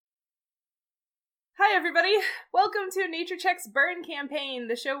Hi, everybody. Welcome to Nature Check's Burn Campaign,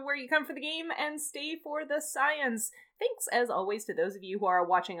 the show where you come for the game and stay for the science. Thanks, as always, to those of you who are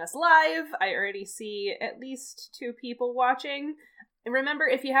watching us live. I already see at least 2 people watching. And remember,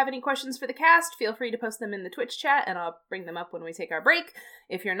 if you have any questions for the cast, feel free to post them in the Twitch chat, and I'll bring them up when we take our break.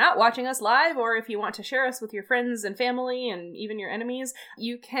 If you're not watching us live, or if you want to share us with your friends and family, and even your enemies,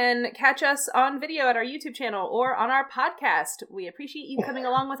 you can catch us on video at our YouTube channel, or on our podcast. We appreciate you coming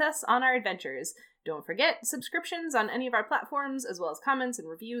along with us on our adventures. Don't forget subscriptions on any of our platforms, as well as comments and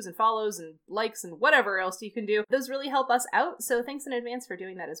reviews and follows and likes and whatever else you can do. Those really help us out, so thanks in advance for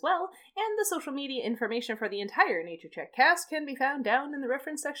doing that as well. And the social media information for the entire Nature Check cast can be found down in the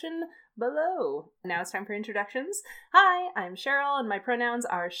reference section below. Now it's time for introductions. Hi, I'm Cheryl, and my pronouns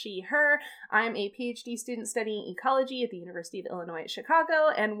are she, her. I'm a PhD student studying ecology at the University of Illinois at Chicago,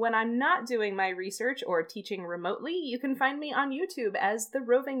 and when I'm not doing my research or teaching remotely, you can find me on YouTube as The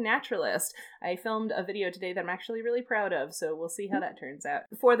Roving Naturalist. I filmed a video today that I'm actually really proud of, so we'll see how that turns out.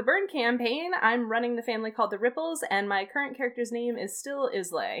 For the Burn campaign, I'm running the family called the Ripples, and my current character's name is still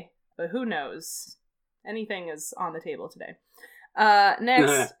Islay, but who knows? Anything is on the table today.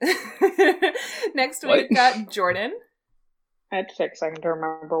 Next we've got Jordan. I had to take a second to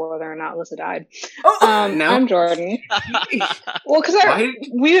remember whether or not Alyssa died. No. I'm Jordan. Well, because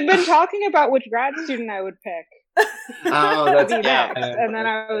we had been talking about which grad student I would pick. Oh, that's next. And then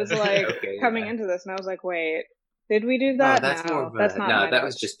I was like, coming into this, and I was like, wait, did we do that? Oh, that's no, more of that's not no, my that notes.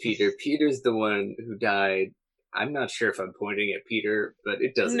 was just Peter. Peter's the one who died. I'm not sure if I'm pointing at Peter, but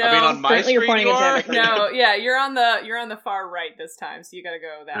it doesn't. No, I mean, on my currently you're screen pointing you at are? Danica. No, yeah, you're on the far right this time, so you gotta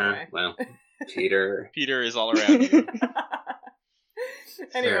go that way. Well, Peter. Peter is all around you.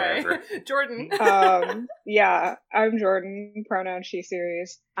 Anyway, Wherever. Jordan. Yeah, I'm Jordan, pronoun she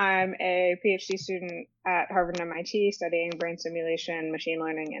series. I'm a PhD student at Harvard and MIT studying brain simulation, machine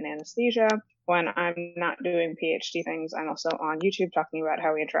learning, and anesthesia. When I'm not doing PhD things, I'm also on YouTube talking about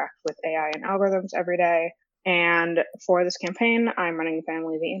how we interact with AI and algorithms every day. And for this campaign, I'm running the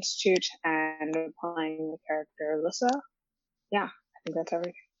family of the Institute and playing the character Lyssa. Yeah, I think that's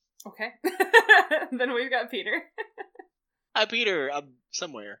everything. Okay. Then we've got Peter. Hi, Peter. I'm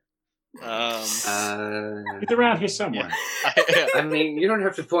somewhere. He's He's around here somewhere. I mean, you don't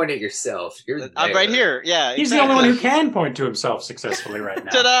have to point at yourself. You're I'm right here. Yeah, He's the only one who can point to himself successfully right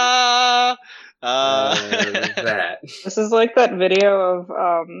now. Ta-da! that. This is like that video of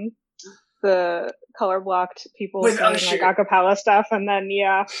the color blocked people With saying Usher. like acapella stuff, and then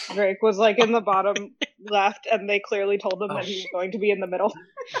Drake was like in the bottom left, and they clearly told him that he was going to be in the middle.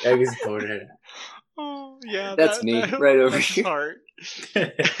 I was pointing at Oh, yeah. That's me, right over that's here. Heart.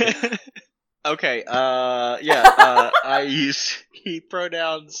 Okay, I use he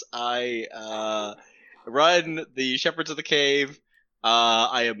pronouns. I run the Shepherds of the Cave.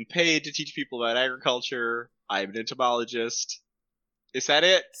 I am paid to teach people about agriculture. I am an entomologist. Is that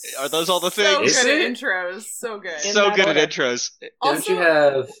it? Are those all the So things? Is good at it? intros. So good. In So that good order. at intros. Don't Also- you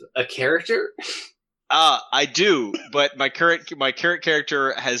have a character? I do, but my current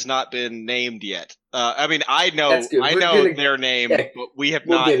character has not been named yet. I mean, I know That's good. We're gonna- their name, yeah, but we have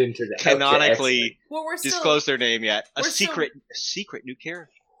We'll not get into that. canonically Well, we're still disclosed their name yet. A we're still- secret new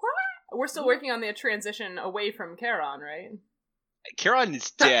character. working on the transition away from Charon, right? Charon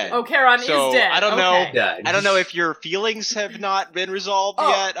is dead. Oh, Charon So, is dead. I don't know. Okay. Excellent. I don't know if your feelings have not been resolved Oh.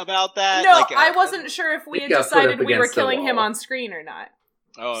 yet about that. No, Like, I wasn't sure if we He had got put decided up we were against the killing him wall. on screen or not.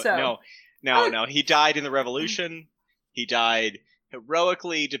 Oh So- no. He died in the revolution. He died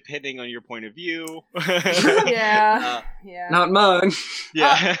heroically, depending on your point of view. Yeah. Yeah. Not mine.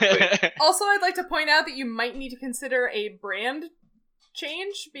 Yeah. Also, I'd like to point out that you might need to consider a brand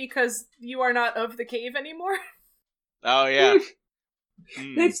change because you are not of the cave anymore. Oh yeah.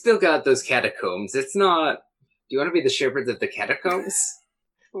 Mm. They've still got those catacombs. It's not. Do you want to be the shepherds of the catacombs?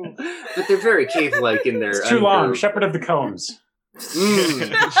 But they're very cave-like in their. It's too long. under- Shepherd of the Combs.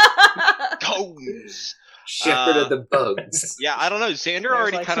 Cones. Shepherd of the bugs. Yeah, I don't know. Xander There's,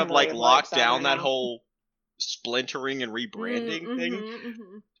 already like, kind some of like really locked lights on down there that now. whole splintering and rebranding thing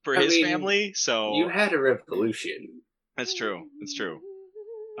Mm-hmm. for I his mean, family. So You had a revolution. that's true. That's true.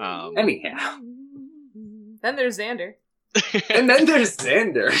 Anyhow. Then there's Xander. And then there's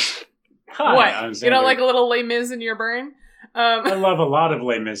Xander. Hi, What? I'm You don't Xander. like a little Les Mis in your burn? I love a lot of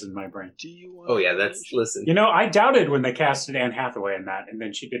Les Mis in my brain. Do you? Oh yeah, listen. You know, I doubted when they casted Anne Hathaway in that, and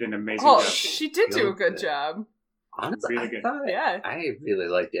then she did an amazing Oh, job. she did do a good job. Honestly, really I good. thought Yeah. I really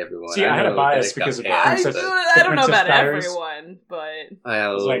liked everyone. See, I had a know bias that it got because of bad, Princess- but- I don't know about Princess Diaries. everyone, but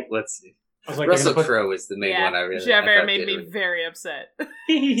Well, was like- let's see. I was like, Russell gonna put- Crowe is the main yeah, one I really. I Javert thought made did me it. very upset.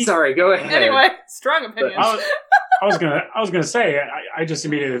 Sorry, go ahead. Anyway, strong opinions. I was, I was gonna say, I just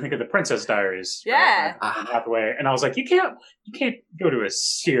immediately think of the Princess Diaries. Yeah. Hathaway, and I was like, you can't go to a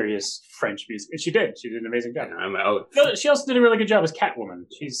serious French music. And she did an amazing job. I'm out. No, she also did a really good job as Catwoman.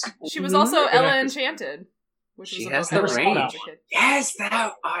 She was also good Ella actress. Enchanted, which She was has a book the I read range. as a kid. Yes,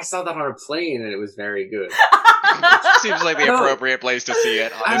 I saw that on a plane and it was very good. Seems like the No. appropriate place to see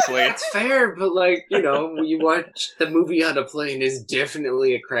it, honestly. That's fair, but like, when you watch the movie on a plane is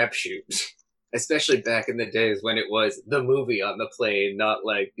definitely a crapshoot. Especially back in the days when it was the movie on the plane, not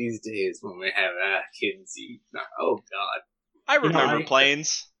like these days when we have kids eat. Oh God. I remember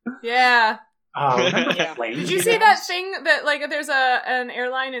planes. Yeah. Remember Yeah. planes, Did you you see guys? that thing that like there's an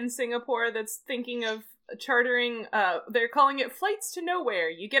airline in Singapore that's thinking of chartering they're calling it flights to nowhere.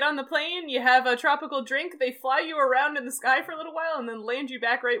 You get on the plane, you have a tropical drink, they fly you around in the sky for a little while and then land you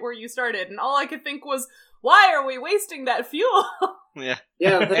back right where you started. And all I could think was, why are we wasting that fuel? Yeah.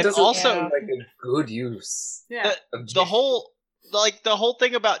 Yeah, that And doesn't also- sound like a good use. Yeah. The whole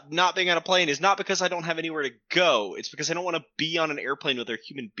thing about not being on a plane is not because I don't have anywhere to go. It's because I don't want to be on an airplane with other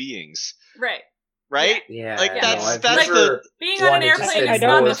human beings. Right. Right? Yeah, Like, I've that's never Being on an wanted to airplane spend is I not don't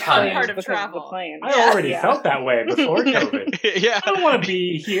the more miss fun time part planes of because of the travel. plane. I Yeah. already felt that way before COVID. Yeah. I don't want to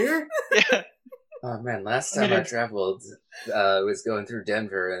be here. Yeah. Oh man, last I mean, time I it's- traveled, was going through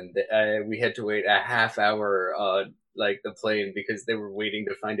Denver, and we had to wait a half hour on the plane because they were waiting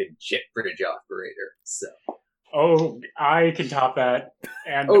to find a jet bridge operator. So, Oh, I can top that.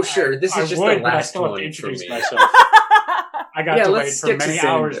 And Oh, sure, this is I just would, the but I last still have to one for introduce me. myself. I got Yeah, delayed let's for get to many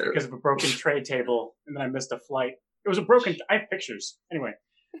hours Xander. because of a broken tray table, and then I missed a flight. It was a broken. I have pictures. Anyway,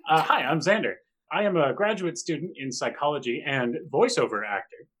 hi, I'm Xander. I am a graduate student in psychology and voiceover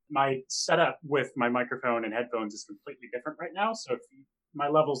actor. My setup with my microphone and headphones is completely different right now, so if my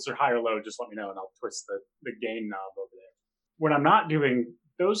levels are high or low, just let me know and I'll twist the gain knob over there. When I'm not doing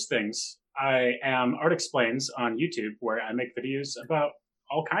those things, I am Art Explains on YouTube, where I make videos about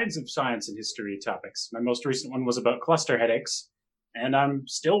all kinds of science and history topics. My most recent one was about cluster headaches, and I'm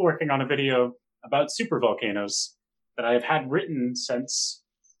still working on a video about supervolcanoes that I have had written since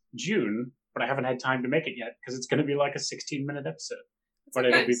June, but I haven't had time to make it yet because it's going to be like a 16-minute episode. But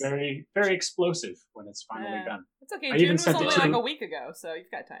it'll be very, very explosive when it's finally Yeah. done. It's okay. I June even was sent it only to like them. a week ago, so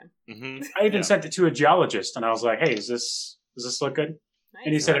you've got time. Mm-hmm. I even Yeah. sent it to a geologist, and I was like, "Hey, does this look good?" Nice.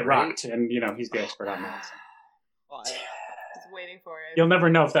 And he said it Right. rocked, and he's the expert on that. So. Just waiting for it. You'll never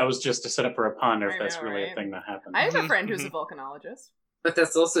know if that was just a setup for a pun or if I that's know, really right? a thing that happened. I have a friend who's a volcanologist. But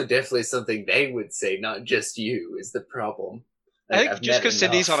that's also definitely something they would say, not just you, is the problem. I think I've just met because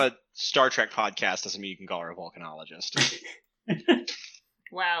Cindy's enough. on a Star Trek podcast doesn't mean you can call her a volcanologist.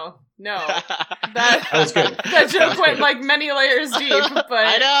 Wow. No. That was good. That joke went like many layers deep, but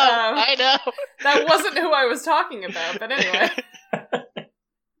I know. that wasn't who I was talking about, but anyway.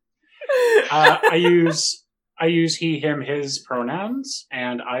 I use he, him, his pronouns,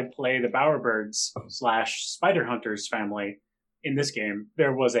 and I play the Bowerbirds / Spider Hunters family. In this game,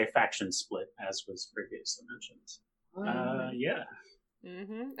 there was a faction split, as was previously mentioned. Yeah.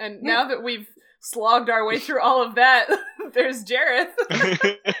 Mm-hmm. And now that we've slogged our way through all of that, there's Jareth.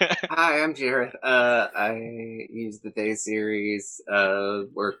 Hi, I'm Jareth. I use the Day series,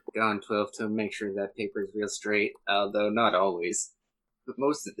 work on 12 to make sure that paper's real straight, though not always. But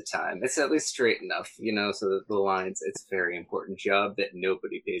most of the time, it's at least straight enough, so that the lines, it's a very important job that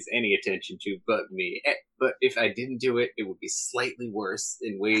nobody pays any attention to but me. But if I didn't do it, it would be slightly worse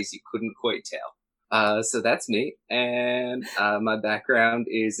in ways you couldn't quite tell. So that's me, and my background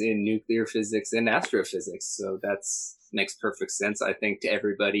is in nuclear physics and astrophysics, so makes perfect sense, I think, to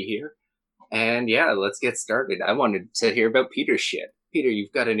everybody here. And yeah, let's get started. I wanted to hear about Peter's shit. Peter,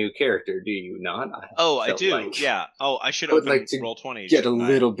 you've got a new character, do you not? I felt do. like Yeah. Oh, I should I would open like to Roll20. Get a shouldn't I?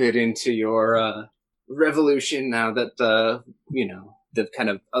 little bit into your revolution now that the kind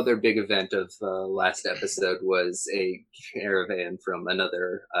of other big event of last episode was a caravan from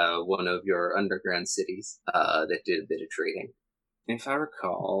another one of your underground cities that did a bit of trading. If I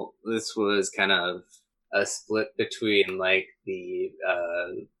recall, this was kind of a split between the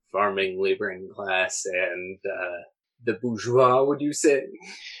farming laboring class and the bourgeois, would you say?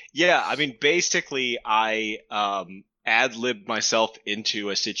 Yeah, I mean, basically, I ad-libbed myself into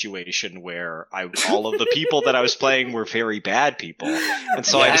a situation where all of the people that I was playing were very bad people, and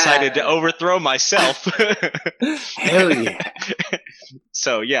so I decided to Yeah. overthrow myself. Hell yeah!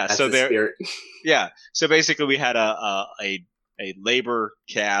 So yeah, That's so the there, spirit. yeah. So basically, we had a labor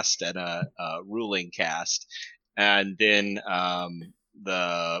cast and a ruling cast, and then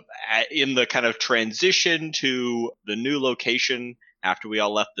in the kind of transition to the new location after we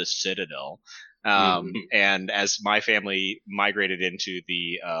all left the Citadel. And as my family migrated into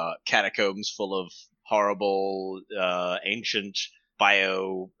the catacombs full of horrible, ancient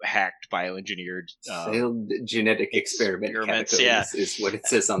biohacked, bioengineered failed genetic experiment experiments, catacombs is what it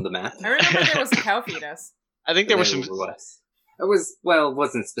says on the map. I remember there was a cow fetus. I think there were some. It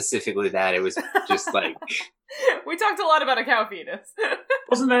wasn't specifically that. It was just like We talked a lot about a cow fetus.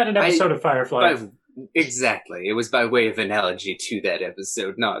 Wasn't that an episode of Firefly? Exactly. It was by way of analogy to that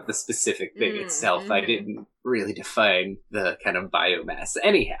episode, not the specific thing itself. I didn't really define the kind of biomass.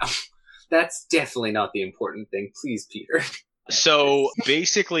 Anyhow, that's definitely not the important thing. Please, Peter. So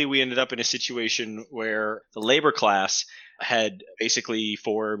basically, we ended up in a situation where the labor class had basically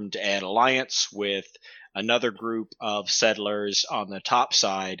formed an alliance with another group of settlers on the top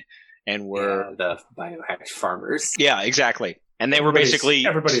side, and were the biohacked farmers. Yeah, exactly. And they were basically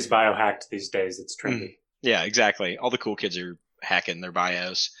everybody's biohacked these days. It's trendy. Yeah, exactly. All the cool kids are hacking their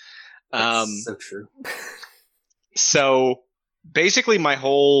bios. That's so true. So basically,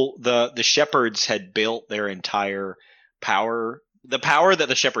 the shepherds had built their entire power. The power that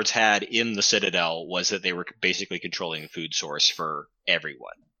the shepherds had in the Citadel was that they were basically controlling the food source for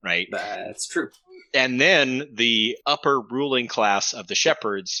everyone, right? That's true. And then the upper ruling class of the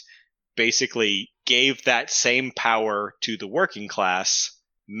shepherds basically gave that same power to the working class,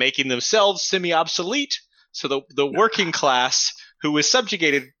 making themselves semi-obsolete. So the working class, who was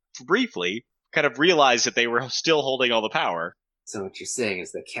subjugated briefly, kind of realized that they were still holding all the power. So what you're saying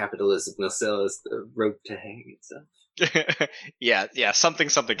is that capitalism will sell us the rope to hang itself. yeah, something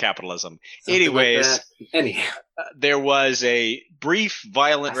capitalism. Something Anyways, like anyhow, there was a brief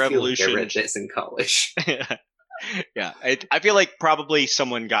violent revolution. I read this in college. Yeah, I feel like probably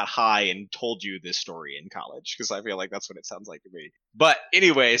someone got high and told you this story in college, because I feel like that's what it sounds like to me. But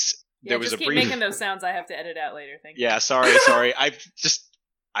anyways, there was a brief. Keep making those sounds. I have to edit out later. Thank you. Yeah, sorry.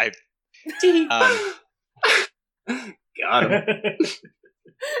 Got him.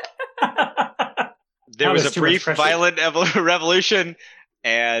 There was a brief violent revolution,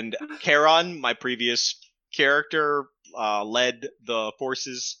 and Charon, my previous character, led the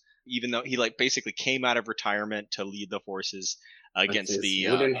forces, even though he basically came out of retirement to lead the forces against the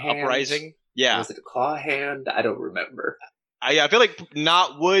uprising. Yeah. Was it a claw hand? I don't remember. I feel like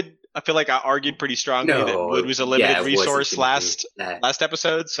not wood. I feel like I argued pretty strongly that wood was a limited resource last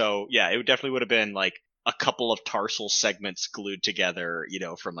episode. So yeah, it definitely would have been like a couple of tarsal segments glued together,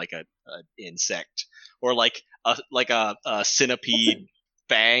 from like a insect, or like a centipede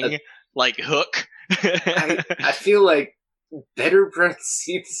fang, like hook. I feel like better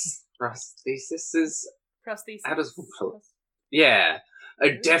prostheses. Yeah,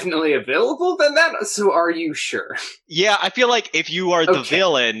 are definitely available than that. So are you sure? Yeah, I feel like if you are the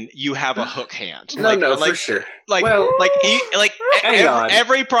villain, you have a hook hand. For sure.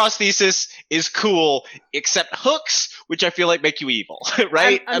 Every prosthesis is cool except hooks, which I feel like make you evil,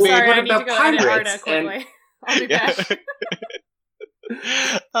 right? I'm sorry, I need to go edit Arda quickly. I'll be back.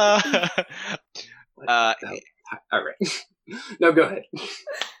 All right. No, go ahead.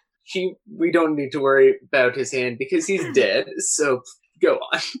 We don't need to worry about his hand because he's dead, so go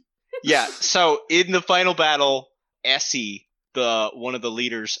on. Yeah, so in the final battle, Essie, one of the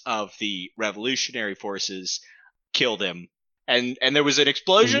leaders of the revolutionary forces, killed him. And there was an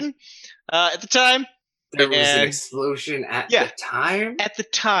explosion at the time. There was an explosion at the time? At the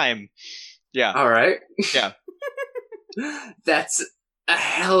time. Yeah. All right. Yeah. That's a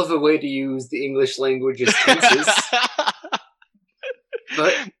hell of a way to use the English language's tenses.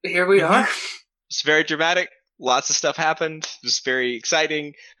 But here we are. It's very dramatic. Lots of stuff happened. It was very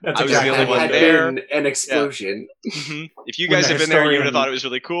exciting. I was the only one there. An explosion. Yeah. Mm-hmm. If you guys had been there, you would have thought it was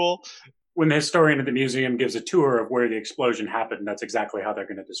really cool. When the historian at the museum gives a tour of where the explosion happened, that's exactly how they're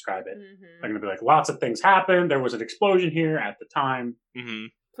going to describe it. Mm-hmm. They're going to be like, lots of things happened. There was an explosion here at the time. Mm-hmm.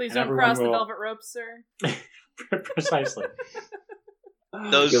 Please don't cross the velvet ropes, sir. Precisely.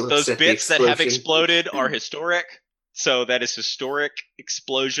 Those bits that have exploded are historic. So that is historic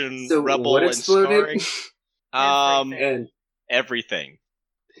explosion, rubble, and scarring. Everything.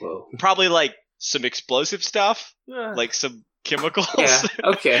 Whoa. Probably like some explosive stuff, like some chemicals. Yeah.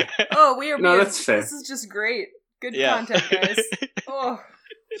 Okay. Oh, we are. No, that's fair. This is just great. Good content, guys. Oh.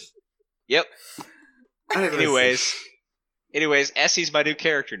 Yep. Anyways, Essie's my new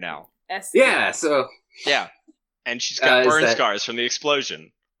character now. Essie. Yeah. So. Yeah, and she's got burn scars from the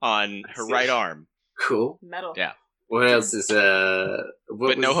explosion on her right arm. Cool. Metal. Yeah. What else is no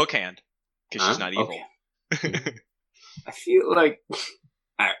hook hand because she's not evil. Okay. I feel like.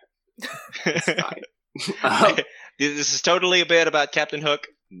 Alright. It's fine. This is totally a bit about Captain Hook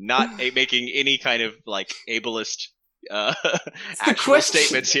not making any kind of like ableist actual question.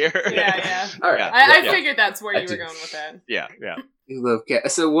 statements here. Yeah. All right. Yeah. I Yeah. figured that's where I you were do. going with that. Yeah. You love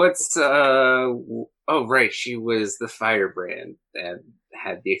cat. So what's oh right, she was the firebrand and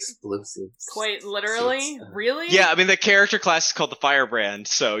had the explosives. Quite literally? So it's, Really? Yeah, I mean, the character class is called the Firebrand,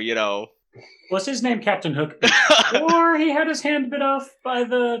 so, you know. Was his name Captain Hook? Or he had his hand bit off by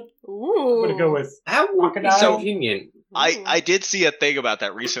the... Ooh. I'm going to go with... That would be Crocodile. so convenient. I did see a thing about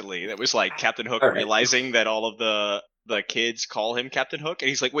that recently that was like Captain Hook Alright. realizing that all of the kids call him Captain Hook, and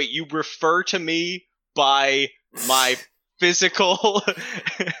he's like, wait, you refer to me by my physical...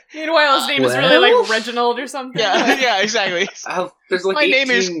 Meanwhile, his name is really well? like Reginald or something. yeah, exactly. There's like My name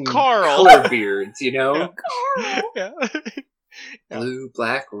is 18 Carl. color beards, you know? Carl. Yeah. Blue,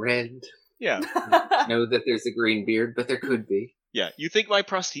 black, red. Yeah. Know that there's a green beard, but there could be. Yeah. You think my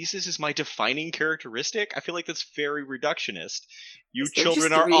prosthesis is my defining characteristic? I feel like that's very reductionist. You Is there children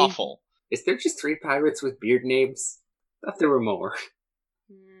just are three? awful. Is there just 3 pirates with beard names? I thought there were more.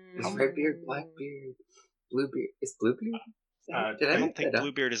 Is Mm. Redbeard, Blackbeard, Bluebeard? Is Bluebeard? Did I I don't make think that up?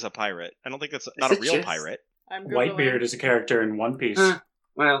 Bluebeard is a pirate. I don't think that's not a it real just- pirate. I'm Googling. Whitebeard is a character in One Piece.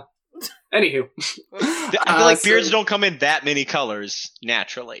 Well, anywho. I feel like so- beards don't come in that many colors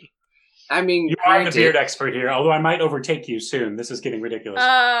naturally. I mean, You are the granted, beard expert here, although I might overtake you soon. This is getting ridiculous.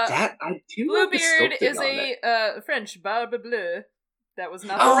 That I do like the Bluebeard sculpting is on that. a French Barbe Bleu. That was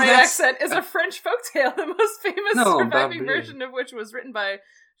not Oh, the right that's- accent. Is a French folktale, the most famous No, surviving Barbe Bleu. version of which was written by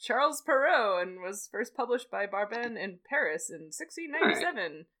Charles Perrault and was first published by Barbin in Paris in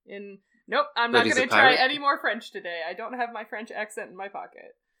 1697. Nope, I'm But not he's going a to try pirate? any more French today. I don't have my French accent in my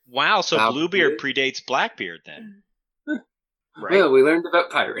pocket. Wow, so Bob Bluebeard Blue? predates Blackbeard then. Right? Well, we learned about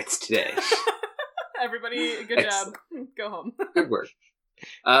pirates today. Everybody, good Excellent. job. Go home. Good work.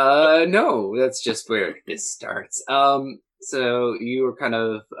 No, that's just where this starts. So you were kind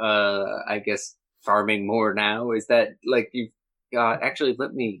of, I guess, farming more now. Is that like you've got? Actually,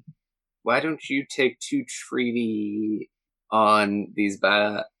 why don't you take 2 treaty on these?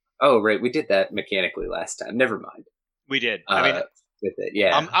 Oh, right, we did that mechanically last time. Never mind. We did. I mean, With it,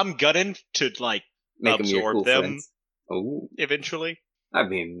 yeah. I'm gunning to like Make them your absorb cool them friends. Oh, eventually. I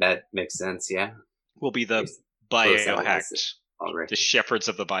mean that makes sense. Yeah. Will be the Close allies biohacked, Already. the shepherds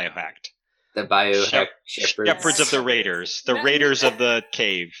of the biohacked, The biohack Shep- shepherds. shepherds of the raiders, the raiders of the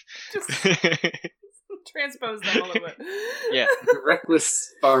cave. Just transpose them a little bit. Yeah. The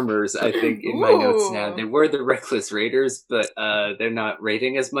reckless farmers, I think, in my notes now. Ooh. They were the reckless raiders, but they're not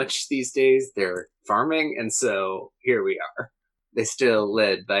raiding as much these days. They're farming, and so here we are. They still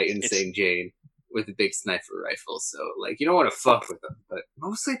led by Insane Jane with a big sniper rifle, so, like, you don't want to fuck with them, but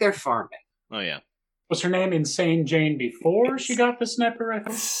mostly they're farming. Oh yeah. Was her name Insane Jane before she got the sniper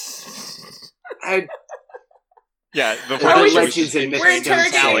rifle? Yeah. Are Before we that, just- she was Legends and We're Myths don't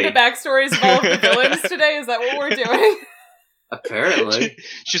interrogating the tally. backstories of all of the villains today? Is that what we're doing? Apparently.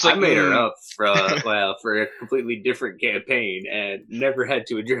 She's like, I made her up for a completely different campaign and never had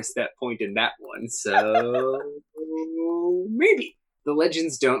to address that point in that one. So maybe the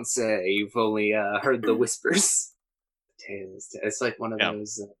legends don't say. You've only heard the whispers, tales. It's like one of Yeah.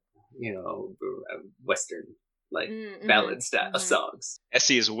 those, Western like Mm, ballad mhm, style mhm. songs.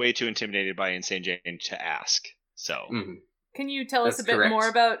 Essie is way too intimidated by Insane Jane to ask. So Mhm. Can you tell us That's a bit correct. more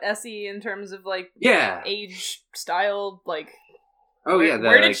about Essie in terms of like Yeah. age, style, like Oh where, yeah.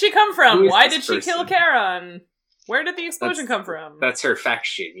 where did she come from? who is Why this did she kill person? Charon? Where did the explosion come from? That's her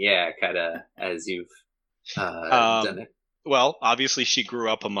faction. Yeah, kind of as you've done it. well, obviously she grew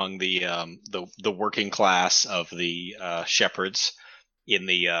up among the working class of the shepherds in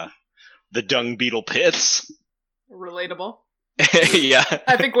the dung beetle pits. Relatable. Yeah.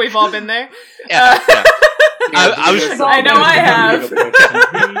 I think we've all been there. Yeah, yeah. Yeah, I was- because- I know I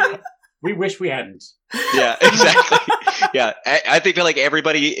have. We wish we hadn't. Yeah, exactly. Yeah, I think that like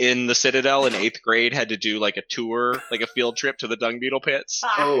everybody in the Citadel in 8th grade had to do like a tour, like a field trip to the dung beetle pits.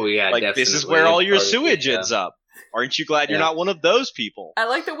 Oh yeah, Like definitely. this is where all your Part of it, sewage yeah. ends up. Aren't you glad you're Yeah. not one of those people? I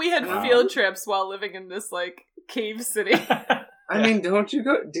like that we had Wow. field trips while living in this like cave city. I mean, didn't you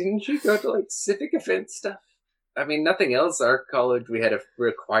go to like civic event stuff? I mean, nothing else. Our college, we had a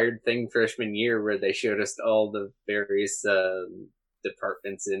required thing freshman year where they showed us all the various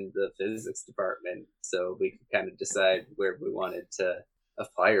departments in the physics department, so we could kind of decide where we wanted to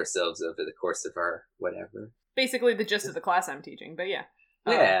apply ourselves over the course of our whatever. Basically the gist of the class I'm teaching, but yeah.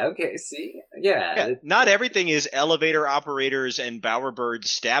 Yeah. Okay. See. Yeah. Yeah, not everything is elevator operators and bowerbirds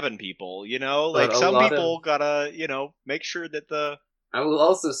stabbing people, you know? But Like a some lot people gotta, make sure that the I will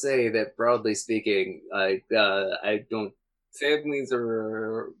also say that broadly speaking, I don't. Families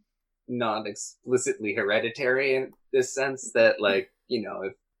are not explicitly hereditary in this sense that, like,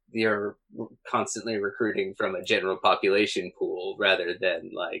 if you're constantly recruiting from a general population pool rather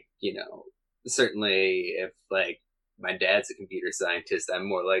than like, certainly if like my dad's a computer scientist, I'm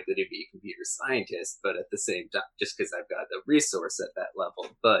more likely to be a computer scientist, but at the same time, just because I've got the resource at that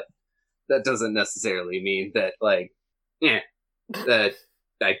level, but that doesn't necessarily mean that like, that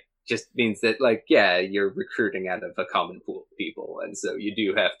just means that like, yeah, you're recruiting out of a common pool of people. And so you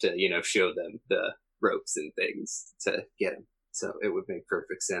do have to, show them the ropes and things to get them. So it would make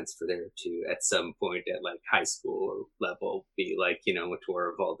perfect sense for there to, at some point at like high school level, be like, a tour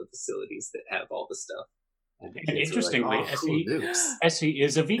of all the facilities that have all the stuff. And interestingly, like, cool, Essie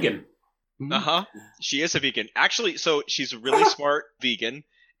is a vegan. Uh-huh. She is a vegan. Actually, so she's a really smart vegan,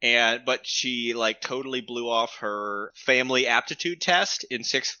 but she like totally blew off her family aptitude test in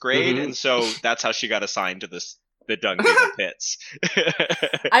 6th grade, and so that's how she got assigned to the dung beetle pits.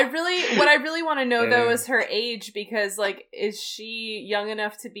 What I really want to know though is her age, because like, is she young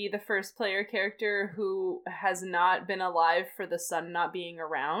enough to be the first player character who has not been alive for the sun not being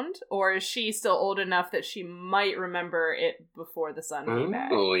around, or is she still old enough that she might remember it before the sun came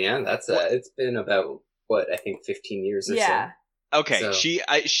back? Oh yeah, it's been about I think 15 years or so. Okay, so,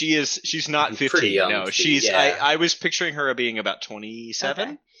 she's not 15. Young, no, she's I was picturing her being about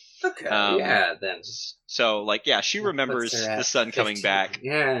 27. Okay, then. So, like, yeah, she remembers the sun 15. Coming back.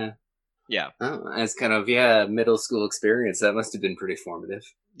 Yeah. Oh, as kind of, middle school experience, that must have been pretty formative.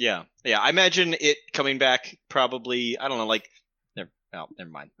 Yeah. I imagine it coming back probably, I don't know, like, never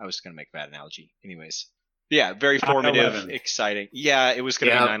mind. I was going to make a bad analogy. Anyways. Yeah, very formative, 9/11. Exciting. Yeah, it was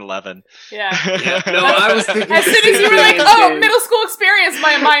going to be 9/11. Yeah. No, I was thinking as soon as you were like, middle school experience,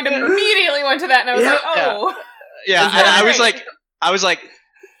 my mind immediately went to that, and I was like, oh. Yeah, I was like,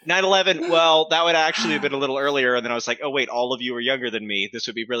 9/11, well, that would actually have been a little earlier, and then I was like, oh wait, all of you are younger than me, this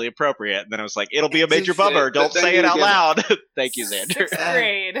would be really appropriate, and then I was like, it'll be a major bummer, don't say it out loud. Thank you, Xander. 6th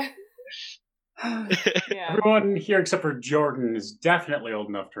grade. Everyone here except for Jordan is definitely old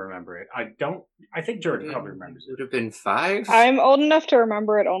enough to remember it. I think Jordan probably remembers it. Would have been 5? I'm old enough to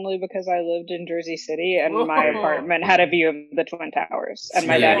remember it only because I lived in Jersey City and my apartment had a view of the Twin Towers, and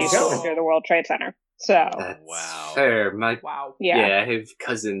my dad used to live near the World Trade Center. So wow, fair. I have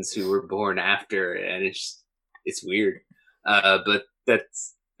cousins who were born after, and it's weird. But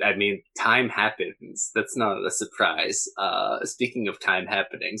time happens. That's not a surprise. Speaking of time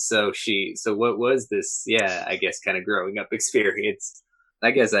happening, so what was this? Yeah, I guess kind of growing up experience. I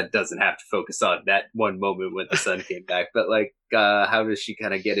guess that doesn't have to focus on that one moment when the sun came back, but like, how does she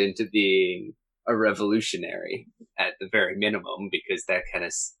kind of get into being a revolutionary at the very minimum, because that kind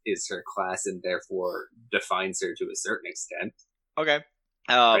of is her class and therefore defines her to a certain extent. Okay.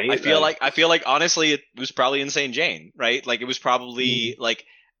 Right? I feel like honestly it was probably Insane Jane, right? Like it was probably like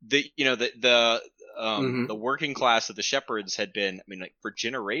the working class of the Shepherds had been, like for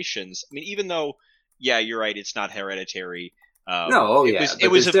generations. Even though, yeah, you're right, it's not hereditary. There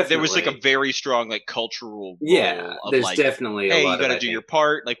was like a very strong like cultural role of there's like, definitely hey, a lot you got to do your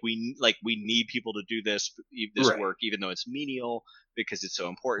part. Like we need people to do this work, even though it's menial, because it's so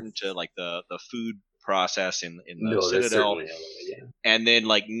important to like the food process in the Citadel. And then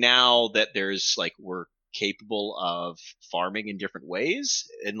like now that there's like we're capable of farming in different ways,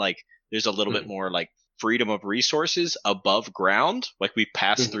 and like there's a little bit more like freedom of resources above ground. Like we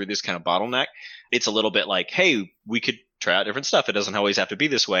passed through this kind of bottleneck. It's a little bit like, hey, we could try out different stuff. It doesn't always have to be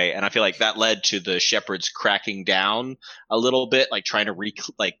this way. And I feel like that led to the Shepherds cracking down a little bit, like trying to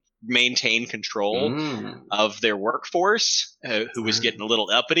maintain control of their workforce, who was getting a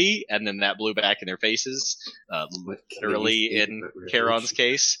little uppity, and then that blew back in their faces, literally in Charon's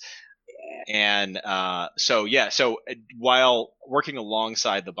case. And so while working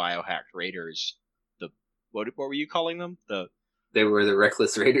alongside the biohacked raiders, what were you calling them? They were the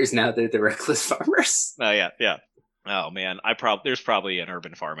reckless raiders. Now they're the reckless farmers. Oh yeah. Oh man, there's probably an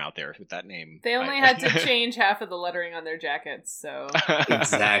urban farm out there with that name. They only had to change half of the lettering on their jackets, so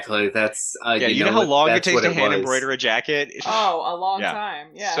exactly. That's you know how long it takes to hand embroider a jacket? A long time.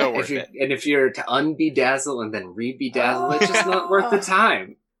 Yeah. So worth it. And if you're to unbedazzle and then rebedazzle, it's just not worth the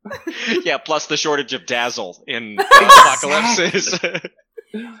time. Yeah, plus the shortage of dazzle in Apocalypse.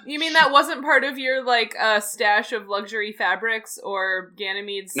 You mean that wasn't part of your like stash of luxury fabrics, or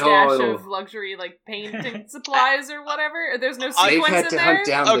Ganymede's stash of luxury like painting supplies or whatever? There's no sequence in there.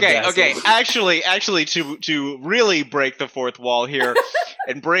 Okay. Actually, to really break the fourth wall here,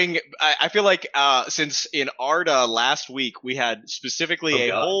 and bring. I feel like since in Arda last week we had specifically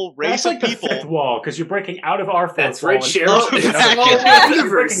a whole race of people. The fifth wall, because you're breaking out of our fourth That's wall. Right, Cheryl. It's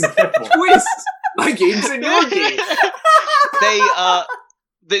universe. Twist. My game's in your game.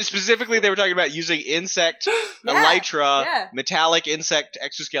 Specifically, they were talking about using insect elytra, metallic insect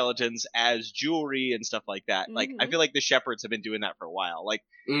exoskeletons as jewelry and stuff like that. Like, I feel like the shepherds have been doing that for a while. Like,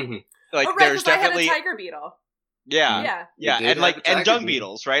 there's definitely I had a tiger beetle. Yeah, and dung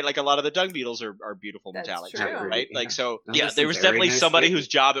beetles, right? Like a lot of the dung beetles are beautiful metallic, too, right? Yeah. Like there was definitely somebody whose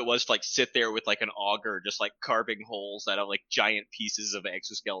job it was to like sit there with like an auger, just like carving holes out of like giant pieces of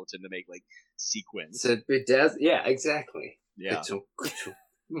exoskeleton to make like sequins. So it does, yeah, exactly. Yeah, the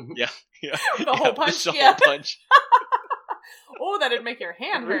hole punch. The whole punch. Oh, that'd make your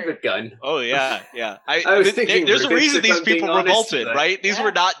hand hurt. Rivet gun. Oh yeah. I was thinking there's a reason these people revolted, but... right? These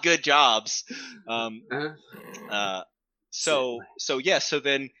were not good jobs. So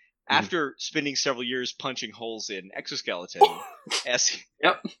then after spending several years punching holes in exoskeleton, for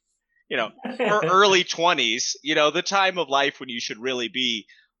early 20s, the time of life when you should really be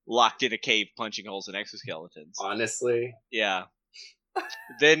locked in a cave punching holes in exoskeletons. Honestly. Yeah.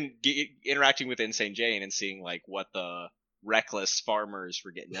 Then interacting with Insane Jane and seeing like what the reckless farmers were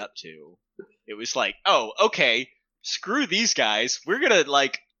getting up to, it was like, oh, okay, screw these guys. We're gonna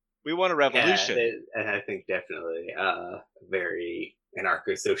we want a revolution. Yeah, and I think definitely very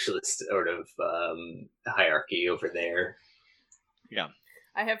anarcho-socialist sort of hierarchy over there. Yeah.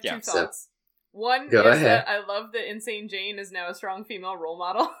 I have two thoughts. One is that I love that Insane Jane is now a strong female role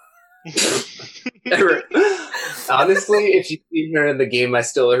model. Honestly, if you see her in the game I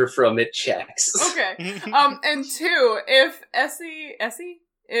stole her from, it checks. Okay. And two, if Essie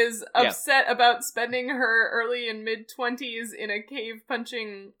is upset about spending her early and mid-20s in a cave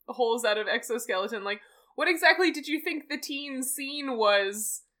punching holes out of exoskeleton, like, what exactly did you think the teen scene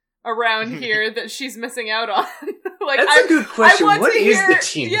was around here that she's missing out on? That's a good question. What is the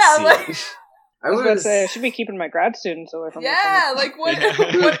teen scene? I was going to say, I should be keeping my grad students away from this. Yeah, like, what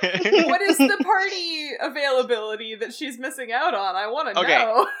is the party availability that she's missing out on? I want to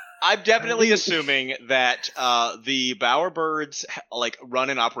know. I'm definitely assuming that the Bowerbirds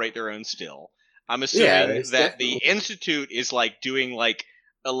run and operate their own still. I'm assuming that the Institute is doing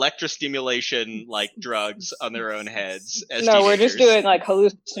electrostimulation drugs on their own heads. As no, we're just doing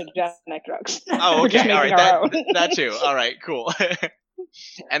hallucinogenic drugs. Oh, okay, all right, that too. All right, cool.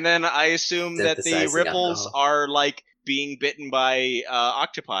 And then I assume that the Ripples are being bitten by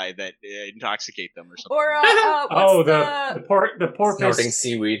octopi that intoxicate them or something. Or the porpoise, snorting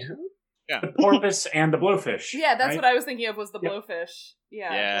seaweed. Yeah, the porpoise and the blowfish. Yeah, that's right? what I was thinking of was the blowfish.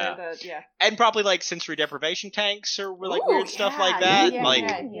 Yeah. And probably sensory deprivation tanks or weird stuff like that.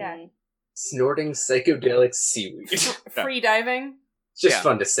 Yeah. Snorting psychedelic seaweed. Free diving. It's just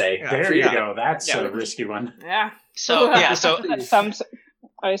fun to say. Yeah, there you go. That's a risky one. Yeah. So I assume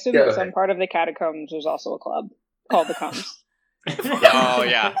that some part of the catacombs was also a club called the Combs. Oh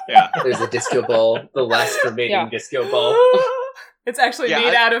yeah. There's a disco ball, the last remaining disco ball. It's actually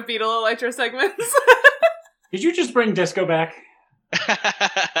made out of beetle electro segments. Did you just bring disco back?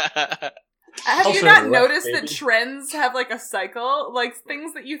 Have you not noticed that trends have a cycle?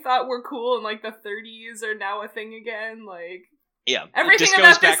 Things that you thought were cool in the 30s are now a thing again. Yeah, everything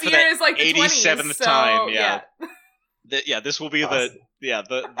about this year is the 87th 20s, so, time. Yeah. This will be the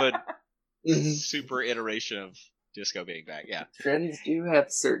super iteration of disco being back. Yeah, trends do have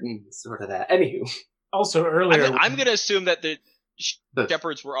certain sort of that. Anywho, also earlier, I'm going to assume that the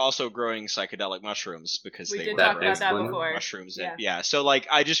shepherds were also growing psychedelic mushrooms because we they did were talk about that growing before. mushrooms. So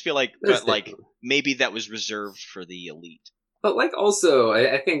I just feel maybe that was reserved for the elite. But also,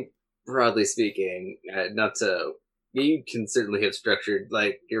 I think broadly speaking, not to. You can certainly have structured,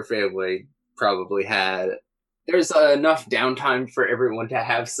 your family probably had. There's enough downtime for everyone to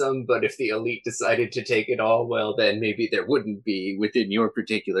have some, but if the elite decided to take it all, well, then maybe there wouldn't be within your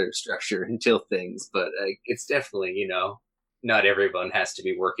particular structure until things. But it's definitely, not everyone has to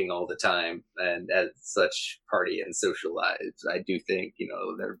be working all the time. And as such, party and social lives, I do think,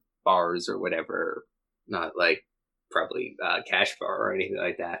 their bars or whatever, not probably cash bar or anything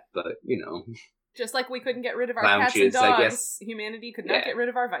like that, but, Just like we couldn't get rid of our lounges, cats and dogs, humanity could not get rid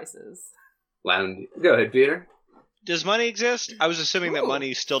of our vices. Go ahead, Peter. Does money exist? I was assuming that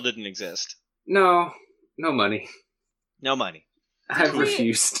money still didn't exist. No money. No money. I've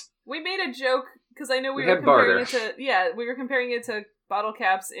refused. We made a joke, because I know we were comparing it to bottle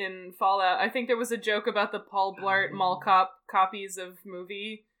caps in Fallout. I think there was a joke about the Paul Blart Mall Cop copies of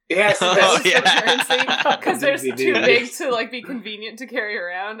movie. Yes, because they're too big to be convenient to carry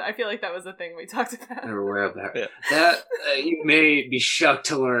around. I feel like that was a thing we talked about. I'm aware of that. Yeah. That you may be shocked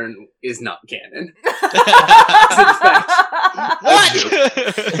to learn is not canon. What?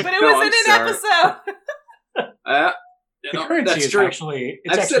 But it was in an episode. The currency is actually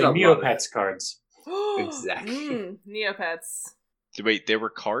Neopets cards. Exactly. Neopets. Wait, there were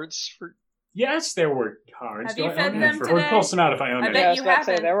cards for. Yes, there were cards. Have Do you I fed own them it? today? We'll pull some out if I own I it. bet Yeah, I was you about to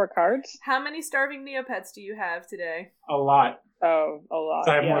say haven't. there were cards. How many starving Neopets do you have today? A lot. Oh, a lot.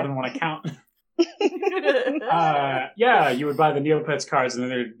 So I have more yeah. than one account. Yeah, you would buy the Neopets cards, and then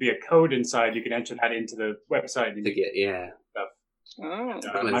there'd be a code inside. You could enter that into the website. And To get, yeah. Oh.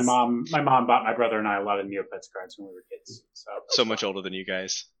 my mom bought my brother and I a lot of Neopets cards when we were kids. So much older than you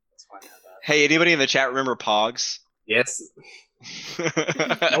guys. That's why I have that. Hey, anybody in the chat remember Pogs? Yes. Nope,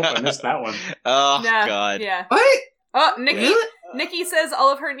 I missed that one. Oh, Nah, God. Yeah. What? Oh, Nikki. Really? Nikki says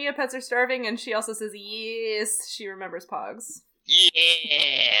all of her Neopets are starving, and she also says yes, she remembers Pogs.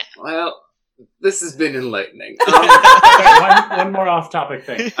 Yeah. Well, this has been enlightening. Okay, one more off-topic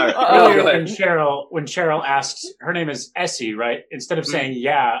thing. All right. Uh-oh. Go Earlier, ahead. when Cheryl asked, her name is Essie, right? Instead of saying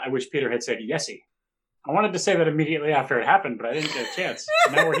yeah, I wish Peter had said yesy. I wanted to say that immediately after it happened, but I didn't get a chance.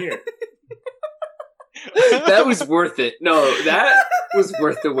 So now we're here. That was worth it. No, that was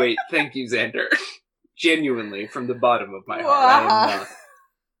worth the wait. Thank you, Xander. Genuinely, from the bottom of my heart.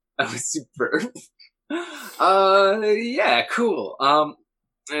 I was superb. Yeah, cool.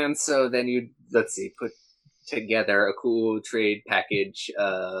 And so then you, let's see, put together a cool trade package,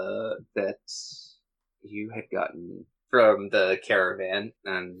 that you had gotten from the caravan,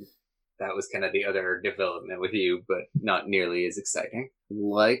 and that was kind of the other development with you, but not nearly as exciting.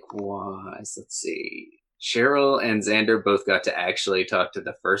 Likewise, let's see. Cheryl and Xander both got to actually talk to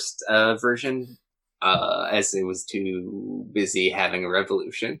the first version, as it was too busy having a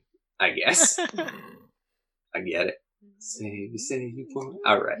revolution, I guess. I get it. Say you want.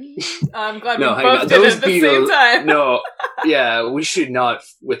 All right. I'm glad No, we hang both on. did it Those at the same Beatles. time. No, yeah, we should not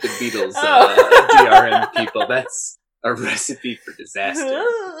with the Beatles Oh. DRM people. That's a recipe for disaster.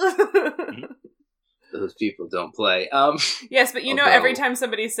 Those people don't play. Yes, but you know, Although- every time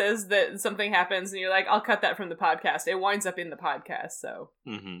somebody says that something happens and you're like, I'll cut that from the podcast, it winds up in the podcast, so.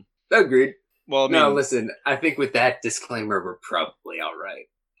 Mm-hmm. Agreed. Well, I mean, No, listen, I think with that disclaimer, we're probably all right.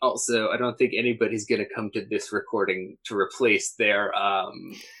 Also, I don't think anybody's going to come to this recording to replace their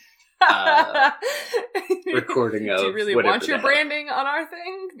recording of Do you really whatever want your the hell. branding on our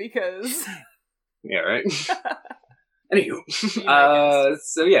thing? Because... Yeah, right? Anywho, Be my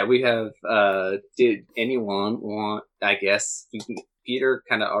guest. so yeah, we have, did anyone want, I guess, Peter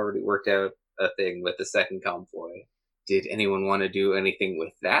kind of already worked out a thing with the second convoy. Did anyone want to do anything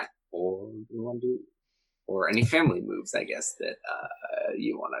with that? Or do you want to do, or any family moves, I guess, that,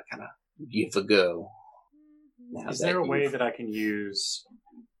 you want to kind of give a go? Now Is that there a way you've- that I can use,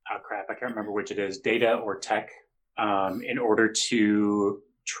 oh crap, I can't remember which it is, data or tech, in order to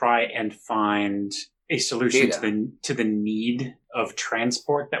try and find a solution to the need of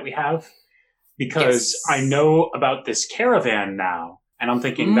transport that we have? Because Yes. I know about this caravan now, and I'm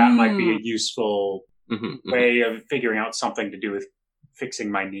thinking that might be a useful way of figuring out something to do with fixing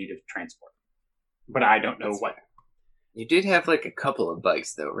my need of transport. But I don't know That's what. fair. You did have like a couple of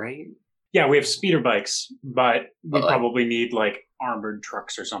bikes though, right? Yeah, we have speeder bikes, but we But, like- probably need like armored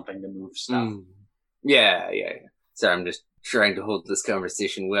trucks or something to move stuff. Yeah. So I'm just trying to hold this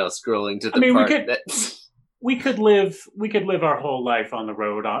conversation while scrolling to the mean, we part could- that... We could live our whole life on the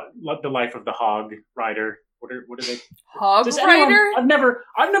road, the life of the hog rider. What are they? Hog Does anyone- Rider?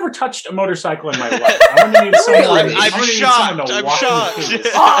 I've never touched a motorcycle in my life. I'm gonna need someone. I'm gonna need shocked. someone to I'm walk me shocked. through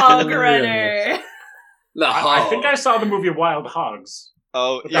this. Hog Rider! The I think I saw the movie Wild Hogs.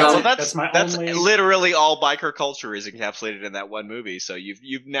 Oh, But yeah. that's Well, it. that's That's my that's only- literally all biker culture is encapsulated in that one movie. So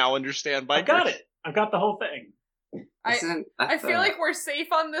you've now understand bikers. I got it. I've got the whole thing. I feel like we're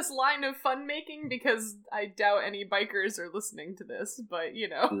safe on this line of fun making because I doubt any bikers are listening to this, but you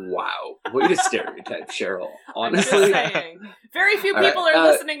know. Wow. Way to stereotype, Cheryl. I'm just Honestly. saying. Very few All right, people are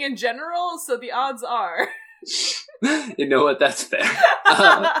listening in general, so the odds are. You know what? That's fair.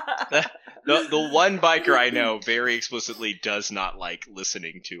 The one biker I know very explicitly does not like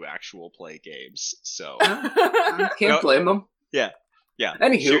listening to actual play games. So Can't No. blame them. Yeah.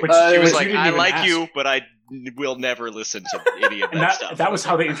 Anywho, she Which- was which like, you didn't "I even like ask. you, but I will never listen to any of And that stuff." that was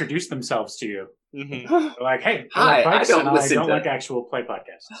how they introduced themselves to you. Mhm. They're like, hey, I Hi, like I bikes don't and I listen don't to- like actual play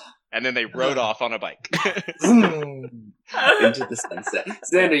podcasts. And then they rode off on a bike. into the sunset.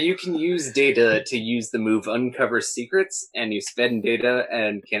 Xander, you can use data to use the move Uncover Secrets, and you spend data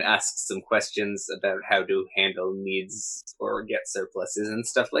and can ask some questions about how to handle needs or get surpluses and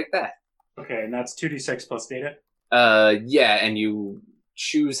stuff like that. Okay, and that's 2d6 plus data. Yeah, and you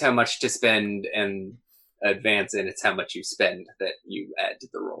choose how much to spend and advance, and it's how much you spend that you add to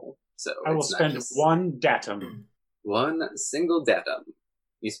the roll. So I will it's not spend just one datum. one single datum.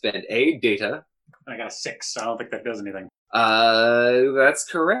 You spend a data. And I got a 6, so I don't think that does anything. That's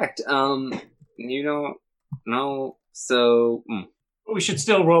correct. You don't know. So we should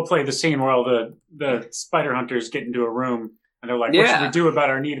still roleplay the scene where all the spider hunters get into a room and they're like, what should we do about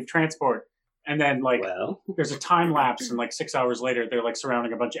our need of transport? And then, like, there's a time lapse, and, like, 6 hours later, they're, like,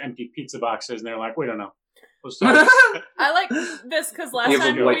 surrounding a bunch of empty pizza boxes, and they're like, we don't know. I like this, because last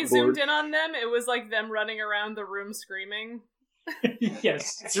time we zoomed in on them, it was, like, them running around the room screaming.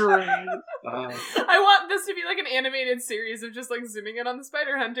 Yes. That's right. I want this to be, like, an animated series of just, like, zooming in on the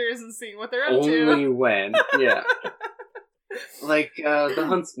spider hunters and seeing what they're up to. Only when, yeah. Like, the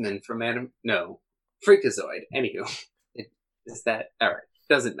Huntsman from Freakazoid. Anywho. Is that... Alright,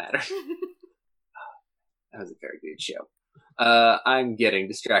 doesn't matter. That was a very good show. I'm getting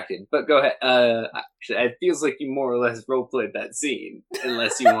distracted, but go ahead. Actually, it feels like you more or less roleplayed that scene,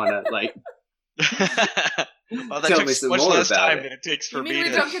 unless you want to, like... Well, that tell me took some much more less about time it. than it takes for You me mean to...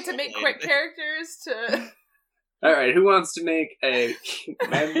 we don't get to make quick characters to... Alright, who wants to make a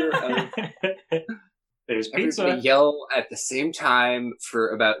member of... There's pizza. Everybody yell at the same time for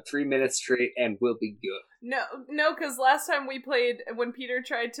about 3 minutes straight, and we'll be good. No, because last time we played, when Peter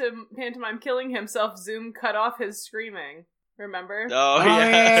tried to pantomime killing himself, Zoom cut off his screaming. Remember? Oh,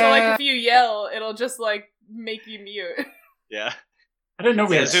 yeah. So, like, if you yell, it'll just, like, make you mute. Yeah. I didn't know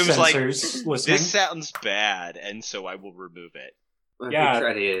we had Zoom's sensors listening. This sounds bad, and so I will remove it. Well, if Yeah. you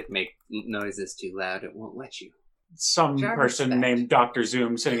try to make noises too loud, it won't let you. Some Jarvis person back. named Dr.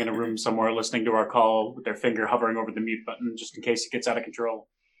 Zoom sitting in a room somewhere listening to our call with their finger hovering over the mute button just in case it gets out of control.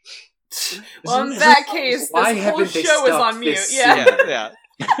 Well, in that case, Why this whole haven't they show is stopped on mute. this Yeah.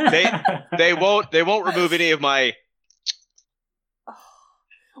 Yeah. They won't remove any of my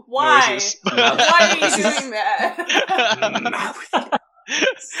Why? noises. Why are you doing that?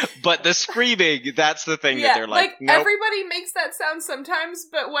 But the screaming, that's the thing that they're like, nope. Everybody makes that sound sometimes,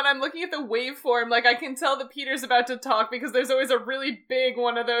 but when I'm looking at the waveform, like, I can tell that Peter's about to talk because there's always a really big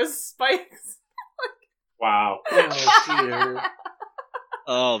one of those spikes. Wow. Oh, Peter.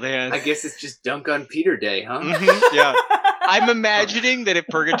 Oh, man. I guess it's just Dunk on Peter Day, huh? Mm-hmm, yeah. I'm imagining that if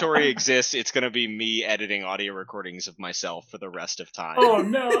Purgatory exists, it's going to be me editing audio recordings of myself for the rest of time. Oh,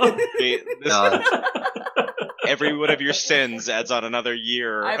 no. Every one of your sins adds on another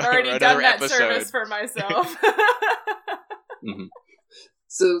year. I've already another done that episode. service for myself. Mm-hmm.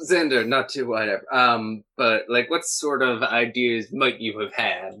 So, Xander, not too whatever. But, like, what sort of ideas might you have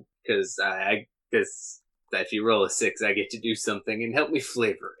had? Because I guess that if you roll a 6, I get to do something and help me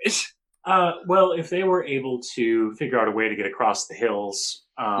flavor it. Well, if they were able to figure out a way to get across the hills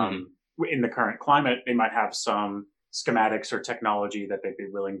in the current climate, they might have some schematics or technology that they'd be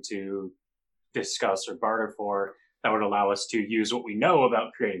willing to discuss or barter for that would allow us to use what we know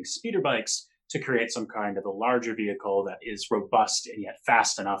about creating speeder bikes to create some kind of a larger vehicle that is robust and yet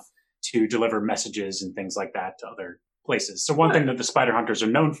fast enough to deliver messages and things like that to other places. So one thing that the spider hunters are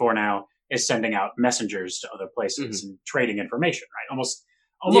known for now is sending out messengers to other places and trading information, right? Almost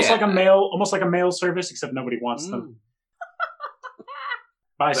like a mail service, except nobody wants them.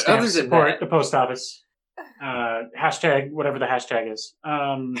 Buy stamps, support the post office. Hashtag whatever the hashtag is.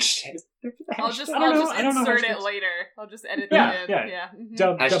 I'll just insert it later. I'll just edit that in. Yeah.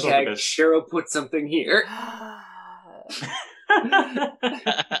 Mm-hmm. Hashtag Cheryl put something here. I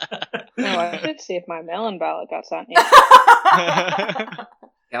should see if my mail-in ballot got sent yet.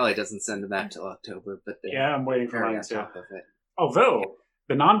 Callie doesn't send them out till October, but I'm waiting for mine on too. top of it. Although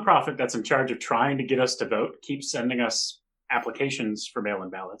the nonprofit that's in charge of trying to get us to vote keeps sending us applications for mail-in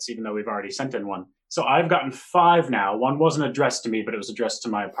ballots, even though we've already sent in one. So I've gotten 5 now. One wasn't addressed to me, but it was addressed to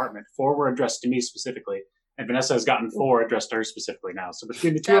my apartment. 4 were addressed to me specifically, and Vanessa has gotten 4 addressed to her specifically now. So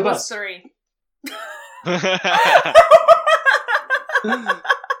between the two of us, 3.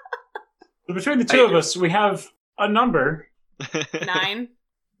 So between the two of us, we have a number. 9.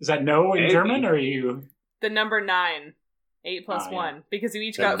 Is that no in German, or are you? The number 9. 8 plus 1. Because you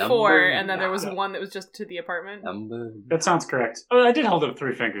each The got number 4, and then there was 9. one that was just to the apartment. That sounds correct. Oh, I did hold up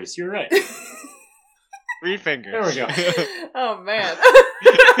 3 fingers. You're right. 3 fingers. There we go. Oh, man.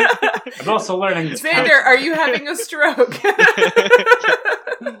 I'm also learning. Xander, are you having a stroke?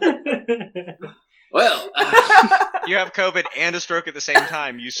 Well, you have COVID and a stroke at the same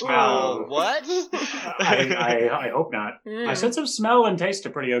time. You smell what? I hope not. My sense of smell and taste are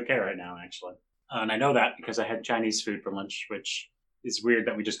pretty okay right now, actually. And I know that because I had Chinese food for lunch, which is weird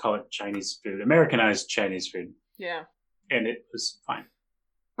that we just call it Chinese food. Americanized Chinese food. Yeah. And it was fine.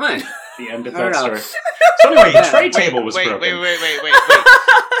 fine. The end of Fair that enough. story. So anyway, the tray table was broken. Wait.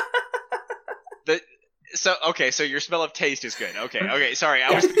 So your smell of taste is good. Okay. Sorry,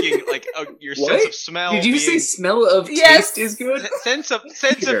 I was thinking like your sense of smell. Did you say being... smell of Yes. taste is good? sense of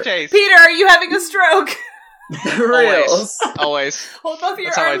Peter. taste? Peter, are you having a stroke? Reals. Always. Hold both of your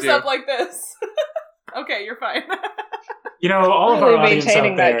That's how I arms do. up like this. Okay, you're fine. You know, all of our Really audience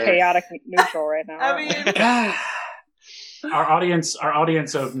maintaining out that there, chaotic neutral right now. I mean, our audience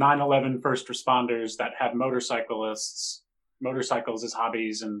of 9/11 first responders that have motorcycles as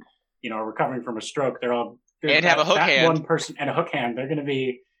hobbies, and are recovering from a stroke. And have a hook hand. One person and a hook hand. They're gonna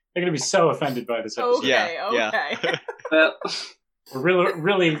be so offended by this episode. okay. Well, We're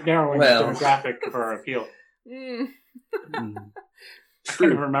really narrowing the demographic for our appeal. I can't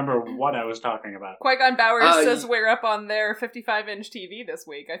even remember what I was talking about. Qui-Gon Bowers says we're up on their 55-inch TV this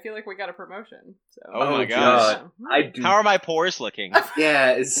week. I feel like we got a promotion. So. Oh my gosh. I do. How are my pores looking?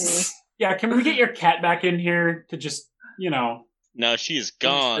 Yeah, it's... Yeah, can we get your cat back in here to just, No, she is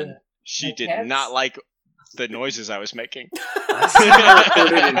gone. She did not like the noises I was making.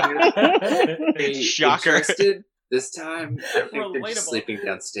 Shocker. Interested this time? I think they're just sleeping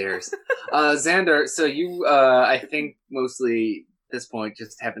downstairs. Xander, so you, I think mostly at this point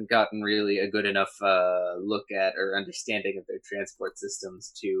just haven't gotten really a good enough look at or understanding of their transport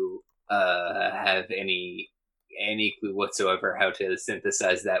systems to have any clue whatsoever how to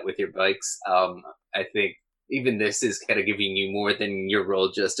synthesize that with your bikes. I think even this is kind of giving you more than your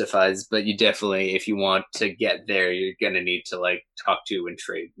role justifies, but you definitely, if you want to get there, you're going to need to talk to and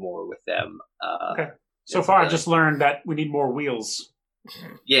trade more with them. Okay. So far, I just learned that we need more wheels.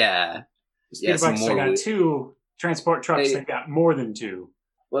 Yeah. The speeder bikes, I got 2. Transport trucks, they've got more than 2.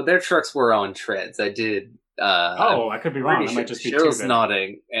 Well, their trucks were on treads. I did. I could be wrong. It might just be 2. Cheryl's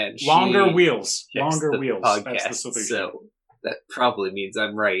nodding, and longer wheels. Longer wheels. Podcast, that's the solution. So that probably means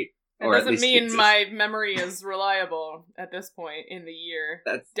I'm right. It doesn't mean my memory is reliable at this point in the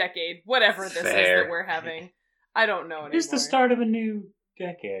decade, whatever this is that we're having. I don't know anymore. It's the start of a new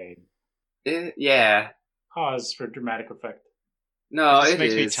decade. Yeah. Pause for dramatic effect. No, it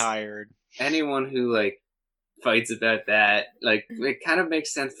makes me tired. Anyone who fights about that, it kind of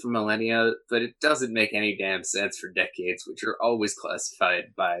makes sense for millennia, but it doesn't make any damn sense for decades, which are always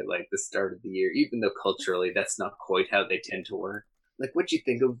classified by the start of the year, even though culturally that's not quite how they tend to work. What you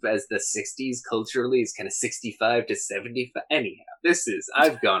think of as the 60s culturally is kind of 65 to 75. Anyhow,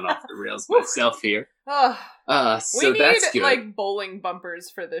 I've gone off the rails myself here. So we need, that's good. bowling bumpers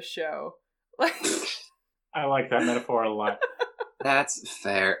for this show. I like that metaphor a lot. That's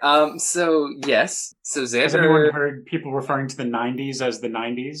fair. So yes. So Xander... Has anyone heard people referring to the 90s as the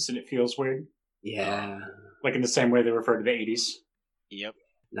 90s, and it feels weird? Yeah. In the same way they refer to the 80s? Yep.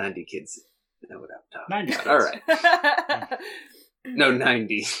 90 kids know what I'm talking 90 about. All right. No,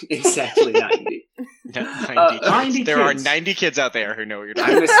 90. Exactly 90. 90 there are 90 kids out there who know what you're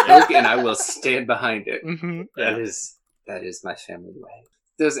talking about. I misspoke, and I will stand behind it. Mm-hmm. That is my family way.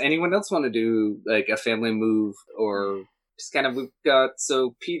 Does anyone else want to do a family move, or just kind of, we've got,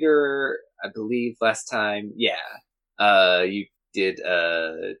 so Peter, I believe last time, you did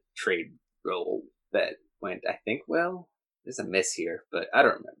a trade roll that went, I think, well, there's a miss here, but I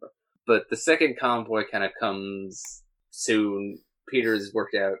don't remember. But the second convoy kind of comes soon. Peter's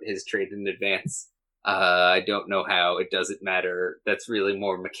worked out his trade in advance. I don't know how. It doesn't matter. That's really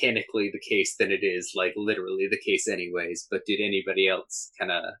more mechanically the case than it is literally the case anyways. But did anybody else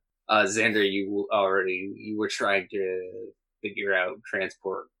kind of... Xander, you were trying to figure out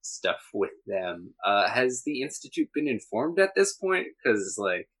transport stuff with them. Has the Institute been informed at this point? Because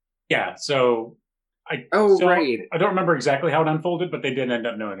Yeah, so... right. I don't remember exactly how it unfolded, but they did end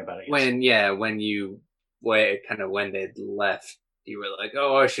up knowing about it. Yes. When they'd left, you were like,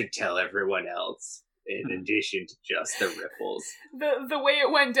 oh, I should tell everyone else, in addition to just the ripples. The way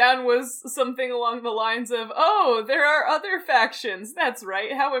it went down was something along the lines of, oh, there are other factions. That's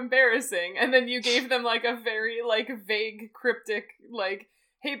right. How embarrassing. And then you gave them a very vague, cryptic,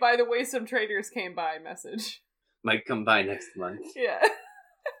 hey, by the way, some traitors came by message. Might come by next month. Yeah.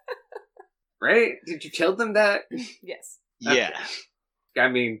 Right? Did you tell them that? Yes. Yeah. I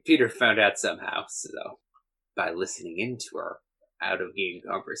mean, Peter found out somehow, so by listening into our out-of-game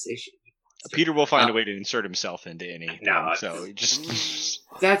conversation. Peter will find a way to insert himself into anything, so just...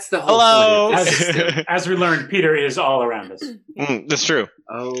 That's the whole Hello! point of this system. As we learned, Peter is all around us. That's true.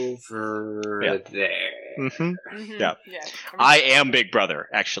 Over there. Mm-hmm. Mm-hmm. Yeah. I am Big Brother,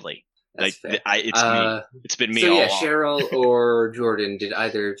 actually. That's fair. It's me. It's been me so all yeah, along. Cheryl or Jordan, did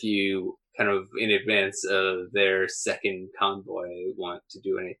either of you kind of in advance of their second convoy want to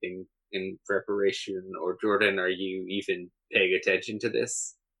do anything in preparation? Or Jordan, are you even paying attention to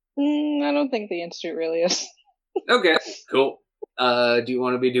this? I don't think the Institute really is. Okay, cool. Do you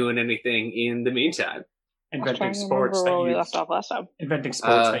want to be doing anything in the meantime? Inventing sports that we left off last time. Inventing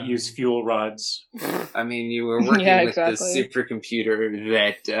sports that use fuel rods. I mean, you were working with the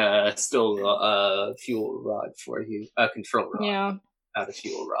supercomputer that stole a fuel rod for you, a control rod. Yeah. Out of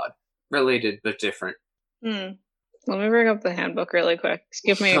fuel rod. Related, but different. Let me bring up the handbook really quick.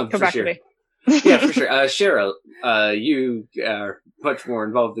 Excuse me, Oh, come for back sure. to me. Yeah, for sure. Cheryl, you are much more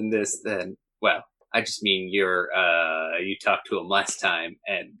involved in this than, well, I just mean you talked to him last time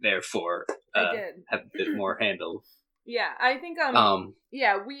and therefore I did. have a bit more handle. Yeah, I think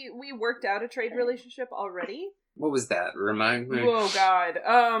yeah, we worked out a trade relationship already. What was that? Remind me. Oh God.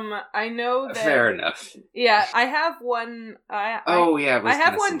 I know that. Fair enough. Yeah, I have one. Yeah, it was I have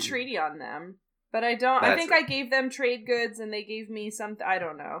kinda one similar. treaty on them, but I don't. I That's think right. I gave them trade goods, and they gave me something. I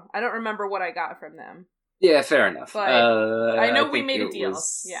don't know. I don't remember what I got from them. Yeah, fair enough. But I know we think made a it deal.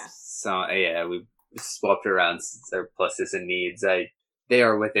 was Yeah. So yeah, we swapped around their pluses and needs. They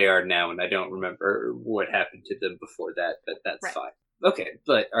are what they are now, and I don't remember what happened to them before that, but that's Right. fine. Okay,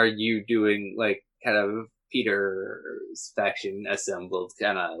 but are you doing like kind of Peter's faction assembled,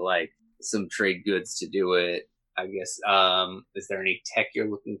 kind of like some trade goods to do it? I guess. Is there any tech you're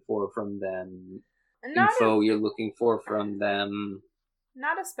looking for from them? Not Info you're looking for from them?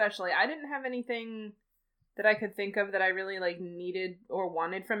 not especially. I didn't have anything that I could think of that I really like needed or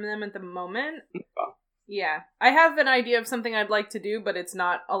wanted from them at the moment. Oh. Yeah, I have an idea of something I'd like to do, but it's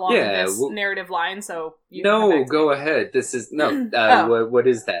not along Yeah, this well- narrative line. So you can come No, back to go me. ahead. This is no. Oh. What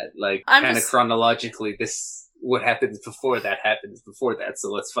is that? Like I'm kind of just- chronologically, this what happens before that happens before that. So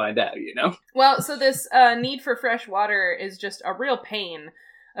let's find out. You know, Well, so this need for fresh water is just a real pain,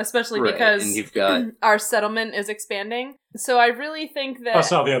 especially Right, because and you've got- our settlement is expanding. So I really think that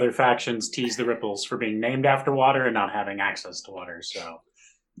Plus, all the other factions tease the Ripples for being named after water and not having access to water. So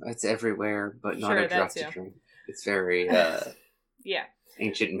it's everywhere, but not Sure, a drop that to too. drink. It's very yeah,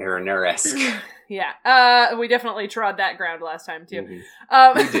 ancient mariner-esque. yeah. We definitely trod that ground last time too.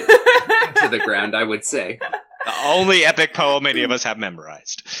 Mhm. We did. To the ground, I would say. The only epic poem any of us have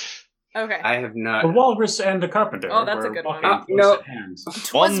memorized. Okay. I have not. the Walrus and the Carpenter. Oh, that's a were good one. walking No. close at hand.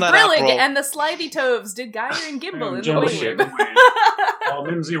 Twas One that Brillig April- and the Slithy Toves did gyre and gimble in the Jump wind. ship away. While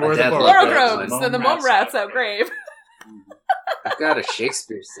Mimsy were the dad bar. loved that Lorogrogs one. and the mum rats out grave. I've got a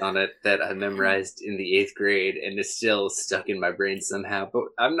Shakespeare sonnet that I memorized in the 8th grade and is still stuck in my brain somehow, but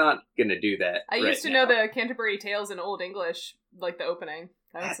I'm not gonna do that. I right used to now. know the Canterbury Tales in Old English, like the opening.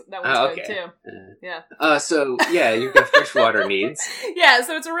 That one's Okay. good too. Yeah. So yeah, you've got freshwater needs. Yeah,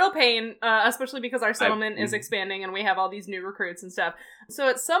 so it's a real pain, especially because our settlement is mhm. expanding and we have all these new recruits and stuff. So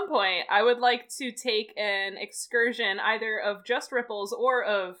at some point, I would like to take an excursion, either of just Ripples or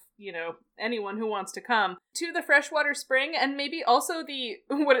of, anyone who wants to come, to the freshwater spring, and maybe also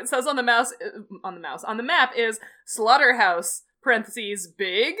what it says on the map is Slaughterhouse, parentheses,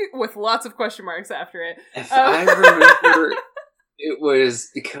 big, with lots of question marks after it. If I remember, it was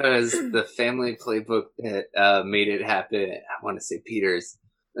because the family playbook that made it happen. I want to say Peter's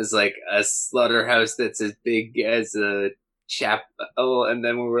was like a slaughterhouse that's as big as a chapel, and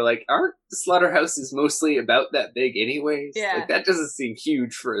then we were like, aren't the slaughterhouses mostly about that big anyways? Yeah. Like that doesn't seem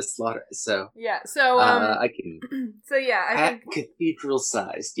huge for a slaughter. So Yeah, so, I can so yeah, I think, cathedral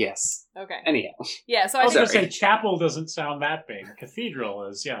sized. Yes. okay. Anyhow, Yeah, so I I was think, going to Sorry. say chapel doesn't sound that big. Cathedral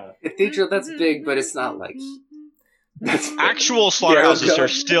is, yeah. cathedral that's big, but it's not like that's Actual slaughterhouses Yeah, are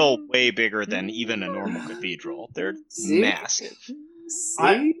okay. still way bigger than even a normal cathedral. They're See? massive.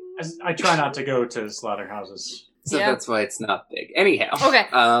 See? I try not to go to slaughterhouses. So Yeah. that's why it's not big. Anyhow. Okay.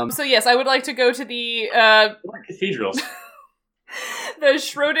 Um, So yes, I would like to go to the Or cathedrals. the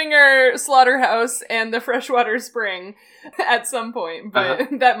Schrodinger slaughterhouse and the freshwater spring at some point, but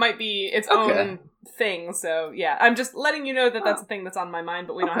that might be its Okay. own thing. So yeah, I'm just letting you know that that's a thing that's on my mind,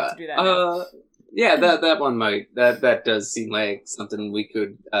 but we don't have to do that. now. Yeah, that one might that does seem like something we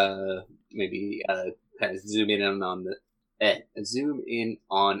could maybe kind of zoom in on the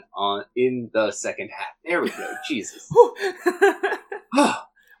in the second half. There we go. Jesus. Whew. Oh,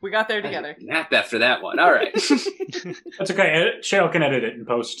 we got there I together. napped after that one. All right. That's okay. Cheryl can edit it in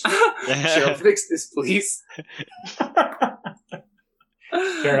post. Cheryl, fix this, please.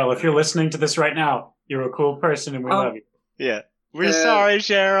 Cheryl, if you're listening to this right now, you're a cool person and we love you. Yeah. We're sorry,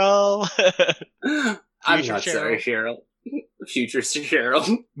 Cheryl. I'm Future not sorry, Cheryl. Future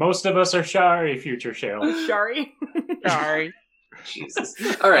Cheryl. Most of us are sorry, future Cheryl. Shari. sorry. Jesus.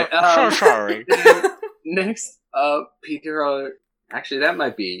 All right. So sorry. Next up, Peter. Actually, that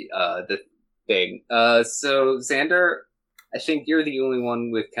might be the thing. So Xander, I think you're the only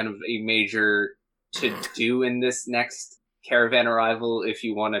one with kind of a major to do in this next caravan arrival. If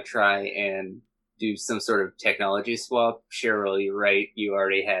you want to try and do some sort of technology swap, Cheryl, you're right. You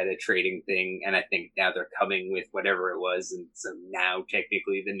already had a trading thing, and I think now they're coming with whatever it was, and so now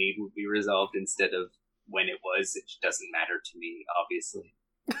technically the need would be resolved instead of when it was. It doesn't matter to me, obviously.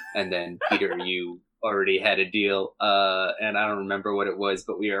 And then Peter, you already had a deal, and I don't remember what it was,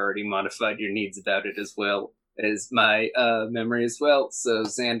 but we already modified your needs about it as well. is my memory as well. So,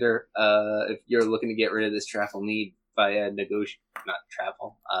 Xander, if you're looking to get rid of this travel need via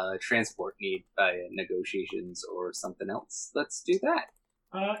transport need via negotiations or something else, let's do that.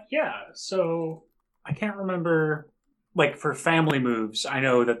 Yeah, so I can't remember, like, for family moves, I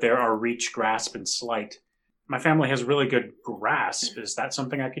know that there are reach, grasp, and sleight. My family has really good grasp. Is that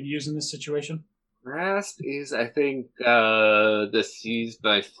something I could use in this situation? Grasp is, I think, the seized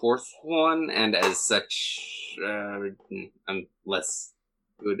by fourth one, and as such, I'm less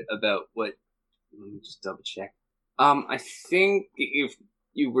good about what. Let me just double check. I think if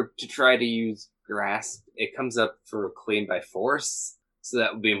you were to try to use grasp, it comes up for claim by force. So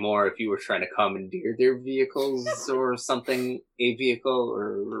that would be more if you were trying to commandeer their vehicles or something, a vehicle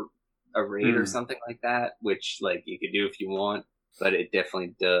or a raid or something like that, which like you could do if you want. But it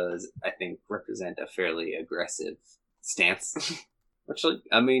definitely does, I think, represent a fairly aggressive stance. Which, like,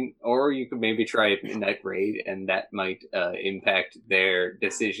 I mean, or you could maybe try a midnight raid, and that might impact their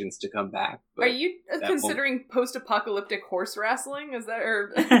decisions to come back. Are you considering post-apocalyptic horse wrestling? Is that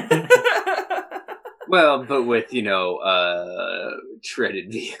or? Well, but with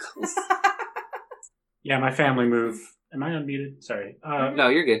treaded vehicles. Yeah, my family move. Am I unmuted? Sorry. No,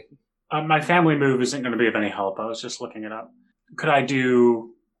 you're good. My family move isn't going to be of any help. I was just looking it up. Could I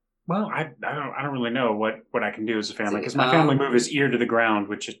do? Well, I don't really know what I can do as a family because my family move is ear to the ground,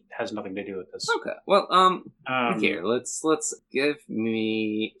 which it has nothing to do with this. Okay. Well, here let's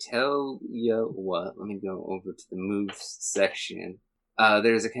tell you what. Let me go over to the moves section.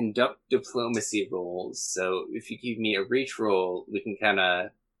 There's a conduct diplomacy roll. So if you give me a reach roll, we can kind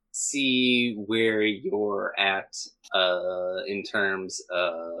of see where you're at in terms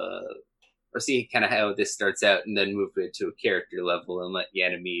of. Or see kind of how this starts out and then move it to a character level and let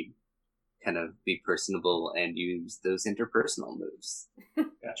Yanami kind of be personable and use those interpersonal moves.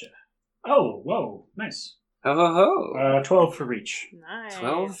 Gotcha. Oh, whoa, nice. Ho ho ho. 12 for reach. Nice.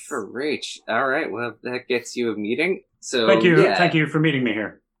 12 for reach. All right, well, that gets you a meeting. So Thank you. Yeah. Thank you for meeting me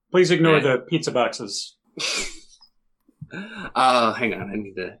here. Please ignore the pizza boxes. Oh, hang on. I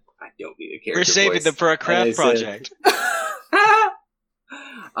don't need a character We're saving voice. them for a craft project.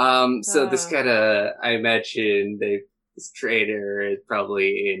 So this kind of, I imagine this trader is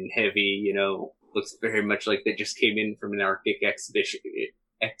probably in heavy, looks very much like they just came in from an Arctic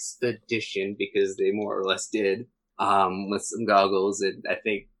expedition because they more or less did, with some goggles. And I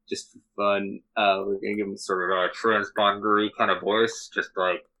think just for fun, we're going to give them sort of a transponder kind of voice, just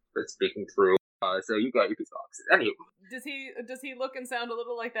like speaking through. So you got your two boxes. Anyway. Does he look and sound a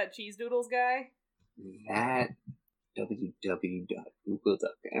little like that Cheese Doodles guy? That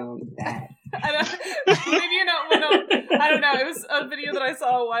www.google.com. That. Maybe you know. No, I don't know. It was a video that I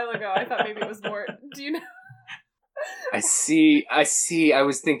saw a while ago. I thought maybe it was more. Do you know? I see. I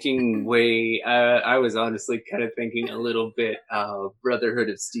was thinking I was honestly kind of thinking a little bit Brotherhood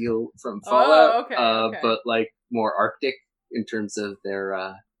of Steel from Fallout. Oh, okay. But like more Arctic in terms of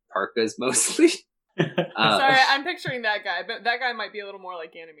their parkas mostly. Sorry, I'm picturing that guy, but that guy might be a little more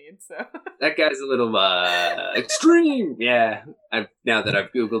like Ganymede, so. That guy's a little extreme. Yeah. Now that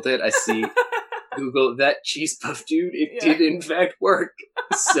I've Googled it, I see Google that cheese puff dude. It did in fact work.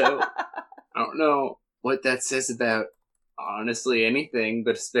 So I don't know what that says about honestly anything,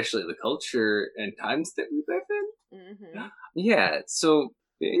 but especially the culture and times that we live in. Mm-hmm. Yeah. So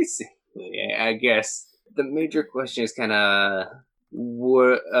basically, I guess the major question is kind of.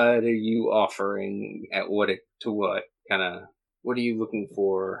 What are you offering at what kind of what are you looking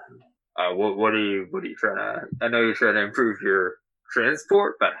for? What are you trying to? I know you're trying to improve your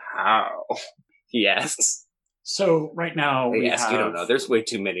transport, but how? He asks. So right now you don't know. There's way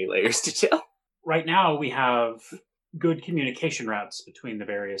too many layers to tell. Right now we have good communication routes between the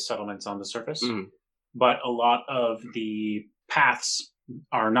various settlements on the surface, but a lot of the paths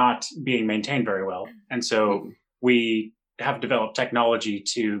are not being maintained very well, and so we have developed technology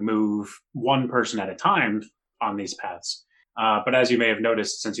to move one person at a time on these paths. But as you may have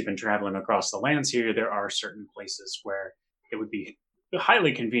noticed, since you've been traveling across the lands here, there are certain places where it would be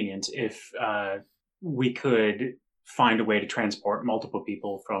highly convenient if we could find a way to transport multiple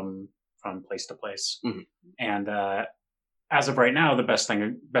people from place to place. Mm-hmm. And as of right now, the best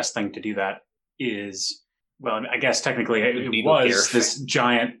thing to do that is, well, I guess technically it was this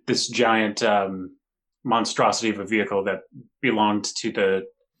giant monstrosity of a vehicle that belonged to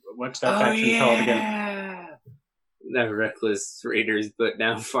what's that faction called again? The Reckless Raiders, but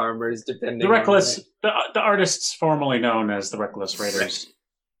now farmers, depending. The artists formerly known as the Reckless Raiders.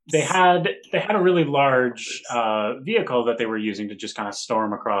 They had a really large vehicle that they were using to just kind of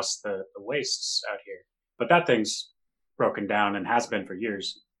storm across the wastes out here. But that thing's broken down and has been for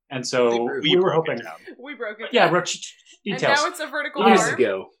years. And so we were broke it hoping. down. We broke it. Yeah, down. details. And now it's a vertical Years farm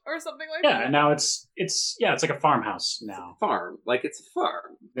ago. or something like Yeah, that. and now it's like a farmhouse now. Farm, like it's a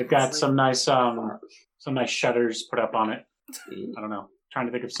farm. They've got It's some like nice farm. shutters put up on it. Mm. I don't know. Trying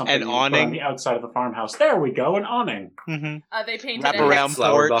to think of something An you would put awning. on the outside of a farmhouse. There we go, an awning. Mm-hmm. They painted Wrap a around hex,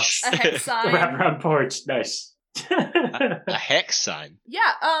 flower porch. box. a hex The sign. wraparound porch, nice. A hex sign.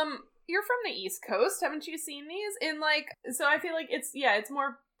 Yeah, you're from the East Coast. Haven't you seen these? So I feel like it's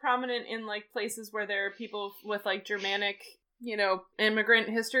more prominent in, like, places where there are people with, like, Germanic, immigrant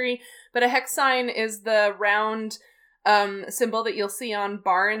history. But a hex sign is the round symbol that you'll see on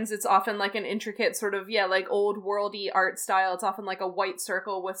barns. It's often like an intricate sort of, like old worldy art style. It's often like a white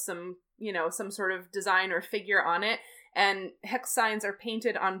circle with some, some sort of design or figure on it. And hex signs are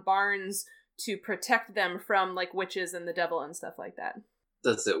painted on barns to protect them from, like, witches and the devil and stuff like that.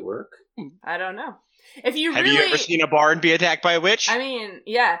 Does it work? I don't know. If you Have really, you ever seen a barn be attacked by a witch? I mean,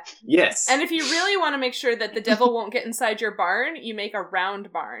 yeah. Yes. And if you really want to make sure that the devil won't get inside your barn, you make a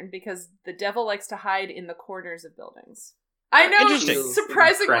round barn, because the devil likes to hide in the corners of buildings. I know Interesting.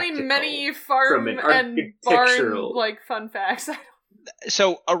 surprisingly Practical many farm from an and barn, architectural- like, fun facts.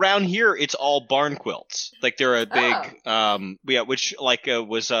 So around here, it's all barn quilts. Like they're a big, which like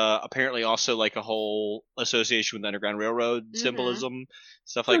was apparently also like a whole association with the Underground Railroad symbolism,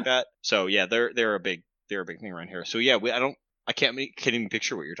 stuff like that. So yeah, they're a big thing around here. So yeah, I can't even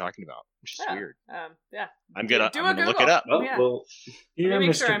picture what you're talking about, which is weird. Yeah. I'm gonna look Google. it up. Oh, Yeah. well, Here, Let me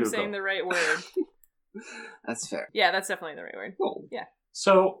make Mr. sure I'm Google. saying the right word. that's fair. Yeah, that's definitely the right word. Cool. Yeah.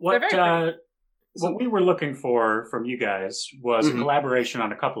 So They're very what we were looking for from you guys was a Mhm. collaboration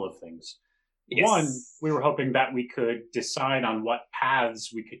on a couple of things. Yes. One, we were hoping that we could decide on what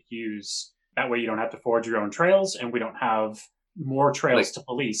paths we could use. That way you don't have to forge your own trails, and we don't have more trails to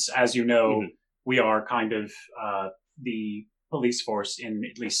police. As you know, we are kind of the police force in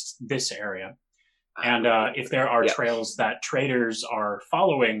at least this area. And if there are Yeah. trails that traders are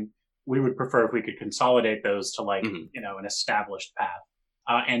following, we would prefer if we could consolidate those to, like, an established path.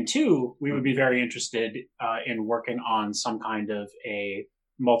 And two, we would be very interested in working on some kind of a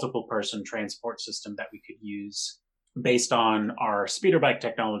multiple person transport system that we could use based on our speeder bike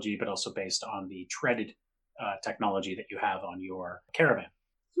technology, but also based on the treaded technology that you have on your caravan.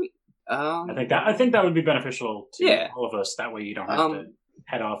 I think that would be beneficial to all of us. That way you don't have to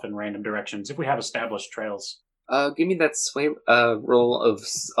head off in random directions if we have established trails. Give me that sway roll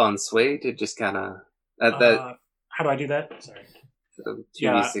on sway to just kind of how do I do that? Sorry.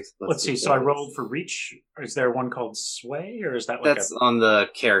 2d6 plus Let's see. So I rolled for reach. Is there one called sway, or is that like that's on the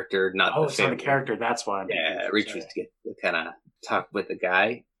character, not the it's on the family. character. That's why. Reach was to get to kind of talk with the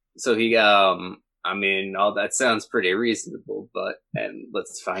guy. So he I mean, all that sounds pretty reasonable, and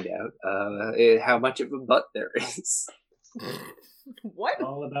let's find out how much of a butt there is. What?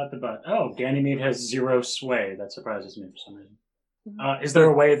 All about the butt. Oh, Ganymede has 0 sway. That surprises me for some reason. Is there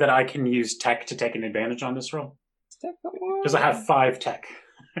a way that I can use tech to take an advantage on this roll? Because I have 5 tech,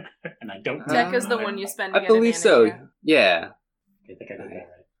 and I don't. Tech is the one you spend to I get believe advantage, so. yeah. Yeah. I think I did that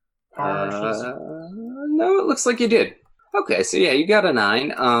right. No, it looks like you did. Okay, so yeah, you got a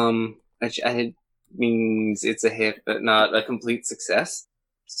 9. Which means it's a hit, but not a complete success.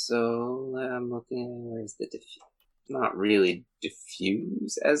 So I'm looking. Where's the diffuse? Not really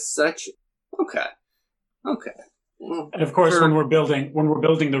diffuse as such. Okay. Well, And of course, when we're building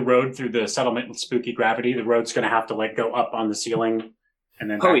the road through the settlement with spooky gravity, the road's going to have to, like, go up on the ceiling and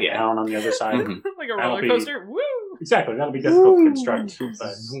then back down on the other side. Like a That'll roller coaster. Woo! Exactly, that'll be difficult to construct.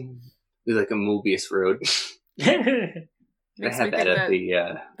 But Be like a Mobius road. I Makes had me that think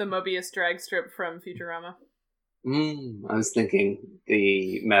at the Mobius drag strip from Futurama. I was thinking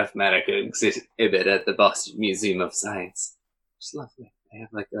the Mathematica exhibit at the Boston Museum of Science. It's lovely. They have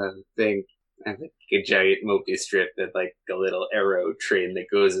like a thing. I have like a giant Mobius strip that like a little arrow train that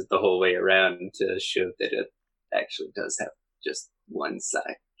goes the whole way around to show that it actually does have just one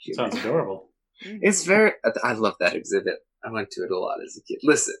side. sounds adorable. It's I love that exhibit. I went to it a lot as a kid.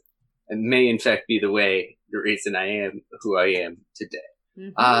 Listen, it may in fact be the reason I am who I am today.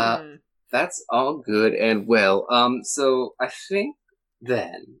 That's all good and well. So I think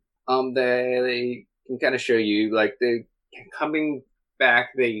then, they can kind of show you, like, they coming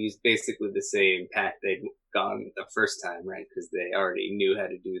back, they used basically the same path they'd gone the first time, right? Because they already knew how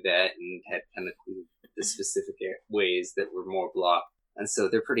to do that and had kind of the specific ways that were more blocked. And so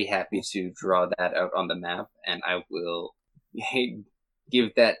they're pretty happy to draw that out on the map, and I will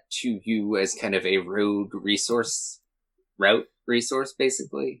give that to you as kind of a route resource,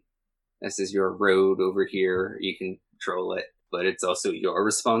 basically. This is your road over here. You can control it, but it's also your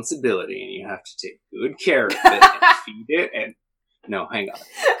responsibility, and you have to take good care of it and feed it. And no, hang on.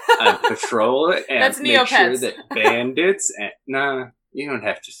 on patrol and That's make sure Neopets. that bandits and nah, you don't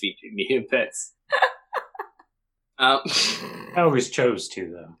have to feed your Neopets. I always chose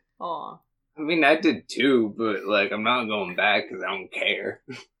to, though. Aw. I mean, I did too, but like, I'm not going back because I don't care.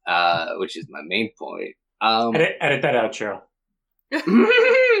 Which is my main point. Edit that out, Cheryl.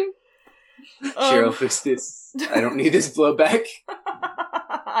 Cheryl, fix this. I don't need this blowback.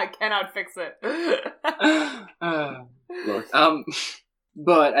 I cannot fix it. Lord.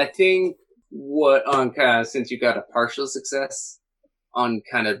 But I think what on kind of, since you got a partial success on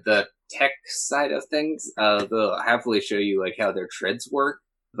kind of the tech side of things, they'll happily show you like how their treads work.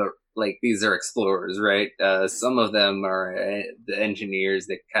 But like these are explorers, right? Some of them are the engineers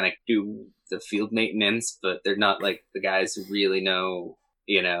that kind of do the field maintenance, but they're not like the guys who really know,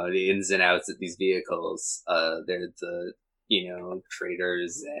 you know, the ins and outs of these vehicles. They're the, you know,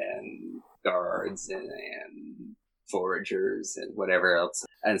 traders and guards and foragers and whatever else.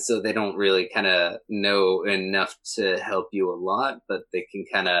 And so they don't really kind of know enough to help you a lot, but they can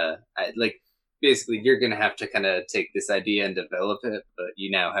kind of, like, basically you're going to have to kind of take this idea and develop it, but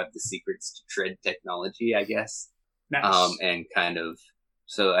you now have the secrets to tread technology, I guess. Nice. And kind of,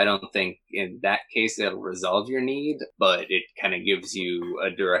 so I don't think in that case it'll resolve your need, but it kind of gives you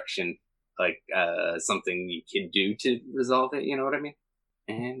a direction, like, something you can do to resolve it, you know what I mean?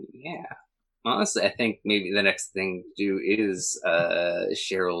 And yeah. Honestly, I think maybe the next thing to do is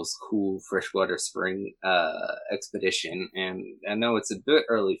Cheryl's cool freshwater spring expedition. And I know it's a bit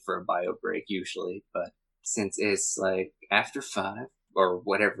early for a bio break usually, but since it's like after 5 or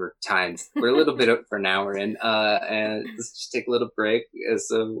whatever time, we're a little bit up for an hour in, and let's just take a little break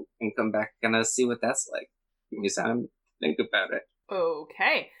so and come back and kind of see what that's like. Give me time to think about it.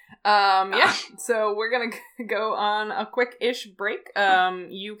 Okay. Yeah, so we're gonna go on a quick-ish break.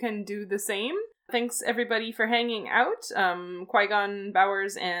 You can do the same. Thanks everybody for hanging out. Qui-Gon,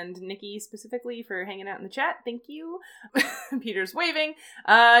 Bowers, and Nikki specifically for hanging out in the chat. Thank you. Peter's waving.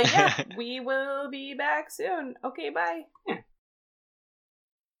 Yeah, we will be back soon. Okay, bye.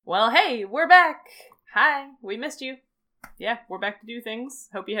 Well, hey, we're back. Hi, we missed you. Yeah, we're back to do things.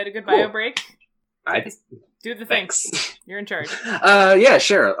 Hope you had a good bio break. Do the things. You're in charge. Yeah,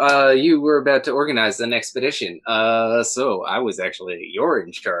 sure. You were about to organize an expedition. So I was actually, you're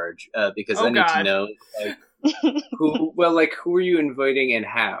in charge, because I need to know, like, who are you inviting and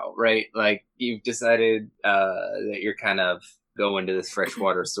how, right? Like, you've decided, that you're kind of going to this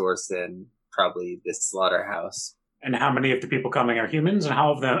freshwater source and probably this slaughterhouse. And how many of the people coming are humans, and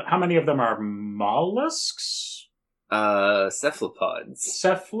how many of them are mollusks? Cephalopods.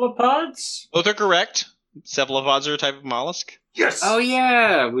 Cephalopods? Both are correct. Cephalopods are a type of mollusk. Yes! Oh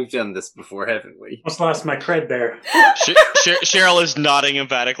yeah, we've done this before, haven't we? Almost lost my cred there. Cheryl is nodding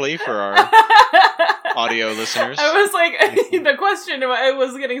emphatically for our audio listeners. I was like, the question I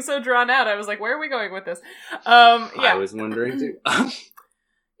was getting so drawn out. I was like, where are we going with this? Yeah. I was wondering too.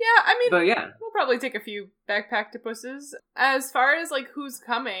 Yeah, I mean, but yeah, we'll probably take a few backpacktopusses. As far as like who's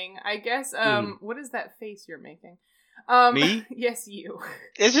coming, I guess. What is that face you're making? Me? Yes, you.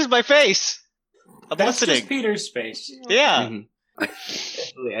 It's just my face. I'm That's listening. just Peter's face. Yeah.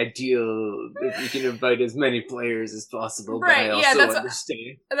 Mm-hmm. Ideal if you can invite as many players as possible, Right, but I yeah, also that's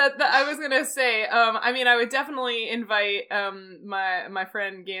understand. That I was gonna say. I mean, I would definitely invite my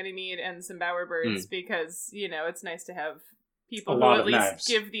friend Ganymede and some bowerbirds because you know it's nice to have people who at least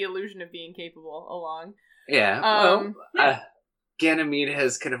give the illusion of being capable along. Yeah. Ganymede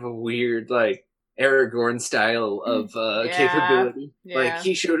has kind of a weird like Aragorn style of capability. Yeah. Like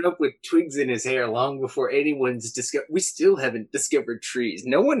he showed up with twigs in his hair long before anyone's discovered. We still haven't discovered trees.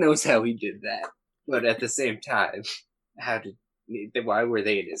 No one knows how he did that. But at the same time, why were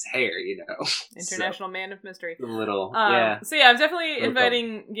they in his hair? You know, International Man of Mystery. A little, So yeah, I'm definitely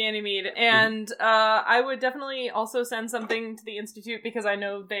inviting Ganymede, and I would definitely also send something to the Institute because I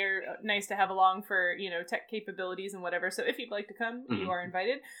know they're nice to have along for tech capabilities and whatever. So if you'd like to come, you are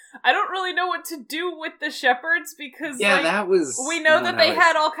invited. I don't really know what to do with the shepherds because we know that they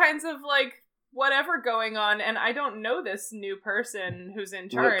had all kinds of like whatever going on, and I don't know this new person who's in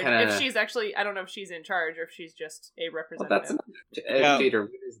charge. If she's actually, I don't know if she's in charge or if she's just a representative. Peter,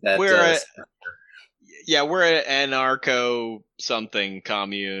 what is that? We're an anarcho something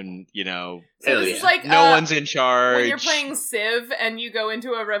commune, So this is like no one's in charge. When you're playing Civ and you go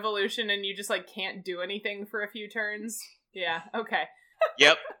into a revolution and you just like can't do anything for a few turns. Yeah, okay.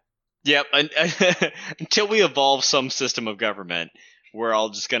 Yep. Until we evolve some system of government, we're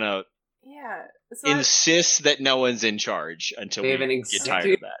all just gonna insist that no one's in charge until we get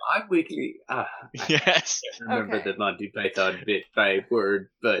tired of that. Bi-weekly. Yes. I remember the Monty Python bit by word,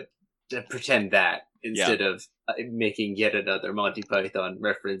 but pretend that instead of making yet another Monty Python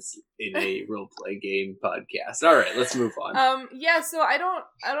reference in a roleplay game podcast. All right, let's move on. Yeah. So I don't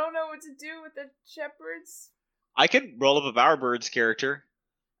know what to do with the shepherds. I could roll up a Bowerbirds character.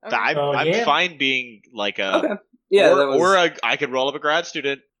 Okay. I'm fine being like a... Okay. Yeah, I could roll up a grad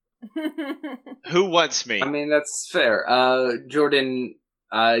student. Who wants me? I mean, that's fair. Jordan,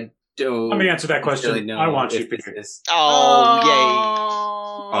 I don't... Let me answer that question. Really know I want you, if Peter. this is- Oh,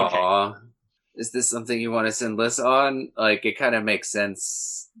 yay. Okay. Aw. Is this something you want to send Liz on? Like, it kind of makes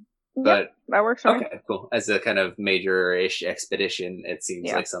sense, but... That works fine. Okay, cool. As a kind of major-ish expedition, it seems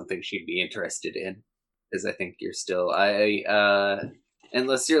Yeah. like something she'd be interested in. Because I think you're still...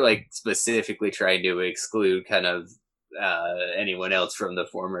 unless you're, like, specifically trying to exclude kind of anyone else from the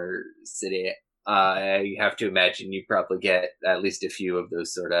former city, I have to imagine you probably get at least a few of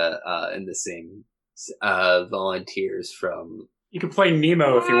those sort of in the same volunteers from... You can play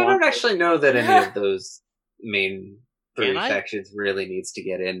Nemo if you I want. don't actually know that any of those main three Can I? factions really needs to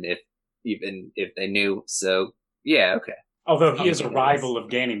get in, even if they knew. So, yeah, okay. Although he is a Okay. rival of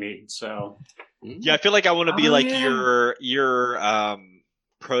Ganymede, so... Yeah, I feel like I want to be Oh, like yeah. your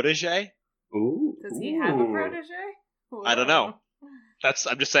protege. Ooh. Does he have a Ooh. protege? I don't know.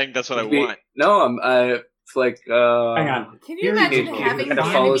 I'm just saying that's what I Could be- want. No, I'm like Hang on. Can Here you you imagine go. having Kinda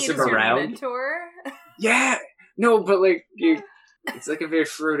follows Ganymede as him your around. mentor? Yeah, no, but like it's like a very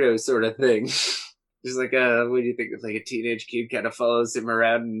Frodo sort of thing. Just like what do you think? Like a teenage kid kind of follows him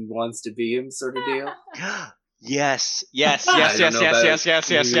around and wants to be him, sort of deal. Yes. I don't know about Yes.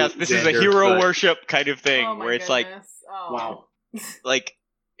 you, This is a Xander, hero but- worship kind of thing Oh my where it's like goodness. Oh. Wow. like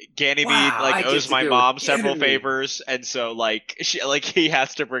Ganymede Wow, I like get owes to my go mom with several Ganymede. favors, and so like he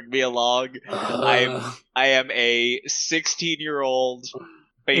has to bring me along. I am a 16-year-old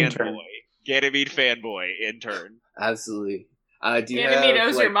Intern. fanboy, Ganymede fanboy intern. Absolutely. Do you Ganymede have,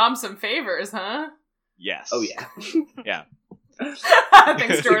 owes like... your mom some favors, huh? Yes. Oh yeah.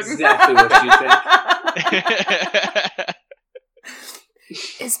 Thanks, Jordan. Exactly what you think.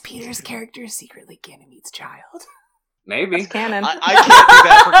 Is Peter's character secretly Ganymede's child? Maybe. That's canon. I can't do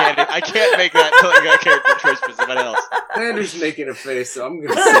that for Ganymede. I can't make that character choice for somebody else. Xander's making a face, so I'm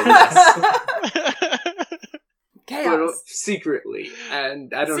gonna say yes. But Chaos. secretly,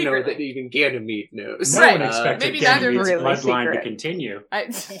 and I don't know Secretly. that even Ganymede knows. No Right. one expected Maybe neither Ganymede's really bloodline to secret. continue.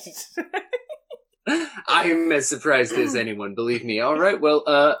 I am as surprised as anyone, believe me. All right, well,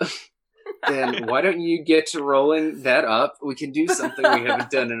 then why don't you get to rolling that up? We can do something we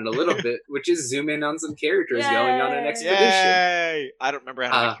haven't done in a little bit, which is zoom in on some characters going on an Yay. expedition. Yay! I don't remember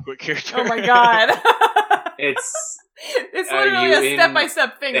how to make a quick character. Oh my god. It's It's Are literally you a in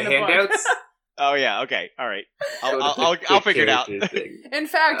step-by-step thing the in the book. handouts. Oh yeah. Okay. All right. Go to the I'll quick figure it out. character thing. In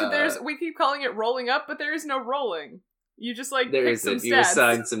fact, Uh, we keep calling it rolling up, but there is no rolling. You just like There pick some isn't. You stats.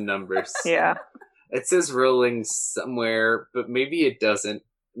 assign some numbers. Yeah. It says rolling somewhere, but maybe it doesn't.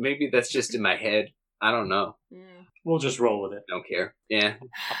 Maybe that's just in my head. I don't know. Mm. We'll just roll with it. Don't care. Yeah.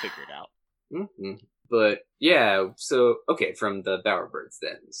 I'll figure it out. hmm But yeah, so okay, from the Bowerbirds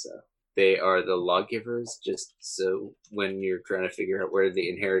then. So they are the lawgivers, just so when you're trying to figure out where the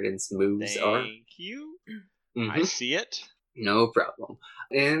inheritance moves are. Thank you. Mhm. I see it. No problem.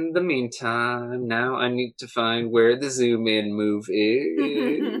 In the meantime, now I need to find where the zoom in move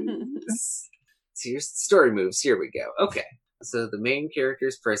is. So here's story moves. Here we go. Okay. So the main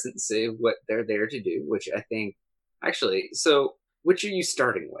characters present say what they're there to do, which I think actually, so which are you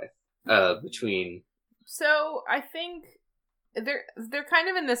starting with? Between So I think they're kind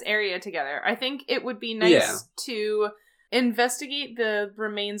of in this area together. I think it would be nice to investigate the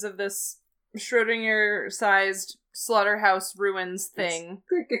remains of this Schrodinger-sized slaughterhouse ruins thing.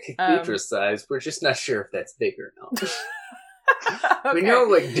 cathedral size. We're just not sure if that's big or not. Okay. We know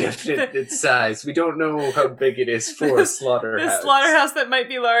like definite its size. We don't know how big it is for a slaughterhouse. This slaughterhouse that might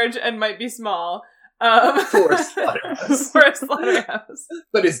be large and might be small. For a slaughterhouse. For a slaughterhouse.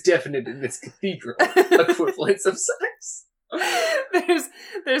 But it's definite in its cathedral equivalence of size.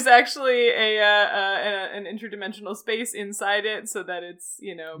 There's actually an interdimensional space inside it so that it's,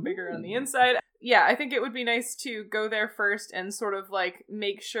 bigger on the inside. Yeah, I think it would be nice to go there first and sort of like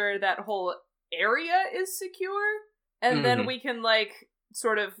make sure that whole area is secure. And then we can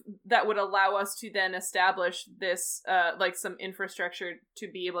that would allow us to then establish this some infrastructure to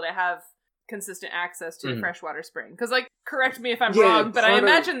be able to have consistent access to the freshwater spring. Because correct me if I'm wrong, but I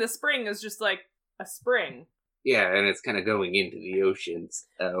imagine the spring is just like a spring. Yeah, and it's kind of going into the oceans.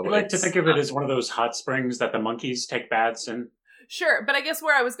 I like to think of it as one of those hot springs that the monkeys take baths in. Sure, but I guess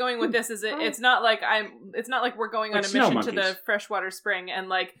where I was going with this is it's not like we're going on Like a snow mission to monkeys. the freshwater spring and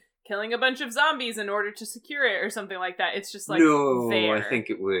killing a bunch of zombies in order to secure it or something like that. It's just like no, there. I think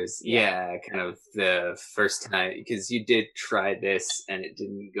it was kind of the first time, because you did try this and it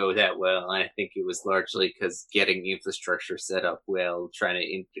didn't go that well, and I think it was largely because getting the infrastructure set up well, trying to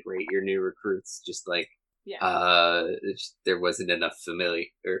integrate your new recruits, just like there wasn't enough familiar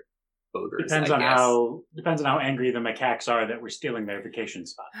voters. Depends on how angry the macaques are that we're stealing their vacation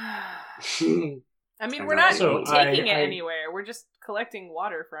spot. I mean, we're not So taking it anywhere. We're just collecting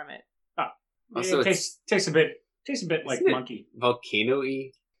water from it. Also, it tastes a bit like Isn't it monkey.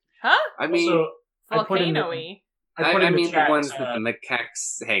 volcano-y. Huh? I mean, Also, Volcano-y. I mean chat, the ones that the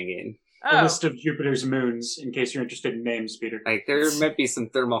macaques hang in. a Oh. list of Jupiter's moons, in case you're interested in names, Peter. Like, there might be some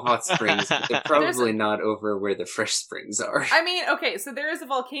thermal hot springs, but they're probably not over where the fresh springs are. I mean, okay, so there is a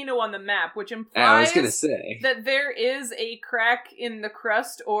volcano on the map, which implies I was gonna say. that there is a crack in the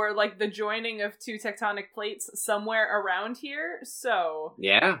crust or like the joining of two tectonic plates somewhere around here. So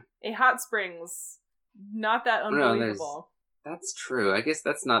Yeah, a hot springs, not that No, unbelievable. that's true. I guess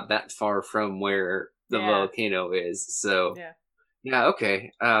that's not that far from where the Yeah. volcano is, so... Yeah. Yeah,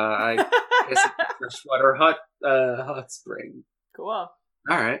 okay. I guess it's a freshwater hot spring. Cool.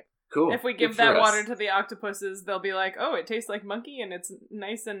 Alright, cool. If we Good give for that us. water to the octopuses, they'll be like, "Oh, it tastes like monkey, and it's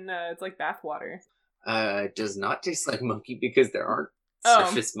nice, and it's like bath water." It does not taste like monkey because there aren't Oh.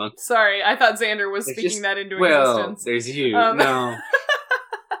 surface monkeys. Sorry, I thought Xander was They're speaking just- that into Well, existence. there's you. Um. No.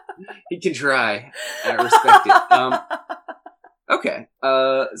 He can try. I respect it. Okay.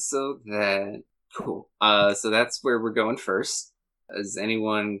 So then... Cool. So that's where we're going first. Does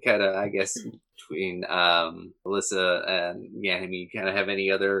anyone kind of, I guess, between Alyssa and Yanami, kind of have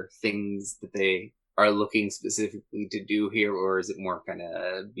any other things that they are looking specifically to do here, or is it more kind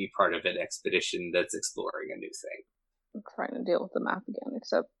of be part of an expedition that's exploring a new thing? I'm trying to deal with the map again,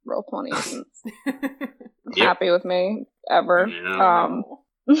 except Roll20 isn't Yep. happy with me ever. Yeah.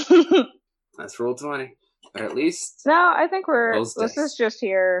 No, That's Roll20. Or at least I think Rolls this dice. is just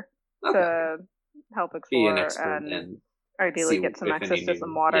here okay. to help Be explore an expert and and ideally see get some if access any to new-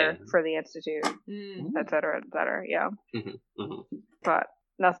 some water yeah. for the Institute, Mm. et cetera, yeah. hmm But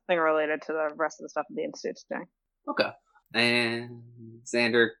nothing related to the rest of the stuff at the Institute today. Okay. And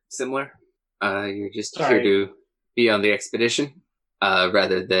Xander, similar? You're just Sorry. here to be on the expedition,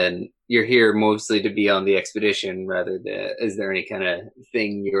 rather than you're here mostly to be on the expedition. Rather than, is there any kind of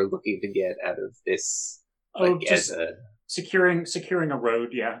thing you're looking to get out of this? Oh, Like just as a securing a road,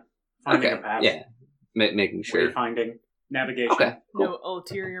 yeah. Finding okay, a path. yeah, making sure. Wayfinding. Navigation. Okay, cool, No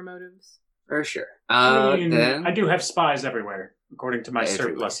ulterior motives. for sure. I mean, Then I do have spies everywhere, according to my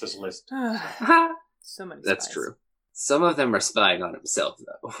Everywhere. surpluses list. So many. that's spies. true. Some of them are spying on himself,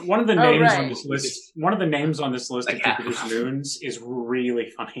 though. One of the Oh, names right. on this list. One of the names on this list Like of Jupiter's half. moons is really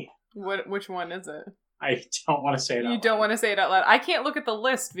funny. Which one is it? I don't want to say it. You don't want to say it out loud. I can't look at the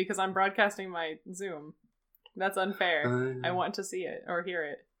list because I'm broadcasting my Zoom. That's unfair. I want to see it or hear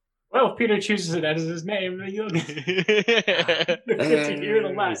it. Well, if Peter chooses it as his name, then you'll get to hear it a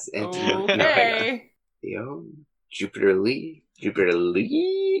lot. There's Antonio. Okay. Theo, Jupiter Lee.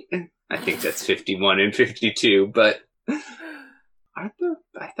 I think that's 51 and 52, but aren't there?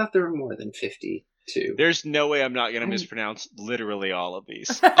 I thought there were more than 52. There's no way I'm not gonna mispronounce literally all of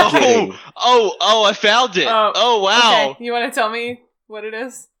these. Kidding. Oh! I found it. Oh, wow. Okay. You want to tell me what it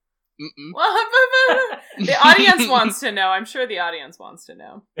is? Mm-mm. The audience wants to know. I'm sure the audience wants to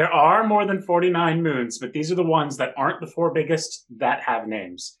know. There are more than 49 moons, but these are the ones that aren't the four biggest that have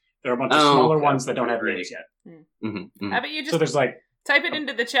names. There are a bunch of smaller okay. ones that don't have Great. names yet. Mm-hmm. I bet you So just there's like, type it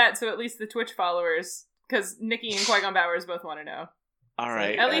into the chat so at least the Twitch followers, because Nikki and Qui-Gon Bowers both want to know. All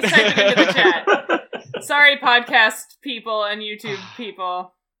right. At least type it into the chat. Sorry, podcast people and YouTube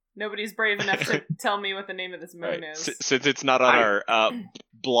people. Nobody's brave enough to tell me what the name of this moon Right. is. Since it's not on our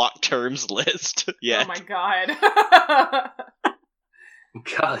block terms list yet. Oh my god.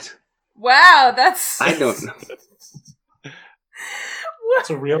 God, Wow, that's... I don't know. it's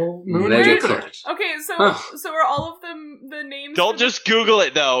a real moon. Mega Jupiter. clutch. Okay, so Huh. so are all of them the names? Don't just Google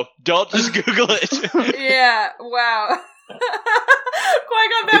it, though. Don't just Google it. Yeah, wow.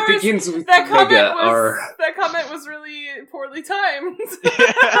 Qui-Gon It Bowers, begins with that comment Mega was or that comment was really poorly timed.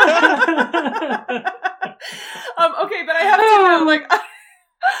 Okay, but I have to know, like,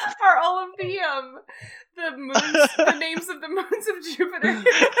 are all of the moons, the names of the moons of Jupiter?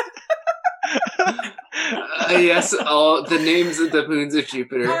 yes, all the names of the moons of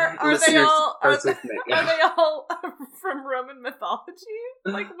Jupiter. Are they Listeners, all- starts are with Mega. Are they all from Roman mythology?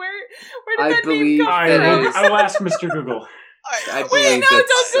 Like, where did I that believe name come I that from? will, is- I will ask Mr. Google. I Wait, believe no,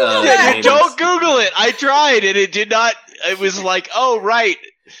 that's, don't Google the that. names- Don't Google it. I tried, and it did not. It was like, oh, right.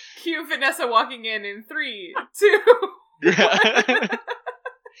 Cue Vanessa walking in 3, 2.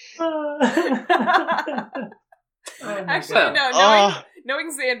 Actually, God. no.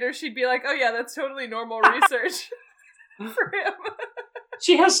 Knowing Xander, she'd be like, "Oh yeah, that's totally normal research for him."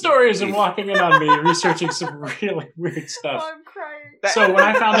 She has stories of walking in on me researching some really weird stuff. Oh, I'm crying. So when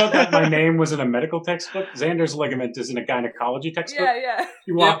I found out that my name was in a medical textbook, Xander's ligament is in a gynecology textbook. Yeah.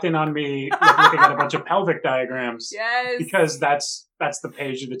 She walked in on me looking at a bunch of pelvic diagrams. Yes. Because that's the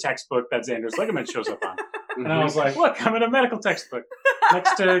page of the textbook that Xander's ligament shows up on. And I was like, look, I'm in a medical textbook.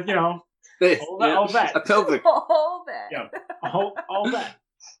 Next to, all that. A pelvic. All that. Yeah, all that.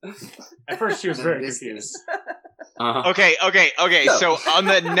 At first she was very confused. Okay. So on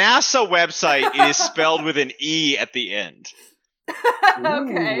the NASA website, it is spelled with an E at the end.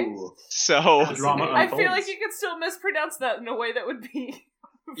 Okay. So Drama I feel unfolds. like you could still mispronounce that in a way that would be.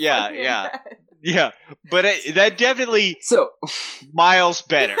 Yeah. But that definitely So, miles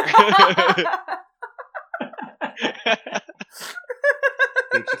better.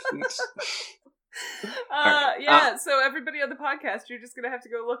 So everybody on the podcast, you're just gonna have to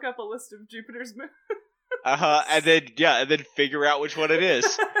go look up a list of Jupiter's moons. And then figure out which one it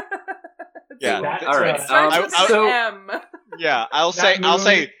is. Yeah. That's, all right. It starts with so- an M. Yeah, I'll That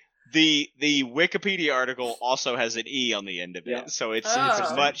say the Wikipedia article also has an E on the end of it, Yeah. so it's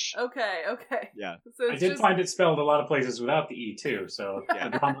Oh. much. Okay. Yeah. So I it's did just... find it spelled a lot of places without the E too, so Yeah.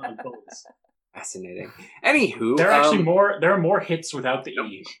 the drama unfolds. fascinating. Anywho, There are actually there are more hits without the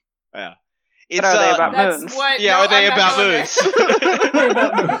E. Yeah. What are they about That's moons? what. Yeah, no, are they I'm not about going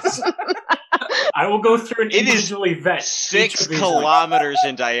there. moons? I will go through and It is individually vet each 6 of these kilometers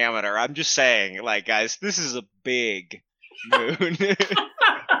in diameter. I'm just saying, like, guys, this is a big moon.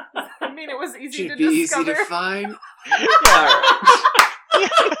 I mean, it was easy to should be easy discover. to find.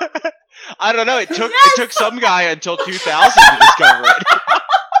 I don't know. It took some guy until 2000 to discover it.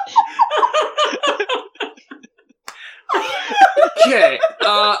 Okay,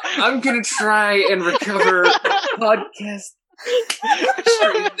 I'm gonna try and recover podcast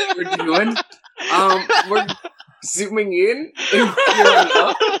stream that we're doing. We're zooming in and gearing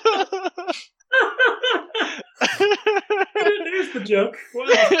up. There's the joke.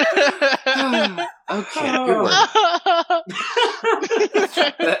 Okay, good work.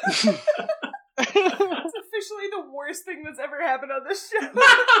 That's officially the worst thing that's ever happened on this show.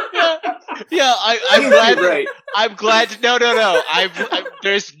 Yeah, I'm glad. Right. I'm glad. No.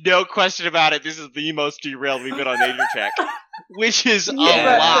 There's no question about it. This is the most derailed we've been on Nature Tech, which is a But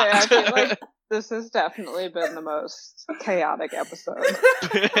I lot. feel like this has definitely been the most chaotic episode.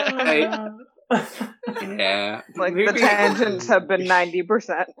 Yeah. Like, the tangents have been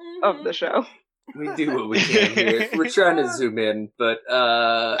 90% of the show. We do what we can here. We're trying to zoom in, but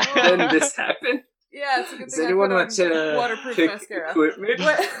then this happened. Yeah, it's a good Does thing anyone I want put to on waterproof pick mascara. equipment?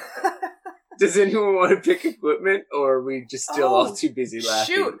 What? Does anyone want to pick equipment, or are we just still all Oh, too busy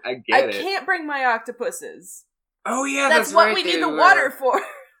laughing? shoot. I I get it. can't bring my octopuses. Oh yeah, That's that's what right, we they need the were- water for.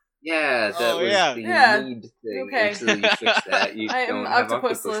 Yeah, that Oh, was yeah. the Yeah. need thing. Okay. Until you fix that, you I am don't have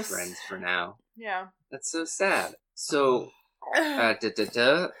octopus octopusless. friends for now. Yeah. That's so sad. So,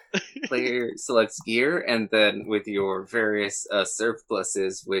 player selects gear, and then with your various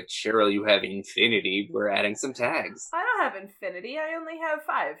surpluses, which Cheryl, you have infinity, we're adding some tags. I don't have infinity. I only have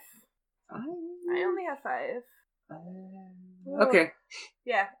 5. I only have 5. Okay.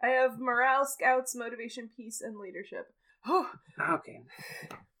 Yeah, I have morale, scouts, motivation, peace, and leadership. Oh, Okay.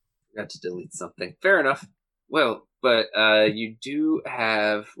 Got to delete something. Fair enough. Well, but you do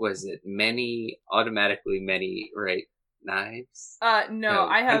have, automatically many, right? Knives? no,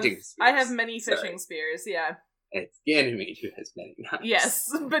 I have hunting I have spears. many Sorry. fishing spears. Yeah. It's Ganymede who has many knives. Yes,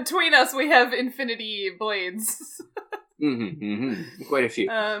 between us we have infinity blades. Quite a few.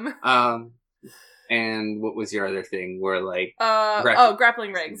 And what was your other thing? Where like,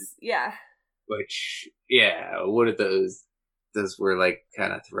 grappling rigs. Yeah. What are those? Those were like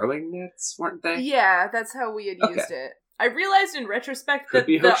kind of throwing nets, weren't they? Yeah, that's how we had used it. I realized in retrospect Could that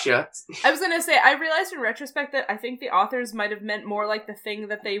be hook shots. I was gonna say, I realized in retrospect that I think the authors might have meant more like the thing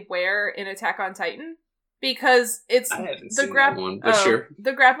that they wear in Attack on Titan. Because it's I haven't the seen that one, but sure.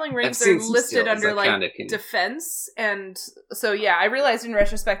 The grappling I've rigs are seen some listed stills, under I like kinda can- defense, and so yeah, I realized in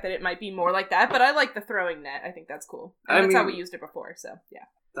retrospect that it might be more like that. But I like the throwing net. I think that's cool. And that's how we used it before. So yeah.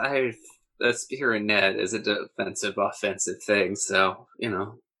 A spear and net is a defensive, offensive thing, so,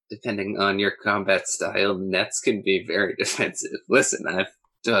 depending on your combat style, nets can be very defensive. Listen, I've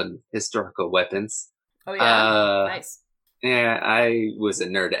done historical weapons. Oh yeah, nice. Yeah, I was a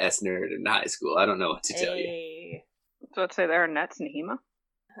nerd-ass nerd in high school. I don't know what to tell you. So let's say there are nets in HEMA.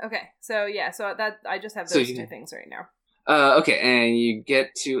 Okay, so yeah, so that I just have So those you- two things right now. Okay, and you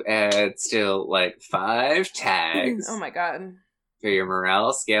get to add still, 5 tags. Oh my god. for your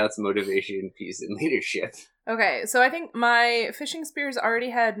morale, scouts, motivation, peace, and leadership. Okay, so I think my fishing spears already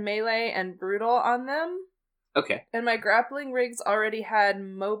had melee and brutal on them. Okay. And my grappling rigs already had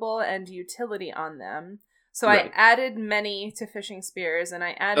mobile and utility on them. So Right. I added many to fishing spears, and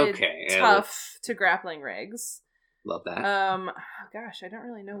I added tough to grappling rigs. Love that. Gosh, I don't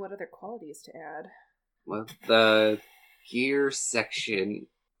really know what other qualities to add. Well, the gear section,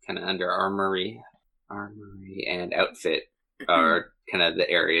 kind of under armory and outfit, are kind of the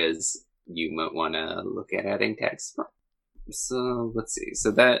areas you might want to look at adding tags from. So let's see. So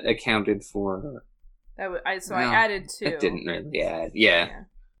that accounted for. I added 2. It didn't really add. Yeah.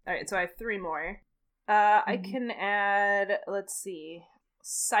 All right, so I have 3 more. I can add. Let's see.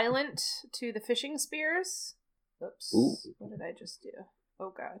 Silent to the fishing spears. Oops. Ooh. What did I just do?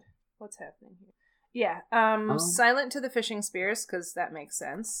 Oh God, what's happening here? Yeah. Silent to the fishing spears because that makes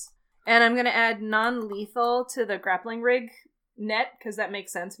sense. And I'm gonna add non-lethal to the grappling rig net because that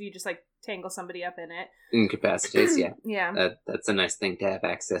makes sense if you just like tangle somebody up in it. Incapacitates, yeah. Yeah. That's a nice thing to have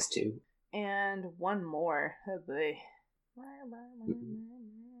access to. And one more. Oh boy.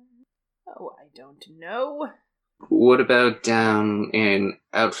 Oh, I don't know. What about down in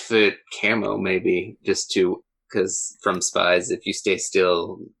outfit camo, maybe? Just to, because from spies, if you stay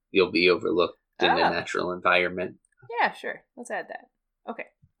still, you'll be overlooked in a natural environment. Yeah, sure. Let's add that. Okay.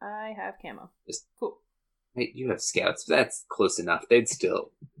 I have camo. Cool. Wait, you have scouts. That's close enough.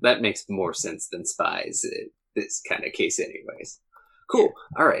 That makes more sense than spies in this kind of case anyways. Cool.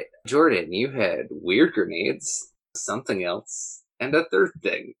 All right. Jordan, you had weird grenades, something else, and a third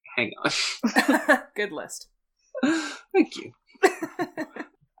thing. Hang on. Good list. Thank you.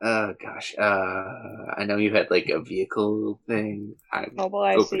 Gosh. I know you had like a vehicle thing. Mobile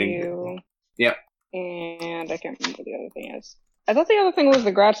ICU. Yep. And I can't remember what the other thing is. I thought the other thing was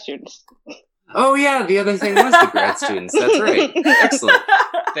the grad students. Oh yeah, the other thing was the grad students. That's right. Excellent.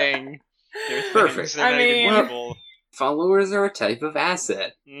 Thing. Perfect. I mean, followers are a type of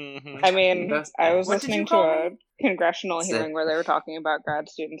asset. Mm-hmm. I mean, I was What listening did to you a call congressional hearing where they were talking about grad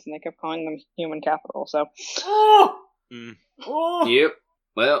students and they kept calling them human capital, so Yep.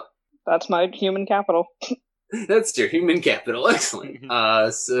 Well, that's my human capital. that's your human capital. Excellent.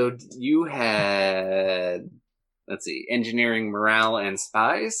 So you had, let's see, engineering, morale, and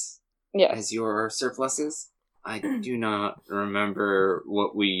spies as your surpluses. I do not remember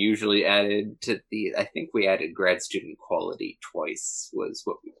what we usually added to the. I think we added grad student quality twice. Was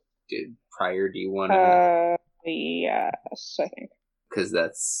what we did prior. Do you want to? Yes, I think. Because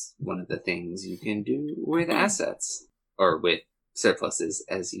that's one of the things you can do with assets or with surpluses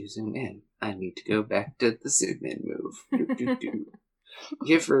as you zoom in. I need to go back to the zoom in move.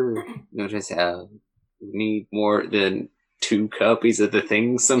 You ever notice how you need more than 2 copies of the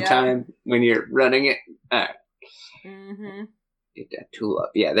thing sometime when you're running it? All right. Mm-hmm. Get that tool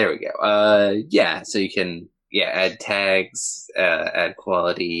up. Yeah, there we go. So you can add tags, add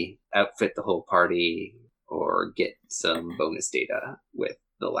quality, outfit the whole party, or get some bonus data with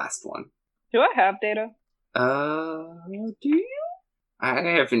the last one. Do I have data? Do you? I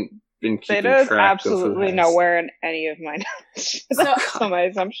haven't been keeping Data is track absolutely of who has. nowhere in any of my notes. So my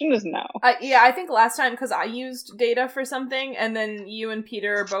assumption is no. I think last time, because I used data for something, and then you and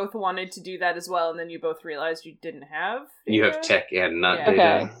Peter both wanted to do that as well, and then you both realized you didn't have data? You have tech and not data.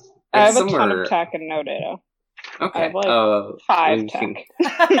 Okay. I have a ton of tech and no data. Okay. I have like 5 tech.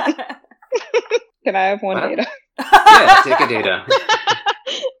 Can I have 1 data? Yeah, take a data.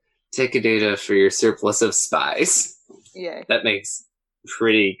 Take a data for your surplus of spies. Yay. That makes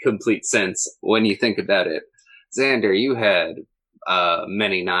pretty complete sense when you think about it. Xander, you had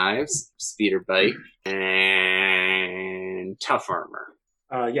many knives, speeder bike, and tough armor.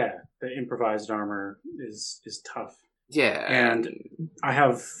 The improvised armor is tough. Yeah. And I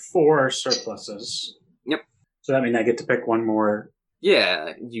have 4 surpluses. Yep. So that means I get to pick 1 more.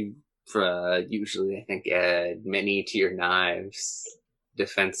 Yeah, you usually, I think, add many to your knives,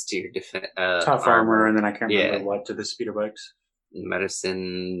 defense to your tough armor, and then I can't remember what to the speeder bikes.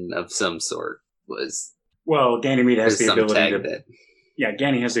 Medicine of some sort was. Well, Ganymede has the ability to. Yeah,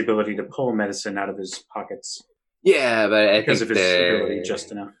 Ganny has the ability to pull medicine out of his pockets. Yeah, but because of his ability,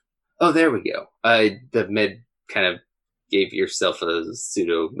 just enough. Oh, there we go. The med kind of gave yourself a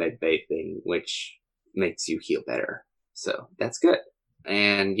pseudo med bay thing, which makes you heal better. So that's good.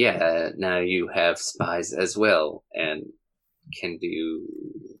 And now you have spies as well, and can do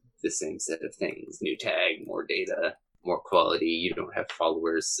the same set of things. New tag, more data, more quality. You don't have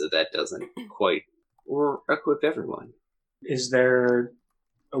followers, so that doesn't quite equip everyone. Is there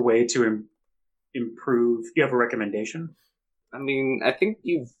a way to improve? Do you have a recommendation? I mean, I think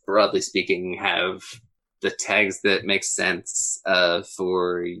you, broadly speaking, have the tags that make sense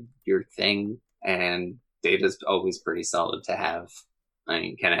for your thing, and data's always pretty solid to have. I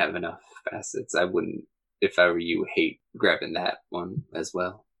mean, kind of have enough facets. I wouldn't, if I were you, hate grabbing that one as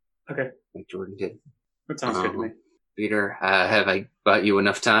well. Okay. Like Jordan did. That sounds good to me. Peter, have I bought you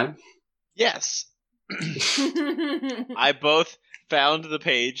enough time? Yes. I both found the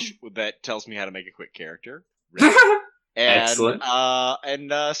page that tells me how to make a quick character. And, Excellent.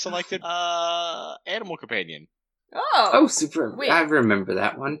 Selected Animal Companion. Oh, super. Wait. I remember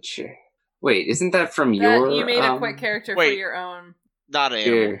that one. Sure. Wait, isn't that from That your... you made a quick character for wait. your own. Not an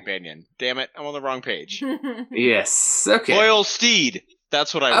Animal Here. Companion. Damn it, I'm on the wrong page. Yes, okay. Loyal Steed.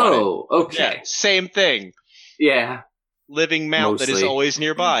 That's what I wanted. Oh, okay. Yeah, same thing. Yeah. Living mount that is Mostly. always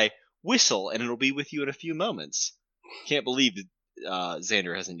nearby. Whistle, and it'll be with you in a few moments. Can't believe that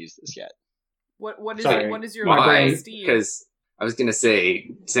Xander hasn't used this yet. What is Sorry. what is your My loyal brain- Steve? Because I was going to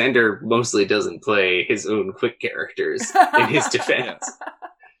say, Xander mostly doesn't play his own quick characters in his defense.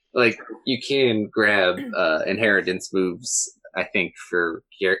 Like, you can grab inheritance moves, I think, for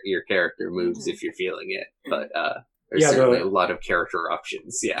your character moves if you're feeling it. But there's Yeah, certainly a lot of character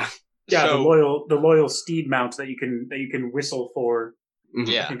options, yeah. Yeah, So- the loyal steed mount that you can whistle for. Mhm.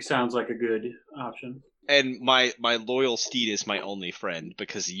 I Yeah. think sounds like a good option. And my loyal steed is my only friend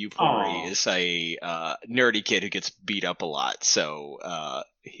because Yupori Aw. is a nerdy kid who gets beat up a lot. So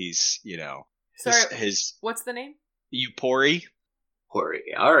he's, Sorry, his what's the name? Yupori, Hori.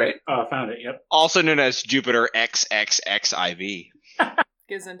 All right. Found it. Yep. also known as Jupiter XXXIV.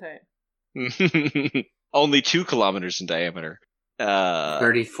 Gesundheit. Only 2 kilometers in diameter.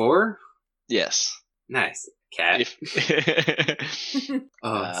 34? Yes. Nice. Cat.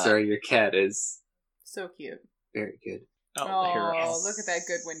 Oh, sorry, your cat is So cute. very good. Oh, here. look at that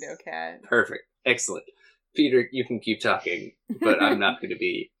good window cat. Perfect. Excellent. Peter, you can keep talking, but I'm not going to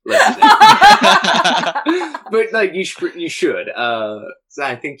be listening. But like you should. So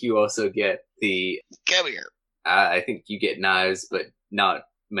I think you also get the. Come here. I think you get knives, but not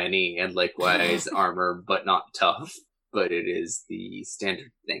many, and likewise armor, but not tough. But it is the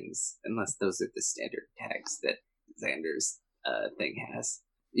standard things, unless those are the standard tags that Xander's thing has.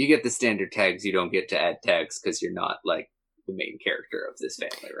 You get the standard tags. You don't get to add tags because you're not like the main character of this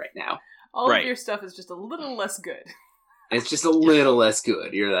family right now. All Right. of your stuff is just a little less good. It's just a little less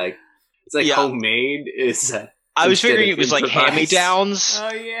good. You're like, it's like Yeah. homemade is. I was Instead figuring of it was like improvised. hand-me-downs.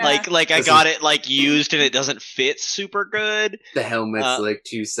 Oh yeah. Like I This got it like used and it doesn't fit super good. The helmet's like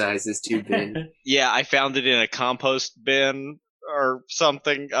 2 sizes too big. Yeah, I found it in a compost bin or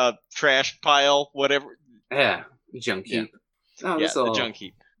something, trash pile, whatever. Yeah, junk Yeah. heap. Oh, Yeah, that's the all junk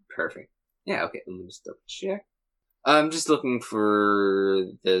heap. perfect. Yeah, okay. Let me just double check. I'm just looking for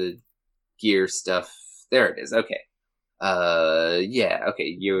the gear stuff. There it is. Okay. Yeah.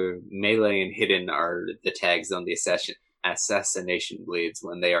 Okay. Your melee and hidden are the tags on the assassination blades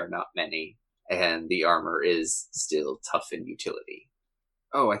when they are not many, and the armor is still tough and utility.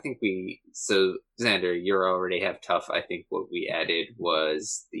 Oh, I think so Xander, you already have tough. I think what we added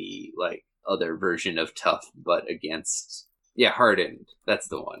was the like other version of tough, but against hardened. That's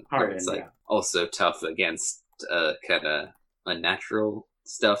the one. Where it's Hardened, like also tough against kind of unnatural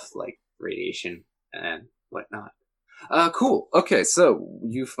stuff like radiation and whatnot. Cool. Okay, so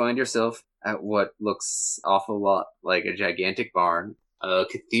you find yourself at what looks awful lot like a gigantic barn, a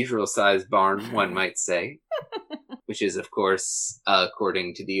cathedral-sized barn, one might say, which is, of course,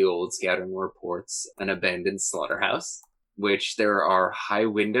 according to the old scouting reports, an abandoned slaughterhouse, which there are high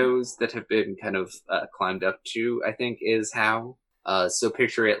windows that have been kind of climbed up to, I think, is how. So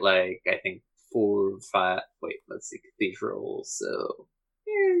picture it like, I think, 4 or 5, let's see, cathedral, so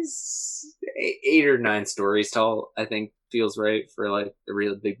is 8 or 9 stories tall, I think feels right for like the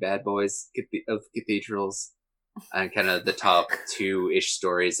real big bad boys of cathedrals. And kind of the top 2-ish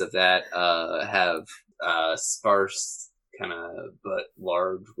stories of that have sparse kind of but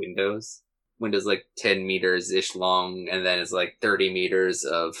large windows like 10 meters ish long, and then it's like 30 meters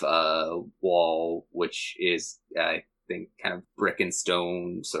of wall, which is I think kind of brick and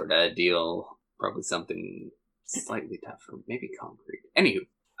stone sort of deal, probably something slightly tougher, maybe concrete. Anywho,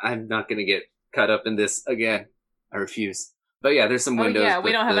 I'm not gonna get caught up in this again. I refuse. But yeah, there's some windows. Oh yeah,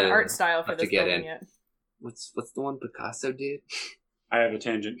 we but don't have an the- art style for have to this get building in. yet. What's the one Picasso did? I have a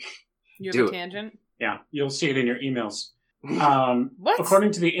tangent. You have Do a it. tangent? Yeah, you'll see it in your emails. What?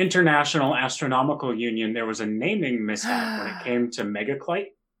 According to the International Astronomical Union, there was a naming mishap when it came to megaclite.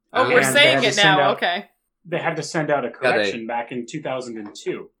 Oh, Oh, we're yeah. saying They had it to send now. out- Okay. They had to send out a correction back in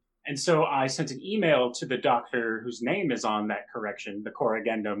 2002. And so I sent an email to the doctor whose name is on that correction, the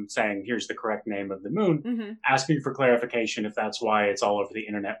corrigendum, saying, here's the correct name of the moon, asking for clarification if that's why it's all over the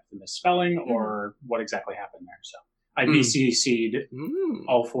internet with the misspelling or what exactly happened there. So I BCC'd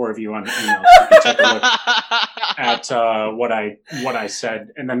all 4 of you on the email so you can take a look at what I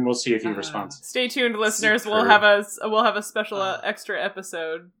said, and then we'll see if you respond. Stay tuned, listeners. Super. We'll have a special extra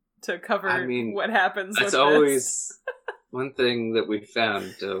episode to cover what happens. That's with always this. one thing that we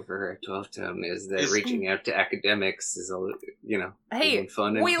found over at 12 Town is that reaching out to academics is, Hey, even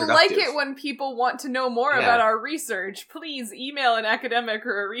fun and we productive. like it when people want to know more about our research. Please email an academic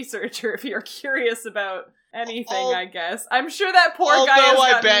or a researcher if you're curious about anything, I guess. I'm sure that poor guy has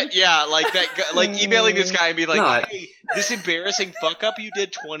I bet, like that guy, like emailing this guy and be like, hey, this embarrassing fuck up you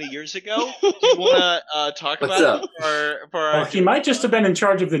did 20 years ago, do you want to talk about it? Well, he might just have been in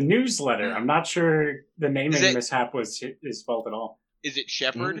charge of the newsletter. I'm not sure the naming mishap was his fault at all. Is it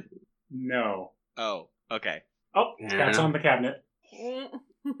Shepard? No. Oh, okay. Oh, that's on the cabinet.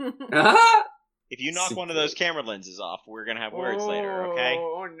 If you knock one of those camera lenses off, we're going to have words later, okay?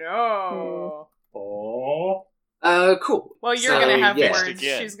 Oh, no. Cool. Well, you're gonna have words.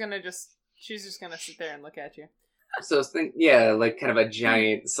 She's just gonna sit there and look at you. So like kind of a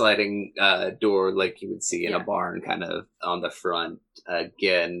giant sliding door like you would see in a barn, kind of on the front.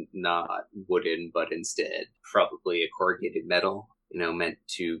 Again, not wooden, but instead probably a corrugated metal. Meant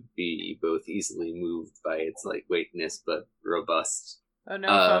to be both easily moved by its lightweightness, but robust. Oh no,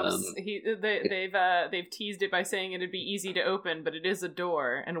 folks! They've teased it by saying it'd be easy to open, but it is a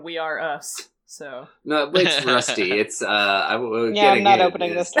door, and we are us. So no, it's rusty. It's I'm not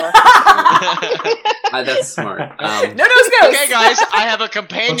opening this door. That's smart. No, okay, guys, I have a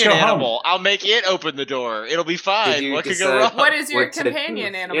companion animal. I'll make it open the door. It'll be fine. What could go wrong? What is your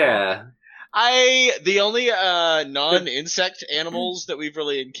companion animal? Yeah, the only non-insect animals that we've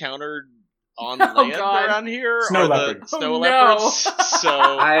really encountered on land around here snow are leopards. the snow leopards. So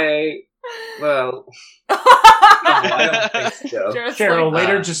I don't think so. Cheryl,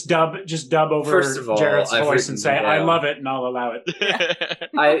 later just dub over Jarrett's voice and say, I love it, and I'll allow it.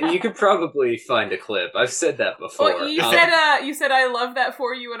 You could probably find a clip. I've said that before. Well, you said I love that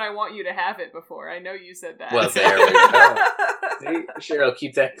for you and I want you to have it before. I know you said that. Well, there we go. See, Cheryl,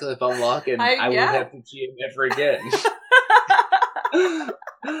 keep that clip on lock and I won't have to GM ever again.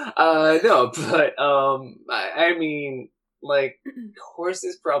 No, but I mean, like,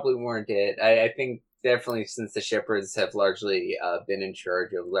 horses probably weren't it. I think definitely since the shepherds have largely been in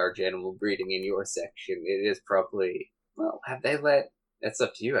charge of large animal breeding in your section, it is probably, have they let, that's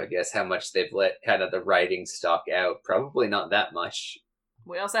up to you, I guess, how much they've let kind of the riding stock out. Probably not that much.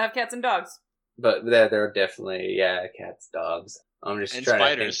 We also have cats and dogs. But they're definitely, cats, dogs. I'm just trying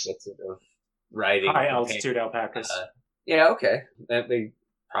spiders. to think what sort of riding. High altitude alpacas. Okay. That'd be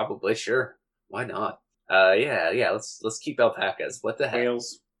probably, sure. Why not? Let's keep alpacas. What the heck?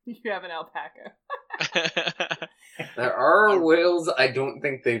 Whales. You have an alpaca. There are whales. I don't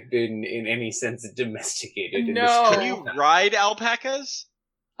think they've been in any sense domesticated. No. Can you ride alpacas?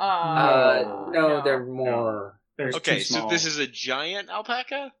 No, they're more. Okay, so this is a giant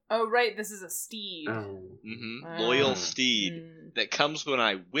alpaca? Oh, right, this is a steed. Loyal steed that comes when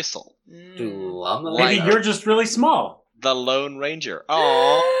I whistle. Maybe you're just really small. The Lone Ranger.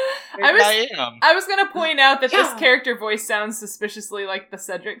 Oh. I was gonna point out that this character voice sounds suspiciously like the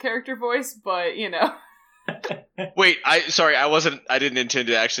Cedric character voice, but Wait, I didn't intend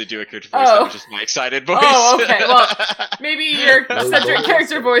to actually do a character voice. That was just my excited voice. Oh, okay. Well, maybe your Cedric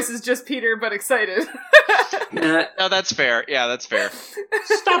character voice is just Peter, but excited. No, that's fair. Yeah, that's fair.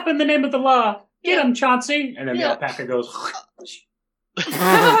 Stop in the name of the law. Get him, Chauncey. And then the alpaca goes.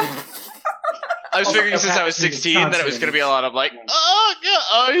 I was figuring since I was 16 that it was going to be a lot of like, oh,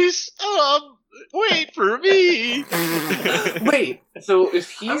 guys, wait for me. Wait, so if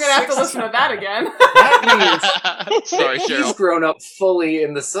he's I'm going to have to listen to that again. That means sorry, Cheryl. He's grown up fully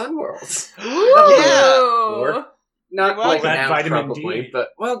in the sun world. Ooh. Not like that now, vitamin probably, D. but,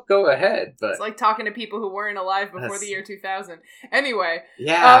 go ahead. But it's like talking to people who weren't alive before the year 2000. Anyway.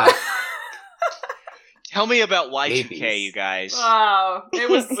 Yeah. Tell me about Y2K, you guys. Wow, it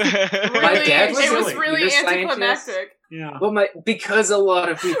was really anticlimactic. Yeah. Well, because a lot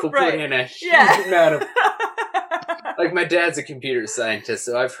of people put in a huge amount of. Like, my dad's a computer scientist,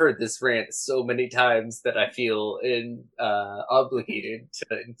 so I've heard this rant so many times that I feel obligated to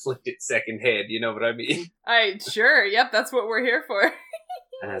inflict it secondhand. You know what I mean? Yep, that's what we're here for.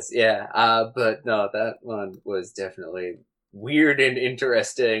 But no, that one was definitely weird and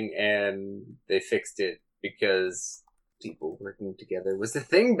interesting, and they fixed it because people working together was the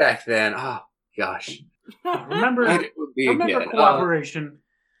thing back then. Oh gosh, remember cooperation.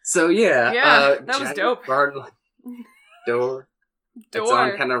 So yeah, that was giant dope. Barn door. It's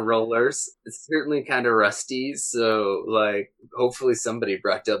on kind of rollers. It's certainly kind of rusty, so like hopefully somebody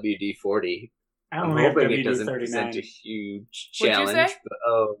brought WD-40. I I'm only have hoping it doesn't present a WD-39. huge What'd you challenge. say?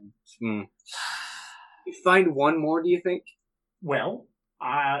 But you find one more? Do you think? Well,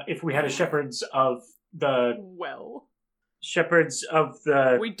 if we had a shepherds of the Well,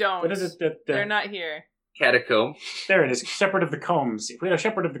 what we don't. is it? They're not here. Catacomb. There it is. Shepherd of the Combs. If we had a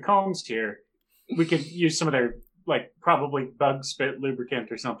Shepherd of the Combs here, we could use some of their, like, probably bug spit lubricant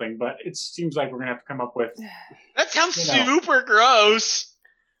or something, but it seems like we're going to have to come up with... That sounds You know. super gross.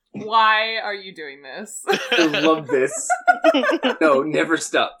 Why are you doing this? I love this. No, never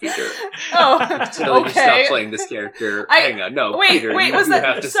stop, Peter. Oh, Until you stop okay. playing this character. I- Hang on, no, wait, Peter, wait, you, was you that-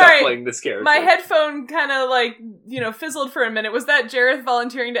 have to sorry, stop playing this character. My headphone kind of like, fizzled for a minute. Was that Jareth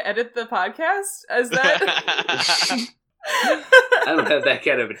volunteering to edit the podcast? Is that? I don't have that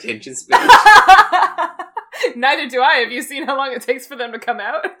kind of attention span. Neither do I. Have you seen how long it takes for them to come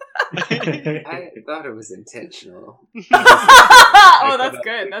out? I thought it was intentional. Oh, that's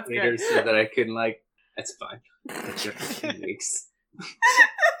good. That's Later good. so that I can, like, that's fine. That's just 2 weeks.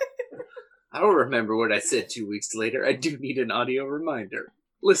 I don't remember what I said 2 weeks later. I do need an audio reminder.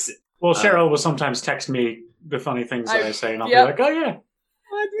 Listen. Well, Cheryl will sometimes text me the funny things that I say, and I'll Yep. be like, oh, yeah.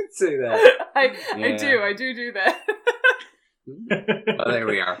 I did say that. I Yeah. do that. Oh, there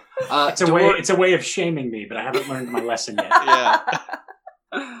we are. It's a way of shaming me, but I haven't learned my lesson yet.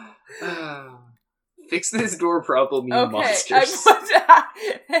 Yeah. Fix this door problem, you Okay. monsters.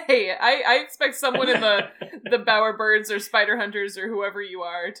 Hey, I expect someone in the Bowerbirds or Spider Hunters or whoever you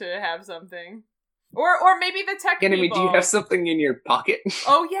are to have something, or maybe the tech Enemy, people. do you have something in your pocket?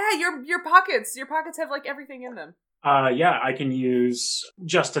 Oh yeah, your pockets. Your pockets have like everything in them. Yeah, I can use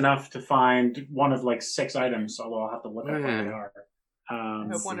just enough to find one of like 6 items, although I'll have to look up what they are. I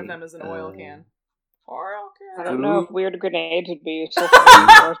hope one of them is an oil can. Oil I can. don't know if weird grenades would be useful for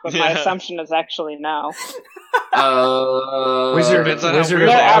indoors, but my Yeah. assumption is actually no. Wizard Depends on how Wizard weird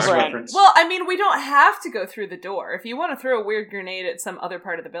of they Oz are. reference. Well, I mean, we don't have to go through the door. If you want to throw a weird grenade at some other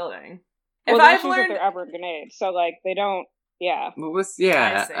part of the building. Well, If the I've issue is that learned, they're aberrant grenades, so like they don't. Yeah,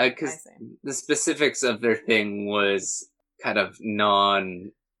 Yeah, I because see. the specifics of their thing was kind of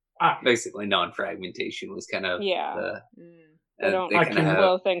basically non-fragmentation was kind of yeah. the. Mm. They don't I kinda can have-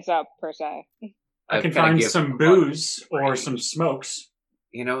 blow things up per se. I can kinda find give some them booze one. or some smokes.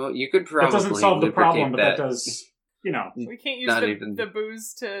 You know, you could probably That doesn't solve the lubricate problem, but that does, We can't use Not even- the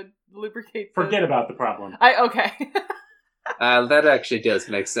booze to lubricate. forget about the problem. Okay. That actually does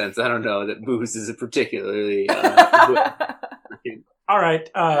make sense. I don't know that booze is a particularly All right,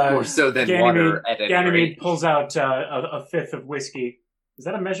 more so than water at any Ganymede rate. pulls out a fifth of whiskey. Is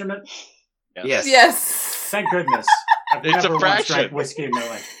that a measurement? Yes. Yes. Thank goodness. I've It's a never once fraction. drank whiskey in my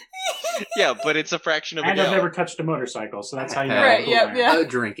life. Yeah, but it's a fraction of a And I've gallon. never touched a motorcycle, so that's how you know. Right, I'm yep, cool, yeah. man. A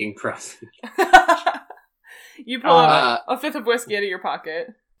drinking process. You pull out Uh, a fifth of whiskey out of your pocket.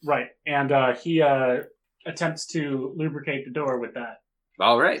 Right, and he attempts to lubricate the door with that.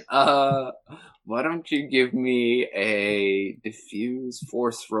 All right. Why don't you give me a diffuse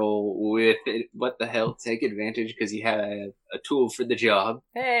force roll with it? What the hell? Take advantage because you have a tool for the job.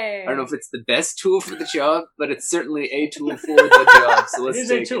 Hey. I don't know if it's the best tool for the job, but it's certainly a tool for the job. So It let's is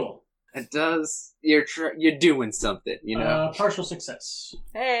take a tool. It does. You're doing something, you know. Partial success.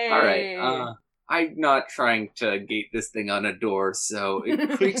 Hey. All right. I'm not trying to gate this thing on a door, so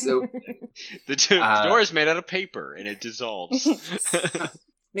it creaks open. The door is made out of paper and it dissolves.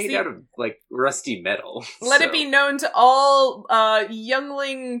 Made See- out of like rusty metal. Let so- it be known to all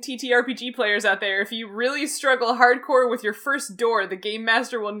youngling TTRPG players out there, if you really struggle hardcore with your first door, the Game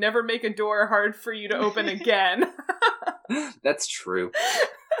Master will never make a door hard for you to open again. That's true.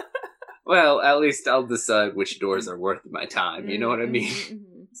 Well, at least I'll decide which doors are worth my time. You know what I mean?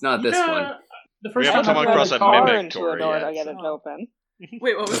 It's not this Yeah, one. The first haven't time come I played across a a car mimic into door a door yet, to get it so- open.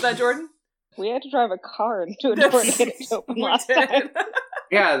 Wait, what was that, Jordan? We had to drive a car into a door to get it open We last did. time.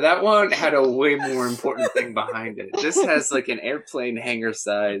 Yeah, that one had a way more important thing behind it. This has like an airplane hangar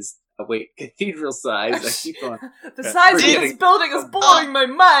size. Oh, wait, cathedral size. I keep on. The size of Forgetting- this building is blowing my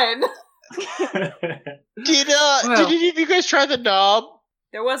mind. Did Well- any of you guys try the knob?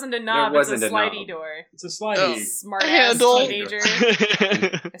 There wasn't a knob, wasn't it's a a slidey knob. door. It's a slidey. Smart ass Handle. teenager.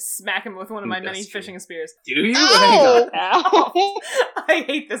 I smack him with one of my many Industrial. fishing spears. Do you? Ow! Ow. I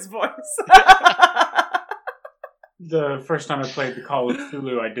hate this voice. The first time I played the Call of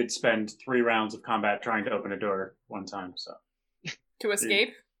Cthulhu, I did spend 3 rounds of combat trying to open a door one time, so To escape?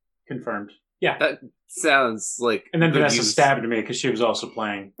 confirmed. Yeah. That sounds like. And then good Vanessa use. stabbed me because she was also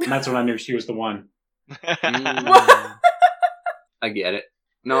playing. And that's when I knew she was the one. Mm. I get it.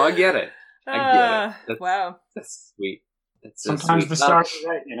 No, I get it. I get it. Wow. That's sweet. That's so Sometimes sweet. the stars are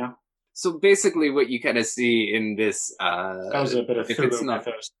right, you know. So basically, what you kind of see in this, That was a bit of if it's Cthulhu not,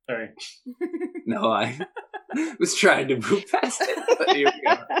 mythos. Sorry. no, I was trying to move past it. But here we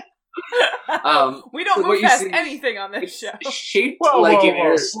go. We don't so what move you past see- anything on this show. It's shaped Whoa, like whoa, an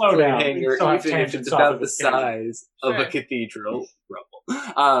whoa, slow airplane down. We hanger, still have even if tangents it's off about of the the tangent. size of Sure. a cathedral.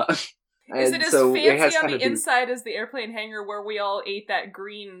 Rubble. Is And it as so it has fancy on kind the of these- inside as the airplane hangar where we all ate that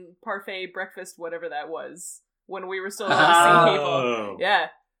green parfait breakfast, whatever that was, when we were still allowed to see people? Oh. Yeah.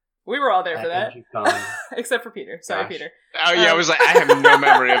 We were all there for that. Gone. Except for Peter. Sorry, Gosh. Peter. Oh yeah, I was like, I have no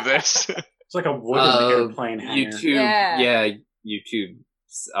memory of this. It's like a wooden airplane hangar. YouTube,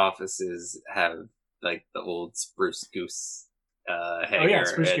 YouTube's offices have like the old Spruce Goose hangar. Oh yeah,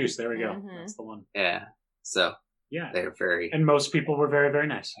 Spruce and- Goose. There we go. Mhm. That's the one. Yeah, so Yeah. they're very. And most people were very, very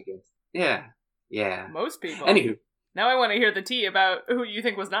nice. Yeah. Most people. Anywho, Now I want to hear the tea about who you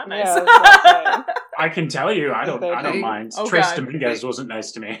think was not nice. Yeah, I was gonna say. I can tell you, I don't Okay. mind. Oh, Trace God. Dominguez wasn't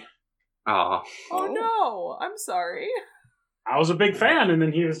nice to me. oh, Oh no, I'm sorry. I was a big fan, and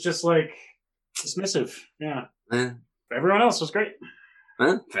then he was just like dismissive. Yeah. Everyone else was great.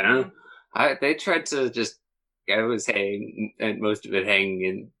 fair. They tried to just. I was hanging, and most of it hanging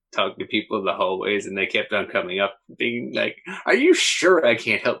and talking to people in the hallways, and they kept on coming up, being like, "Are you sure I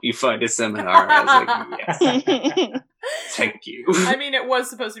can't help you find a seminar?" I was like, "Yes, thank you." I mean, it was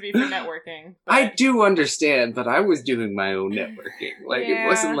supposed to be for networking. But... I do understand, but I was doing my own networking. Like Yeah. it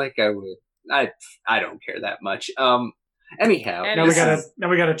wasn't like I would. I don't care that much. Anyhow, And Now we this gotta is- now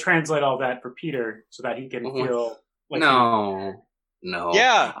we gotta translate all that for Peter so that he can Mhm. feel like no.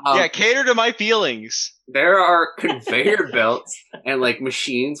 Yeah, Um, cater to my feelings. There are conveyor belts and like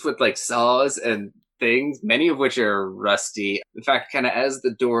machines with like saws and things, many of which are rusty. In fact, kind of as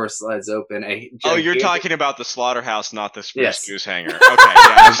the door slides open, Oh, you're talking about the slaughterhouse, not the Spruce Yes. Goose hangar. Okay,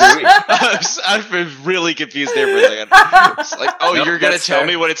 yeah. I've been really confused there for a second. It's like, oh, Nope, you're gonna that's tell fair.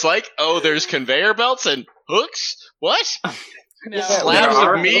 me what it's like? Oh, there's conveyor belts and hooks? What? No. Yeah, Slabs there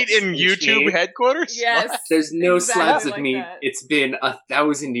are of meat hooks in and YouTube cheese. headquarters? Yes. There's no Exactly slabs of like meat. that. It's been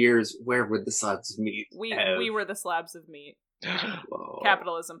 1,000 years. Where would the slabs of meat? We have? were the slabs of meat. Whoa.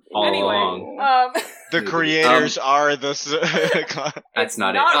 Capitalism. All Anyway, along. The creators are the. That's it's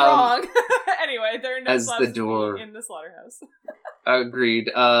not not it. wrong. Anyway, there are no as slabs the door- of meat in the slaughterhouse. Agreed.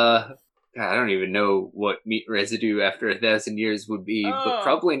 God, I don't even know what meat residue after 1,000 years would be, Oh. but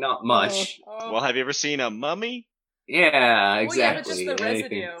probably not much. Oh. Well, have you ever seen a mummy? Yeah, Well, yeah, but exactly. just the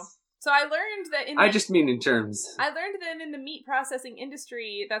Anything. residue. So I learned that in I the, just mean in terms. I learned that in the meat processing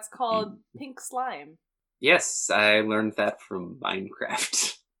industry, that's called Mm. pink slime. Yes, I learned that from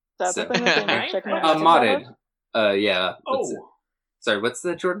Minecraft. That's So- the thing that they make Minecraft? chicken Uh, nuggets Modded. out of? Yeah. What's it? Oh, Sorry, what's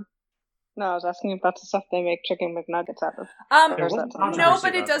the Jordan? No, I was asking if that's the stuff they make chicken McNuggets out of. there Or is was that something No, else?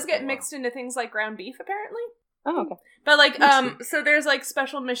 but it about does that get for a mixed into things like ground beef, apparently. Oh, okay. But like, Interesting. so there's like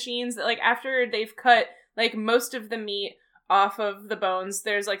special machines that like after they've cut like most of the meat off of the bones,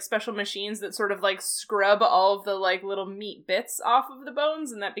 there's like special machines that sort of like scrub all of the like little meat bits off of the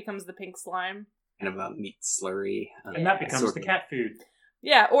bones, and that becomes the pink slime. Kind of a meat slurry. and that becomes sort the of- cat food.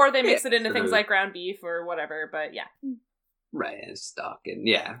 Yeah, or they mix Yeah, it into sort things of. like ground beef or whatever. But yeah, Right, and stock, and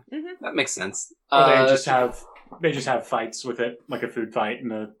yeah, Mhm. that makes sense. Or they just have fights with it, like a food fight in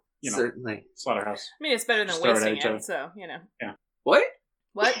the certainly. slaughterhouse. I mean it's better than Just throw it at wasting each it. other. So you know What?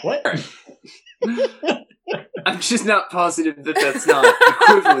 what? What? I'm just not positive that that's not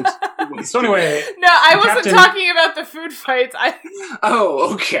equivalent. to So anyway, No, I wasn't Captain- talking about the food fights. I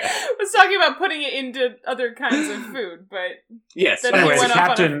Oh, okay. was talking about putting it into other kinds of food, but Yes. Then so we anyway, the went off on a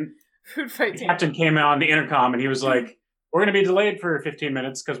captain food fight the team. captain came on the intercom and he was like, "We're going to be delayed for 15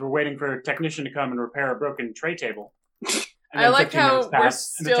 minutes because we're waiting for a technician to come and repair a broken tray table." And I then like 15 how minutes we're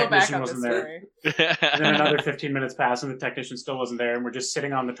passed, and the still back technician on this wasn't there. story. And then another 15 minutes passed, and the technician still wasn't there, and we're just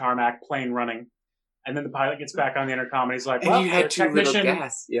sitting on the tarmac, plane running. And then the pilot gets back on the intercom, and he's like, And "Well, you the had too little technician,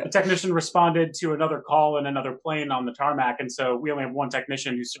 gas. Yeah. the technician responded to another call in another plane on the tarmac, and so we only have one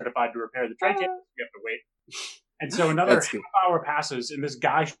technician who's certified to repair the tray table. We have to wait." And so another That's good. half-hour passes, and this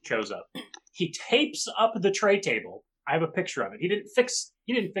guy shows up. He tapes up the tray table. I have a picture of it. He didn't fix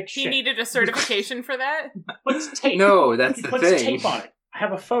He shit. needed a certification for that. Puts tape. No, that's He the puts thing. tape on it. I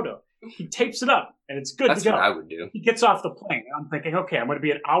have a photo. He tapes it up, and it's good That's to go. what I would do. He gets off the plane. I'm thinking, okay, I'm going to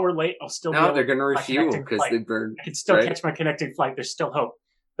be an hour late. I'll still be No, able they're going to my refuel connecting because flight. they burn. I can still right? catch my connecting flight. There's still hope.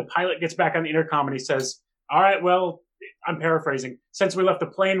 The pilot gets back on the intercom and he says, "All right, well, I'm paraphrasing. Since we left the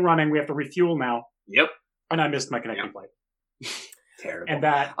plane running, we have to refuel now." Yep. And I missed my connecting Yep. flight. Terrible. And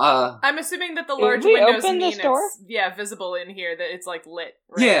that, I'm assuming that the large we windows open mean this door? it's visible in here that it's like lit.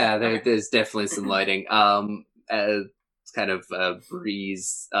 Right? yeah, Okay. there's definitely some lighting. kind of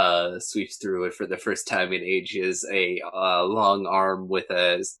breeze sweeps through it for the first time in ages. A long arm with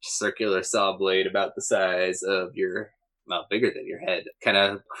a circular saw blade about the size of your, well, bigger than your head, kind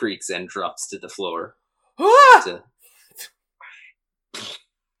of creaks and drops to the floor.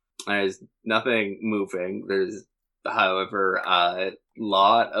 There's nothing moving. There's, however, a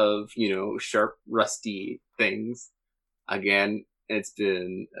lot of, sharp, rusty things. Again, it's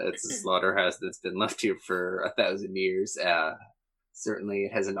a slaughterhouse that's been left here for 1,000 years. Certainly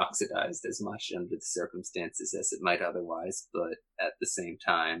it hasn't oxidized as much under the circumstances as it might otherwise, but at the same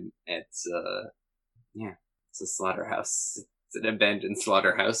time, it's a slaughterhouse. It's an abandoned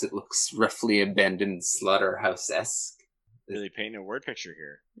slaughterhouse. It looks roughly abandoned slaughterhouse-esque. Really painting a word picture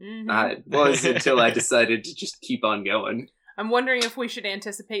here. Mm-hmm. It was until I decided to just keep on going. I'm wondering if we should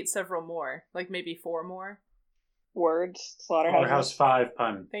anticipate several more, like maybe 4 more. Words, slaughterhouse 5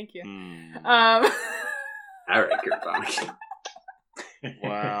 pun. Thank you. All right, Gervonic.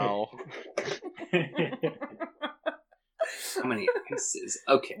 Wow. How many ices?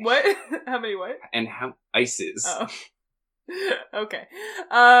 Okay. What? How many what? And how ices? Oh. Okay.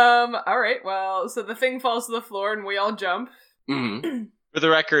 All right. Well, so the thing falls to the floor and we all jump. Mm-hmm. For the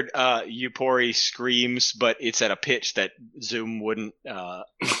record, Yupori screams, but it's at a pitch that Zoom wouldn't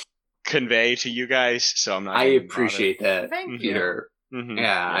convey to you guys, so I'm not. I appreciate that, Thank Peter. you. Mm-hmm.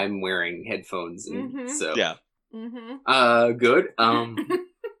 Yeah, I'm wearing headphones, and so yeah. Mm-hmm. Good.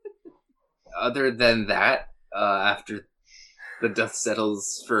 Other than that, after the dust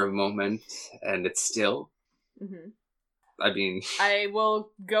settles for a moment and it's still, I mean, I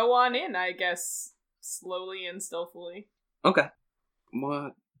will go on in, I guess, slowly and stealthily. Okay.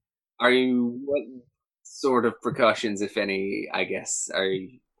 What sort of precautions, if any, I guess, are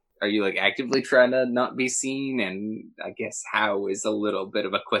you like actively trying to not be seen? And I guess how is a little bit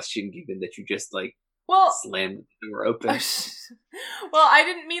of a question given that you just slammed the door open. Well, I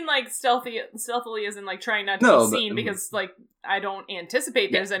didn't mean like stealthily as in like trying not to be seen, because like I don't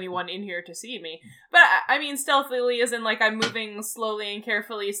anticipate there's anyone in here to see me. But I mean stealthily as in like I'm moving slowly and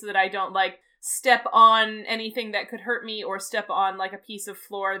carefully so that I don't like step on anything that could hurt me, or step on like a piece of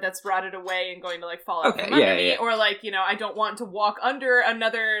floor that's rotted away and going to like fall out from under me, or like, I don't want to walk under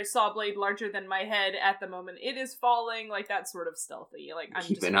another saw blade larger than my head at the moment it is falling, like that sort of stealthy. Like I'm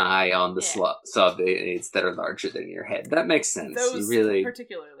keep just an eye on the saw blades that are larger than your head. That makes sense. Those you really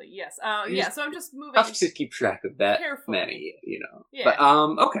particularly, yes. So I'm just moving. Tough to keep track of that carefully. many, Yeah. But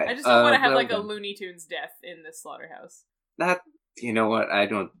okay. I just don't want to have like a Looney Tunes death in this slaughterhouse. That. You know what? I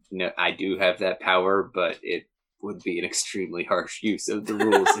don't know. I do have that power, but it would be an extremely harsh use of the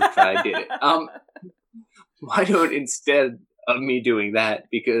rules if I did it. Why don't, instead of me doing that,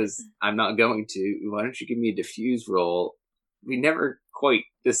 because I'm not going to, why don't you give me a diffuse roll? We never quite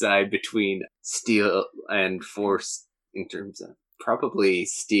decide between steel and force in terms of probably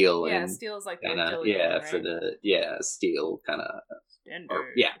steel. Yeah, and steel is like the kinda, agility, right? for the steel kind of.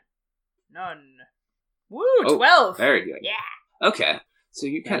 Standard. Yeah. None. Woo, 12. Very good. Yeah. Okay, so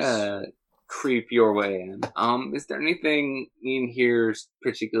you kind of creep your way in. Is there anything in here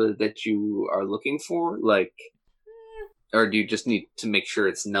particular that you are looking for? Like, or do you just need to make sure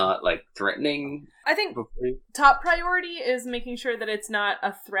it's not, like, threatening? I think top priority is making sure that it's not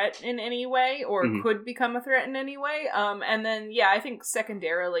a threat in any way, or could become a threat in any way. And then, I think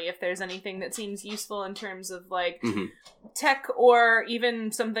secondarily, if there's anything that seems useful in terms of, like, tech, or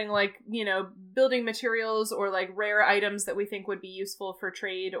even something like, building materials, or, like, rare items that we think would be useful for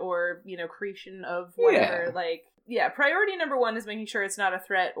trade, or, creation of whatever, priority number 1 is making sure it's not a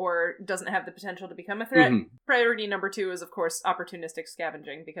threat or doesn't have the potential to become a threat. Priority number 2 is, of course, opportunistic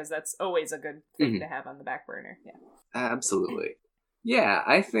scavenging, because that's always a good thing to have on the back burner. Yeah. Absolutely. Yeah,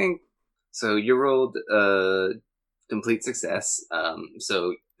 I think so. You rolled complete success.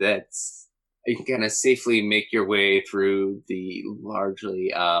 So that's, you can kind of safely make your way through the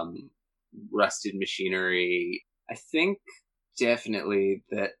largely rusted machinery. I think definitely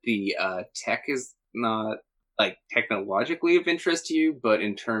that the tech is not like technologically of interest to you, but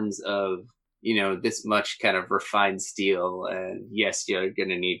in terms of, this much kind of refined steel, and yes, you're going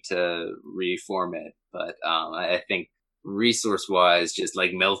to need to reform it. But I think resource-wise, just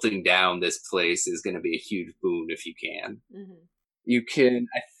like melting down this place is going to be a huge boon if you can. You can,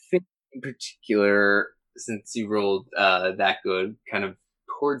 I think in particular, since you rolled that good, kind of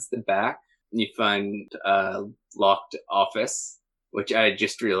towards the back, you find a locked office, which I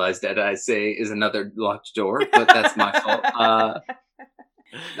just realized that I say is another locked door, but that's my fault.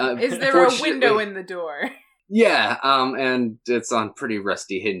 Is there a window in the door? Yeah, and it's on pretty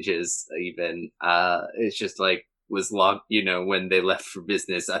rusty hinges, even. It's just like, was locked, when they left for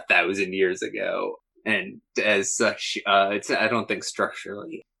business 1,000 years ago. and as such, it's I don't think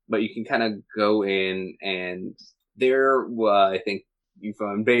structurally, but you can kind of go in and there. I think you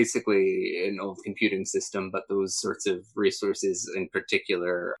found basically an old computing system, but those sorts of resources in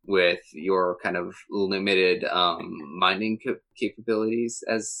particular, with your kind of limited mining capabilities,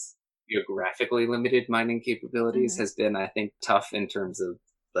 as geographically limited mining capabilities, has been, I think, tough in terms of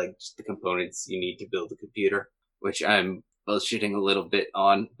like just the components you need to build a computer, which I'm bullshitting a little bit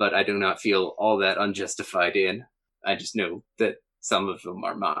on, but I do not feel all that unjustified in. I just know that some of them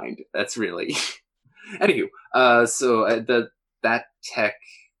are mined. That's really. Anywho, that tech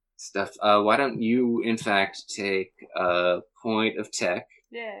stuff. Why don't you, in fact, take a point of tech?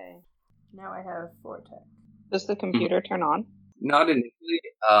 Yay. Now I have 4 tech. Does the computer turn on? Not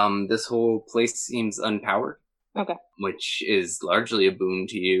initially. This whole place seems unpowered. Okay. Which is largely a boon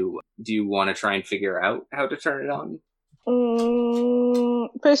to you. Do you want to try and figure out how to turn it on?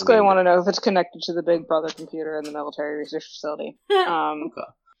 Basically, I want to know if it's connected to the Big Brother computer in the military research facility. Okay.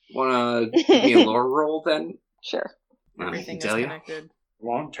 Want to give me a lore roll then? Sure. Everything is tell you. connected. It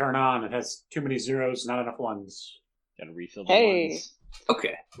won't turn on. It has too many zeros, not enough ones. Gotta refill the Hey. ones.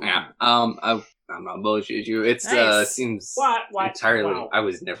 Okay. Yeah. I'm not bullshit you. It's Nice. seems What? entirely. Wow. I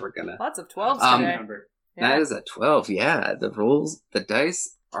was never gonna. Lots of 12s today. Number. Yeah. That is a 12. Yeah. The rolls, the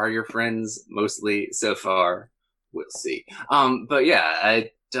dice are your friends mostly so far. We'll see. But yeah,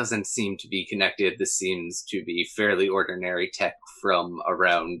 it doesn't seem to be connected. This seems to be fairly ordinary tech from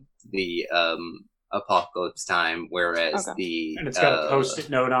around the apocalypse time, whereas Okay. And it's got a post-it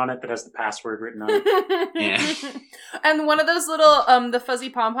note on it that has the password written on it. Yeah. And one of those little the fuzzy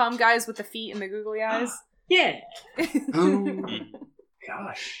pom-pom guys with the feet and the googly eyes. Yeah. Oh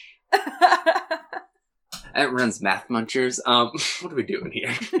gosh. It runs Math Munchers. What are we doing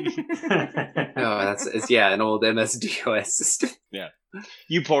here? Oh, it's an old MS-DOS system.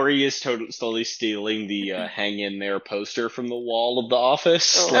 Euphoria is slowly stealing the hang in there poster from the wall of the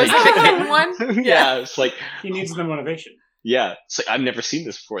office. Oh. Is that the hidden one? Yeah, it's like, He needs the motivation. yeah, it's like, I've never seen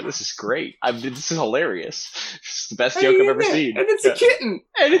this before. This is great. This is hilarious. It's the best joke I've ever seen. And it's a kitten.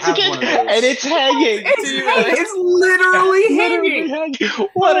 And it's Have again, one of those. and it's hanging. It's literally hanging. hanging.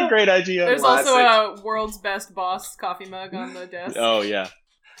 What a great idea. There's Classic. also a world's best boss coffee mug on the desk. Oh yeah,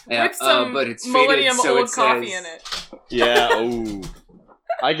 Yeah, with some but it's millennium faded, so old it coffee says- in it. yeah. Oh,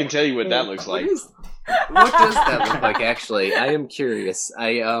 I can tell you what that looks like. What does that look like? Actually, I am curious.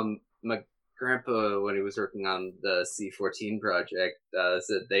 My grandpa, when he was working on the C-14 project,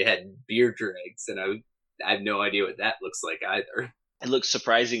 said they had beer dregs, and I have no idea what that looks like either. It looks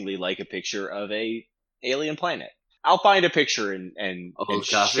surprisingly like a picture of a alien planet. I'll find a picture and Old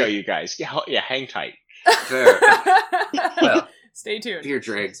coffee? show you guys. Yeah, hang tight. Fair. Well, Stay tuned. beer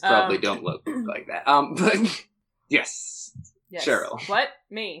dregs probably Um, don't look like that. But yes, Yes. Cheryl. What?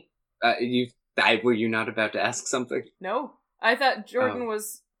 Me? Were you not about to ask something? No. I thought Jordan Oh.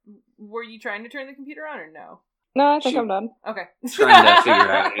 was... Were you trying to turn the computer on or no? No, I think She- I'm done. Okay. Trying to figure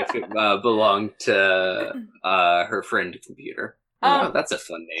out if it belonged to her friend computer. Oh, that's a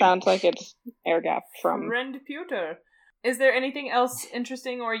fun name. Sounds like it's air gap from. Friend Pewter. Is there anything else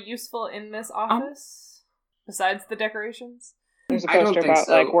interesting or useful in this office? Besides the decorations? There's a I don't poster think about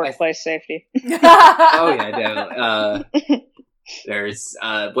so. like workplace safety. Oh yeah, definitely. There's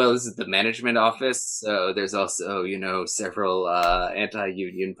this is the management office, so there's also several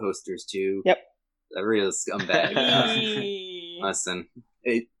anti-union posters too. Yep. A real scumbag. Eee. Listen,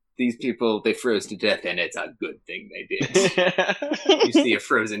 these people, they froze to death, and it's a good thing they did. You see a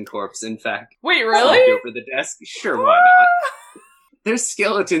frozen corpse, in fact, Wait, slumped really? over the desk. Sure, why not? There's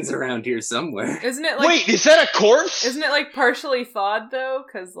skeletons around here somewhere. Isn't it like... Wait, is that a corpse? Isn't it like partially thawed though?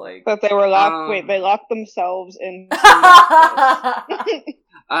 Because like... But they were locked. Um, Wait, they locked themselves in. That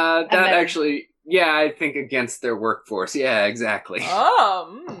then- actually, yeah, I think against their workforce. Yeah, exactly.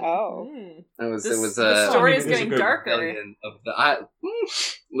 Oh. Oh. It was This- a the story is It is a getting good darker. rebellion of the.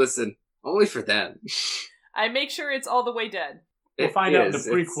 Listen, only for them. I make sure it's all the way dead. We'll It find out in the is,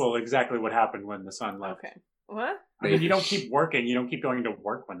 it's- prequel exactly what happened when the sun left. Okay. What? I mean, you don't keep working. You don't keep going to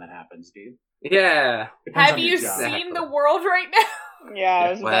work when that happens, do you? Yeah. Depends Have on your you job. seen Exactly. the world right now? Yeah, I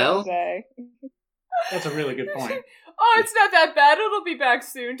was about Well- to say. That's a really good point. Oh, it's not that bad. It'll be back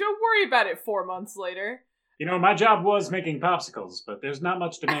soon. Don't worry about it 4 months later. You know, my job was making popsicles, but there's not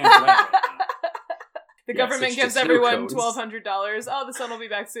much demand for that right now. The Yes, government it's gives just everyone codes. $1,200. Oh, the sun will be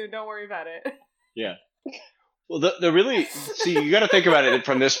back soon. Don't worry about it. Yeah. Well, the really see, you got to think about it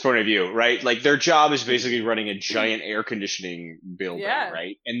from this point of view, right? Like their job is basically running a giant air conditioning building, Yeah.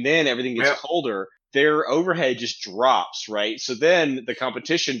 right? And then everything gets Yep. colder. Their overhead just drops, right? So then the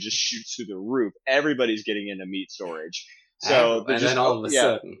competition just shoots through the roof. Everybody's getting into meat storage. So they're and just then all of a yeah.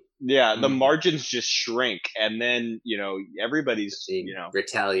 sudden, Yeah, the margins just shrink, and then everybody's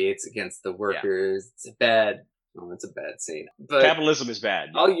retaliates against the workers. It's bad. Oh, it's a bad scene. But capitalism is bad.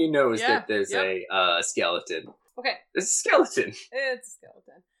 All you know is that there's a skeleton. Okay. There's a skeleton. It's a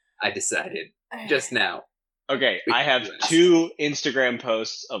skeleton. I decided just now. Okay, I have 2 Instagram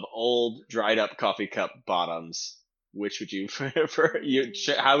posts of old dried up coffee cup bottoms. Which would you prefer?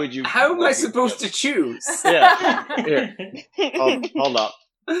 How would you? How am I supposed to choose? Yeah. Here. Hold up.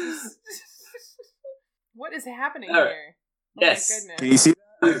 What is happening All right. here? Oh Yes. my goodness. Can you see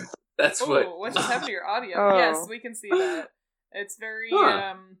that? That's What just happened to your audio? Oh. Yes, we can see that. It's very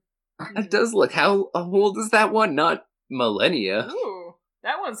That does look. How old is that one? Not millennia. Ooh,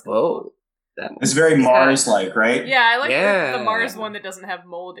 that one's cool. Whoa. That It's very Mars-like, right? Yeah, I like the Yeah. Mars one that doesn't have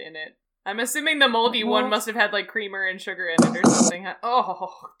mold in it. I'm assuming the moldy one must have had like creamer and sugar in it or something. Oh,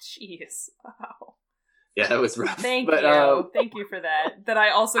 jeez. Wow. Yeah, that was rough. Thank But, you. Thank you for that. That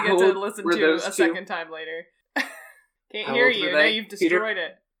I also get how to old listen were to those a two? second time later. Can't How hear old you. were Now they? you've Peter? destroyed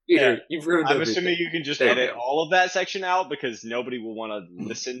it. Peter, Yeah. you've ruined I'm everything. assuming you can just There you edit go. all of that section out because nobody will want to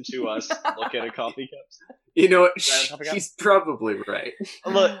listen to us look at a coffee cup. You know what? Is that a coffee cup? She's probably right.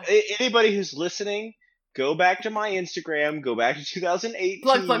 Look, anybody who's listening, go back to my Instagram. Go back to 2018.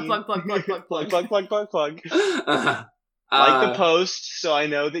 Plug. Plug. Uh, Like the post, so I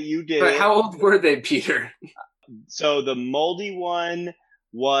know that you did But it. how old were they, Peter? So the moldy one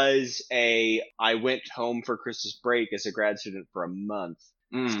was I went home for Christmas break as a grad student for a month.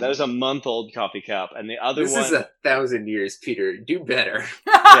 So that was a month-old coffee cup, and the other This one. is 1,000 years, Peter. Do better.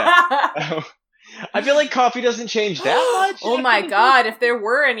 I feel like coffee doesn't change that much. Oh my god, if there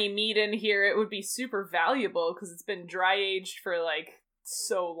were any meat in here, it would be super valuable because it's been dry aged for like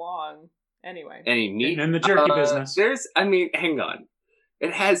so long. Anyway. Any meat? In the jerky business. Hang on.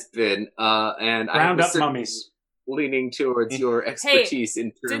 It has been, and I Round was up certainly mummies. leaning towards your expertise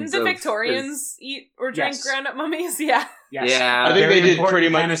in terms Didn't of... the Victorians eat or drink Yes. ground up mummies? Yeah. Yes. Yeah. I think Very they did important pretty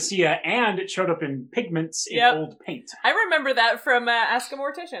much. panacea, and it showed up in pigments in Yep. old paint. I remember that from Ask a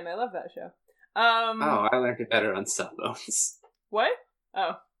Mortician. I love that show. Oh, I learned it better on Sawbones. What?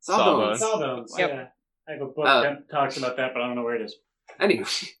 Oh. Sawbones. Sawbones. Yep. Yeah. I have a book that talks about that, but I don't know where it is. Anyway.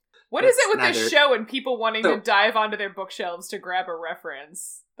 What is That's it with this neither- show and people wanting to So- dive onto their bookshelves to grab a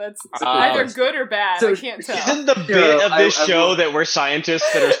reference? That's Uh, either good or bad. so- I can't tell. Isn't the bit of this show that we're scientists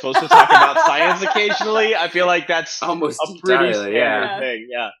that are supposed to talk about science occasionally? I feel like that's Almost a pretty entirely, standard yeah. thing.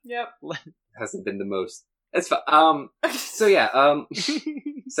 Yeah. Yep. Hasn't been the most. That's fine. So yeah,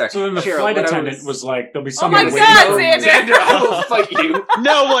 sorry. So then the Cheryl, flight what I attendant was like, there'll be Oh someone my waiting God, for you. Xander! I will fight you.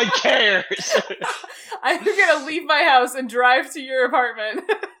 No one cares. I'm gonna leave my house and drive to your apartment.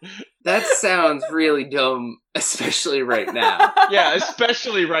 That sounds really dumb, especially right now. Yeah,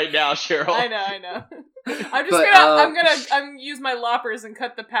 especially right now, Cheryl. I know. I'm just But, I'm gonna use my loppers and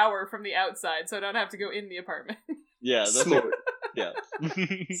cut the power from the outside so I don't have to go in the apartment. Yeah, that's Smart. yeah.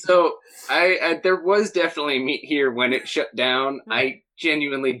 So I there was definitely meat here when it shut down. I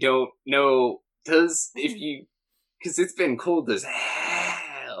genuinely don't know because it's been cold as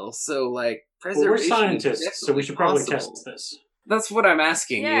hell. So like Well, preservation. we're is scientists, so we definitely should probably possible. test this. That's what I'm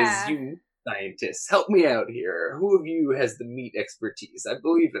asking. Yeah. Is you scientists help me out here? Who of you has the meat expertise? I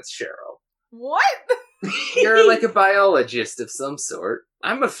believe it's Cheryl. What? You're like a biologist of some sort.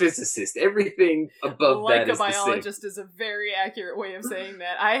 I'm a physicist. Everything above Like that a is the same. biologist is a very accurate way of saying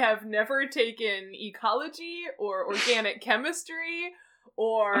that. I have never taken ecology or organic chemistry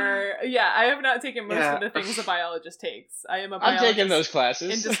or I have not taken most of the things a biologist takes. I am a I'm biologist taking those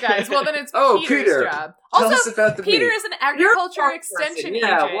classes. in disguise. Well, then it's Oh, Peter's Peter. job. Tell Also, us about the Peter meat. is an You're a agriculture smart extension person.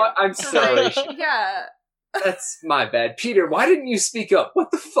 Yeah, agent. what? I'm So, sorry. like, yeah. That's my bad. Peter, why didn't you speak up?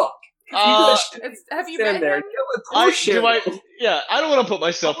 What the fuck? Have you met Stand there. him? I don't want to put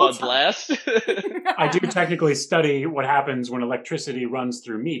myself on blast. I do technically study what happens when electricity runs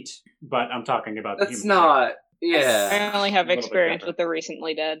through meat, but I'm talking about the That's human not. Yeah. I only have A little bit experience different. with the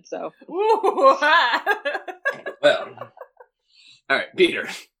recently dead, so. Ooh, Well. All right, Peter.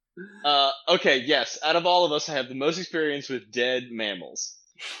 Okay, yes. Out of all of us, I have the most experience with dead mammals.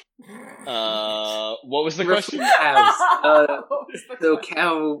 What was the question? Cows. What was the So question?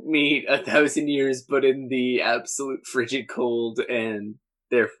 cow meat 1,000 years, but in the absolute frigid cold, and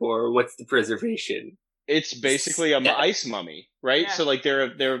therefore, what's the preservation? It's basically an ice mummy, right? Yeah. So like they're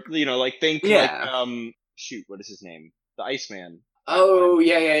like think Yeah. like shoot, what is his name? The Iceman. Oh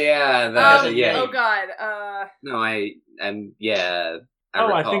yeah. That, yeah. Oh god. No, I'm yeah. I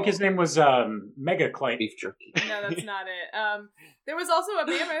recall. think his name was Megaclyte. beef jerky. No, that's not it. There was also a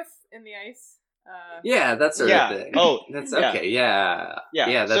mammoth in the ice. Yeah, that sort Yeah. of thing. Oh, that's yeah. okay. Yeah.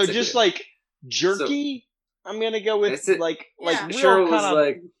 Yeah. That's so a just good- like jerky, I'm gonna go with Is it- like Yeah. real Cheryl was kinda-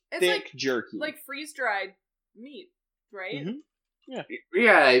 like, It's thick like, jerky. like freeze-dried meat, right? Mhm.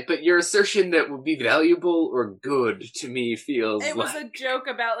 Yeah, but your assertion that would be valuable or good to me feels It was like... a joke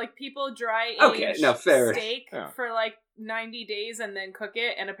about like people dry age Okay, no, fair. steak Yeah. for like 90 days and then cook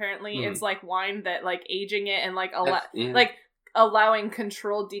it, and apparently Hmm. it's like wine that like aging it and like Yeah. like allowing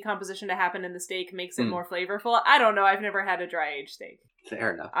controlled decomposition to happen in the steak makes it Hmm. more flavorful. I don't know. I've never had a dry age steak.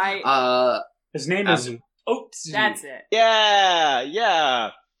 Fair enough. His name is Oatsy. That's it. Yeah.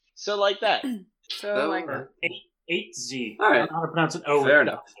 So like that. So like Or 8Z. All right. I don't know how to pronounce it. Oh, Fair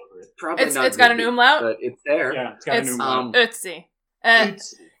enough. Probably it's not got an good, umlaut. but it's there. Yeah, it's got It's, a new Ötzi.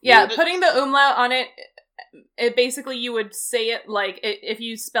 Oatsy. Yeah, Yeah. putting the umlaut on it, it basically you would say it like if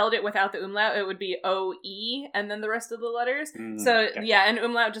you spelled it without the umlaut, it would be O-E and then the rest of the letters. So okay. yeah, an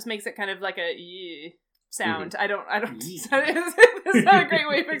umlaut just makes it kind of like a "y" sound. I don't. Yee. It's not a great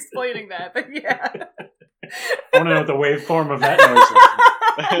way of explaining that, but yeah. I want to know what the waveform of that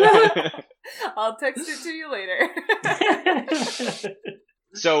noise is. I'll text it to you later.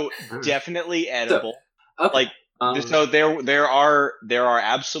 So definitely edible. Okay. Like, Um, So there are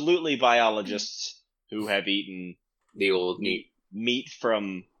absolutely biologists who have eaten the old meat.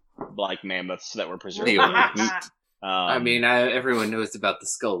 from like mammoths that were preserved. The old meat. Um, I mean, everyone knows about the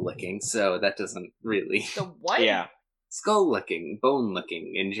skull licking, so that doesn't really... The what? yeah. Skull licking, bone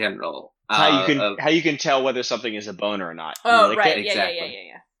licking in general. How you can tell whether something is a bone or not. You Oh lick right, it. yeah.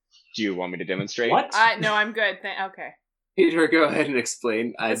 exactly. Do you want me to demonstrate? What? No, I'm good. Okay. Peter, go ahead and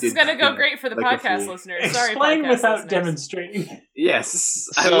explain. This is gonna go great for the like a podcast fool. listeners. Sorry, Explain podcast without listeners. demonstrating. Yes,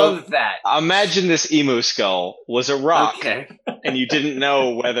 I So- love that. Imagine this emu skull was a rock, Okay. and you didn't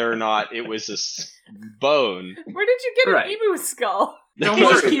know whether or not it was a bone. Where did you get Right. an emu skull? Don't He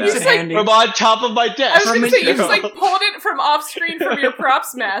just worry keeps about it it. handy. From on top of my I was desk. gonna say you you just know. like pulled it from off screen from your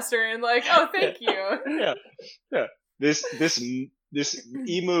props master and like, oh, thank you. Yeah. This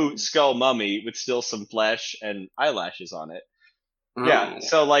emu skull mummy with still some flesh and eyelashes on it. Yeah.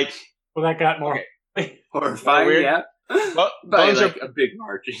 So like Well, that got more. Horrifying, Weird. yeah. bo- By bones like are a big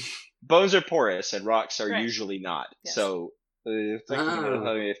margin. bones are porous and rocks are Right. usually not. Yes. So stick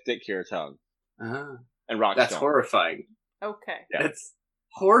to your tongue. Ah, And rocks that's don't. horrifying. Okay. Yeah. That's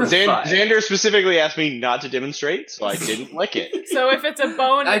horrifying. Xander specifically asked me not to demonstrate, so I didn't lick it. So if it's a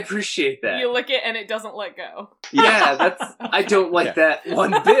bone, I appreciate that. you lick it and it doesn't let go. Yeah, that's. I don't like that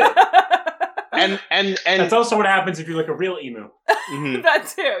one bit. And That's also what happens if you lick a real emu. mhm. That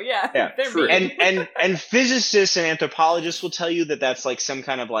too, yeah. Yeah, They're true. mean. and physicists and anthropologists will tell you that that's like some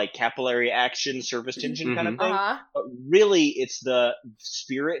kind of like capillary action, surface tension kind of thing. Uh-huh. But really, it's the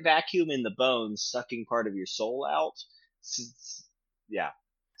spirit vacuum in the bones sucking part of your soul out. Yeah.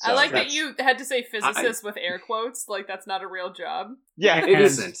 I So like that that's- you had to say physicist with air quotes, like that's not a real job. Yeah, It And-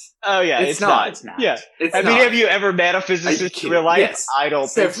 isn't. Oh yeah, It's it's, not. not. It's not. Yeah. It's I not. mean, have you ever met a Are physicist you in kidding? real life? Yes. I don't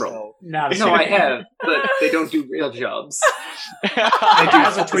Several. Not a No, I single- have, but they don't do real jobs. think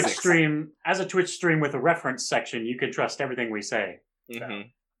As so. a Twitch Physics. stream with a reference section, you can trust everything we say.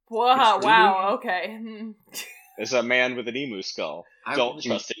 Mhm. Wow, It's wow, really- okay. There's a man with an emu skull. I Don't wouldn't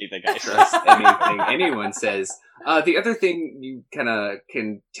trust anything I say. trust anything anyone says. The other thing you kind of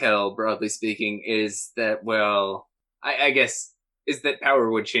can tell, broadly speaking, is that, well, I guess, is that power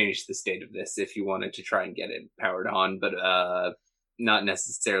would change the state of this if you wanted to try and get it powered on, but not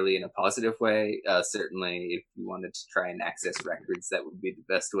necessarily in a positive way. Certainly, if you wanted to try and access records, that would be the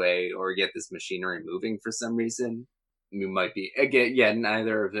best way, or get this machinery moving for some reason. You might be, again, yeah,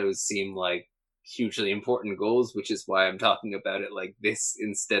 neither of those seem like hugely important goals, which is why I'm talking about it like this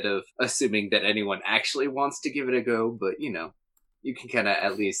instead of assuming that anyone actually wants to give it a go. But you can kind of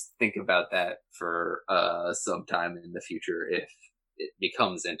at least think about that for some time in the future if it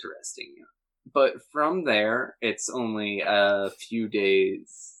becomes interesting. But from there, it's only a few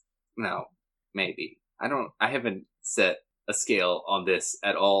days. No, maybe I haven't set a scale on this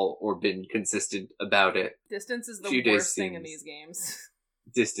at all or been consistent about it. Distance is the Few days worst thing in seems- these games.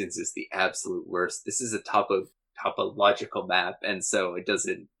 Distance is the absolute worst. This is a topological map, and so it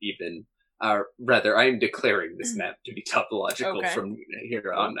doesn't even. Rather, I am declaring this map to be topological Okay. from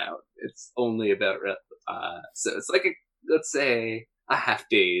here on out. It's only about. So it's like let's say a half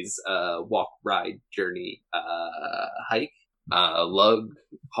day's walk, ride, journey, hike, lug,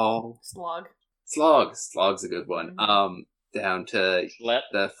 haul, Slog. slog's a good one. Down to Let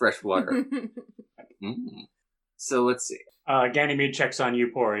the fresh water. So let's see. Ganymede checks on you,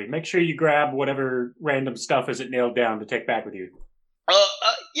 Pori. Make sure you grab whatever random stuff isn't nailed down to take back with you.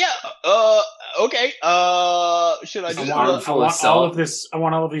 yeah. Okay. Should I do I Just want, arm I full of want all salt. of this. I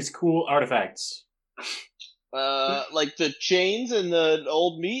want all of these cool artifacts. like the chains and the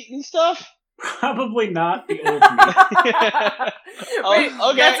old meat and stuff? Probably not the old me. Wait,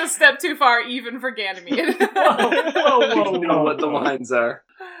 okay. that's a step too far even for Ganymede. Whoa, know what the lines are.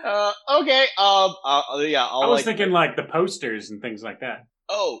 Okay. Yeah. I was thinking like the posters and things like that.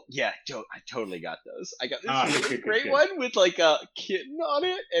 Oh yeah, I totally got those. I got this really good, great good. one with like a kitten on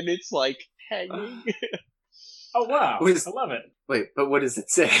it, and it's like hanging. Oh wow, Was- I love it. Wait, but what does it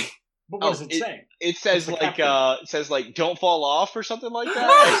say? But what does it say? It says What's the like caption? it says like don't fall off or something like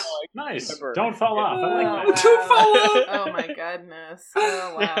that. Nice. Remember. Don't fall off. I like that. wow. Don't fall off. Oh my goodness.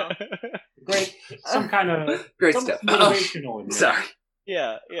 Oh wow. Great. Some kind of Great some stuff. motivational. in there. Sorry.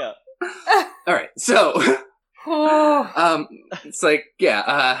 Yeah. All right, so Oh. it's like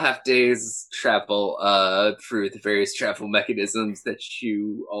half days travel through the various travel mechanisms that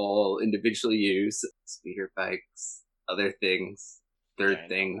you all individually use: speeder bikes, other things, third Giant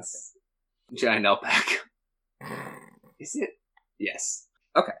things, giant alpaca. Is it? Yes.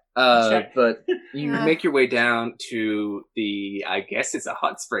 Okay. Check. But you make your way down to I guess it's a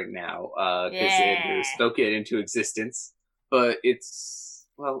hot spring now, because Yeah. spoke it into existence. But it's,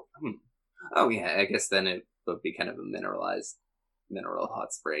 oh yeah, I guess then it would be kind of a mineral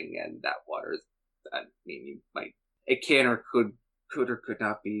hot spring, and that water, I mean, it can or could or could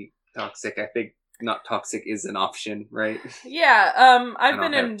not be toxic. I think not toxic is an option, right? Yeah, I've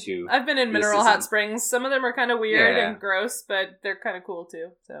don't been have to- I've been in this mineral hot isn't- springs. Some of them are kind of weird Yeah. and gross, but they're kind of cool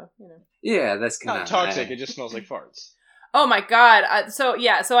too. So, Yeah, that's It's kind not of toxic. It just smells like farts. Oh my god. So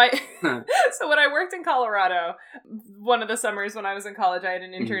when I worked in Colorado, one of the summers when I was in college, I had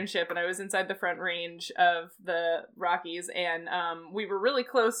an internship and I was inside the Front Range of the Rockies, and we were really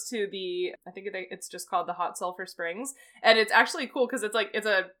close to I think it's just called the Hot Sulphur Springs, and it's actually cool because it's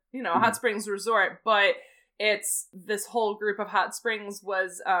a hot springs resort, but it's this whole group of hot springs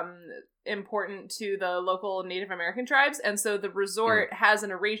was important to the local Native American tribes, and so the resort has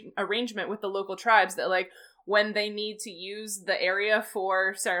an arrangement with the local tribes that like when they need to use the area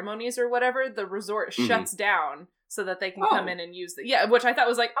for ceremonies or whatever, the resort shuts down so that they can come in and use which I thought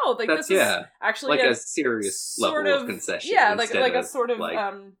was like, that's, this is actually like a serious level of concession. Yeah, like instead a sort of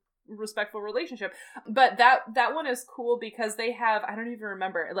respectful relationship. But that one is cool because they have, I don't even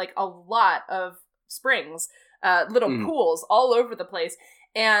remember, like a lot of springs, little pools all over the place.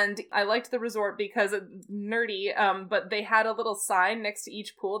 And I liked the resort because it's nerdy, but they had a little sign next to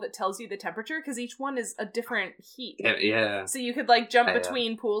each pool that tells you the temperature because each one is a different heat. Yeah. So you could like jump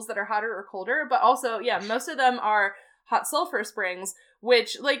between pools that are hotter or colder, but also, most of them are hot sulfur springs,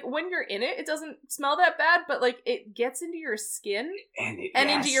 which like when you're in it, it doesn't smell that bad, but like it gets into your skin and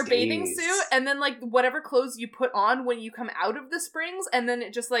into your bathing suit, and then like whatever clothes you put on when you come out of the springs, and then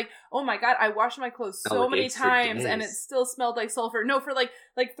it just like, oh my god, I washed my clothes so many times and it still smelled like sulfur. No, for like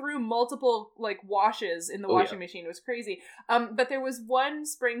through multiple like washes in the washing machine. It was crazy. But there was one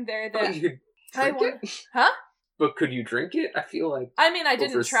spring there that Huh? But could you drink it? I feel like... I mean, I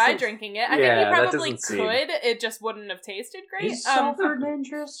didn't try drinking it. I think you probably could. It just wouldn't have tasted great. Is sulfur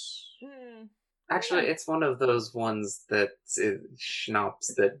dangerous? Actually, it's one of those ones that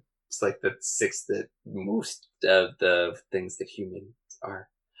schnapps that it's like the sixth that most of the things that humans are.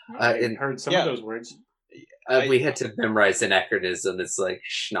 I heard some of those words. We had to memorize an acronym. It's like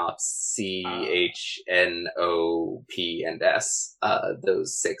schnapps, CHNOP and S.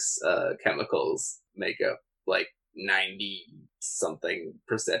 Those six chemicals make up like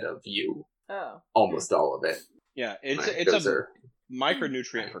 90-something% of you. Oh. Almost all of it. Yeah, it's Those a are...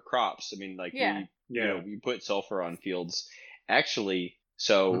 micronutrient for crops. I mean, like we put sulfur on fields. Actually,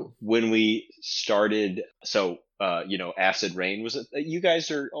 so when we started, acid rain, was it? You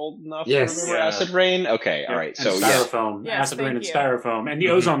guys are old enough to remember acid rain? Okay, all right. And so styrofoam, acid rain and styrofoam, and the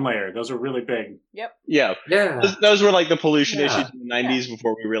ozone layer. Those are really big. Yep. Yeah. Those were like the pollution issues in the 90s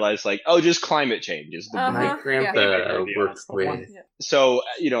before we realized like, just climate change is the My grandpa worked with... So,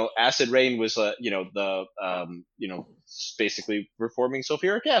 acid rain was, basically reforming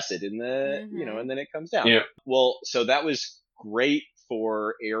sulfuric acid in the, and then it comes down. Yeah. Well, so that was great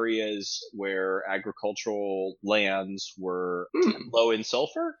for areas where agricultural lands were low in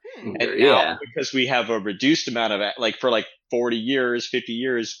sulfur. And now, because we have a reduced amount of, like for like 40 years, 50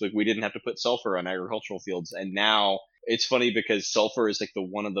 years, like we didn't have to put sulfur on agricultural fields. And now it's funny because sulfur is like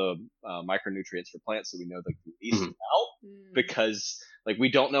one of the micronutrients for plants that we know like the least about, because like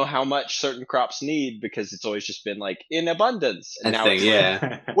we don't know how much certain crops need because it's always just been like in abundance. And now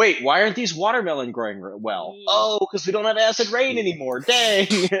it's wait, why aren't these watermelon growing well? Oh, because we don't have acid rain anymore. Dang.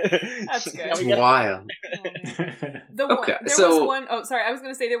 That's good. It's wild. Was one, I was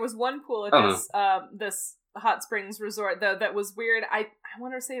going to say there was one pool at this hot springs resort though that was weird. I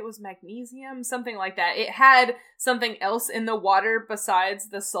want to say it was magnesium, something like that. It had something else in the water besides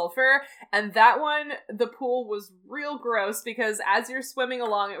the sulfur, and that one, the pool was real gross because as you're swimming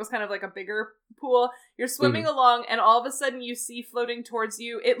along, it was kind of like a bigger pool. You're swimming along and all of a sudden you see floating towards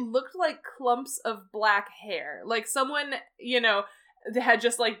you, it looked like clumps of black hair. Like someone, had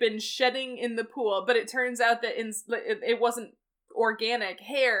just like been shedding in the pool, but it turns out that it wasn't organic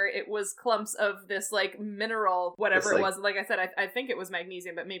hair, it was clumps of this like mineral, whatever it was. Like I said, I think it was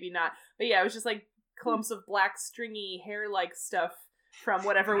magnesium, but maybe not. But yeah, it was just like clumps of black stringy hair like stuff from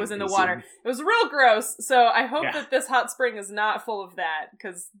whatever was in the water. It was real gross. So I hope that this hot spring is not full of that,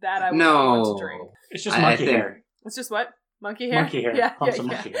 because that I would not want to drink. It's just monkey hair. It's just what? Monkey hair? Monkey hair. Yeah,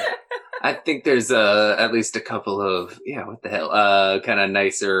 Monkey hair. I think there's at least a couple of what the hell, kind of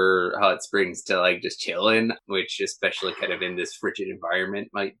nicer hot springs to like just chill in, which especially kind of in this frigid environment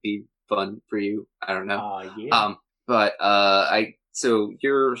might be fun for you. I don't know. But so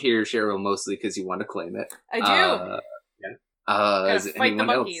you're here, Cheryl, mostly because you want to claim it. I do. Gotta fight the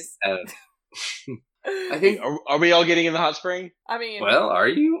monkeys. I think. Are we all getting in the hot spring? I mean, well, are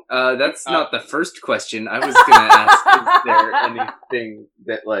you? That's not the first question. I was gonna ask: is there anything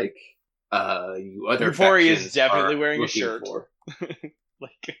that like you other Euphoria factions is definitely are wearing a looking shirt. for?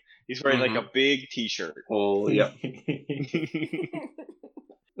 Like he's wearing like a big T-shirt. Oh, yep.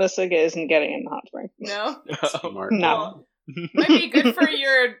 Vesica isn't getting in the hot spring. No. Smart. No. Might be good for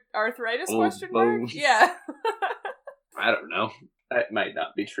your arthritis? Question mark. bones. Yeah. I don't know. That might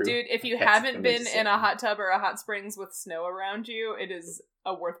not be true. Dude, if you That's haven't been amazing. in a hot tub or a hot springs with snow around you, it is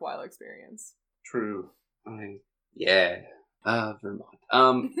a worthwhile experience. True. Vermont.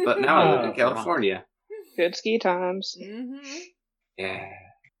 But now I live in California. Good ski times. Mm-hmm. Yeah.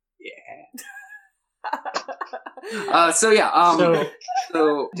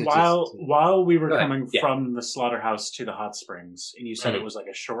 So While we were Go ahead. coming Yeah. from the slaughterhouse to the hot springs, and you said it was like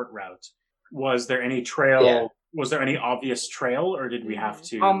a short route, was there any trail? Yeah. Was there any obvious trail, or did we have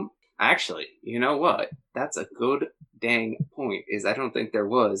to? Actually, you know what? That's a good dang point. Is I don't think there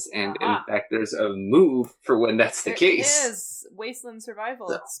was, and in fact, there's a move for when that's the case. There is Wasteland Survival.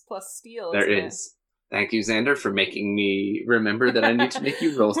 So, It's plus steel. There isn't is. Thank you, Xander, for making me remember that I need to make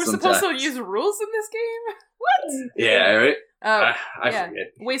you roll We're sometimes. supposed to use rules in this game? What? Yeah, right? Oh, I yeah. forget.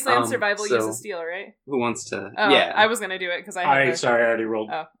 Wasteland Survival so uses steel, right? Who wants to? Oh, yeah. I was gonna do it because I had I already rolled.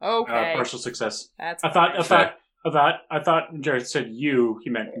 Oh, okay. Partial success. That's I thought Jared said you. He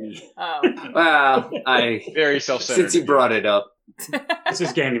meant me. Oh. Well, Very self-centered. since you brought it up, This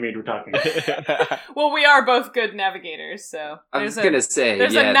is Ganymede we're talking. Well, we are both good navigators, so I was gonna say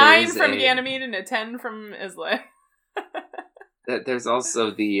there's yeah, a 9 there's from Ganymede and a 10 from Isla. There's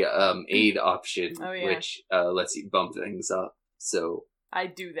also the aid option, Oh, yeah. which lets you bump things up. So I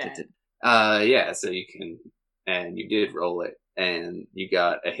do that. so you can, and you did roll it, and you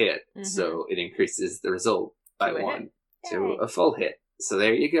got a hit, so it increases the result by To a 1 hit. to Yay. a full hit. So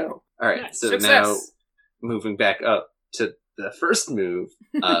there you go. All right, Nice. so Success. now moving back up to the first move,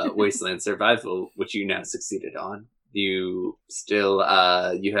 Wasteland Survival, which you now succeeded on. You still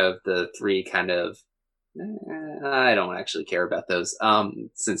you have the 3 kind of. I don't actually care about those.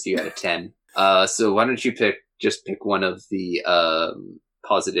 Since you had a 10. So why don't you pick one of the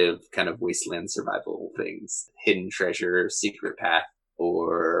positive kind of Wasteland Survival things: hidden treasure, secret path,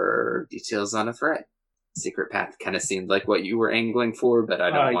 or details on a threat. Secret path kind of seemed like what you were angling for, but I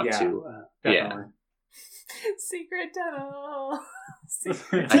don't want to. Definitely. Secret tunnel.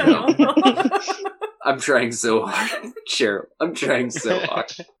 Secret I know. tunnel. I'm trying so hard, Cheryl. I'm trying so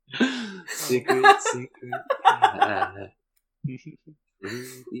hard. Secret path.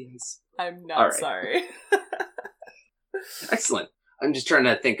 Yes. I'm not All right. sorry. Excellent. I'm just trying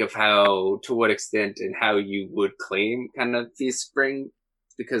to think of to what extent and how you would claim kind of the spring,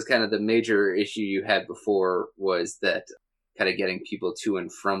 because kind of the major issue you had before was that kind of getting people to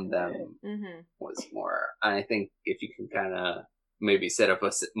and from them was more. I think if you can kind of maybe set up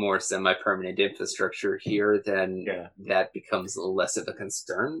a more semi-permanent infrastructure here, then that becomes less of a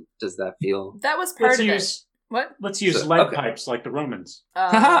concern. Does that feel? That was part of it. What? Let's use lead pipes like the Romans.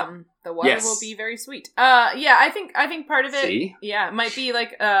 The water Yes. will be very sweet. Yeah, I think part of it, See? might be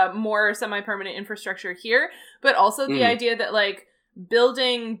like more semi-permanent infrastructure here, but also the idea that like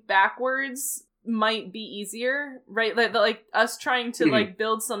building backwards might be easier, right? Like us trying to like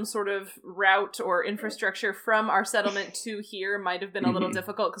build some sort of route or infrastructure from our settlement to here might have been a little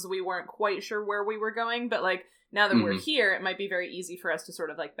difficult because we weren't quite sure where we were going, but like now that we're here, it might be very easy for us to sort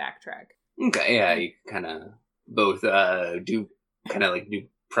of like backtrack. Okay, yeah, you kind of both do kind of like do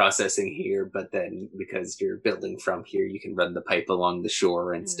processing here, but then because you're building from here, you can run the pipe along the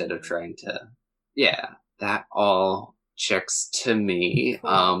shore instead of trying to. Yeah, That all checks to me.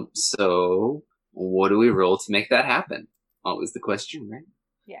 Cool. So what do we roll to make that happen? Always the question, right?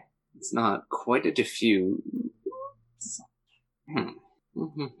 Yeah. It's not quite a diffuse.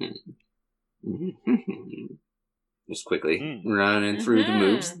 Just quickly running through the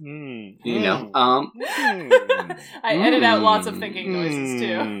moves. You know. I edit out lots of thinking noises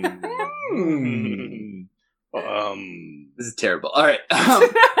too. This is terrible. All right.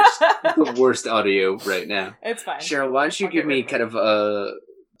 The worst audio right now. It's fine. Cheryl, why don't you I'll give get me rid of kind of a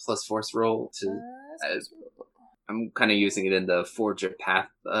plus force roll to... I'm kind of using it in the Forge a Path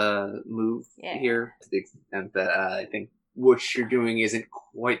move here, to the extent that I think what you're doing isn't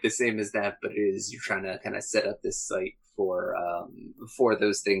quite the same as that, but it is you're trying to kind of set up this site for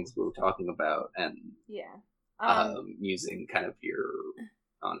those things we were talking about, and using kind of your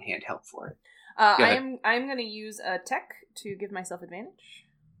on-hand help for it. I'm going to use a tech to give myself advantage.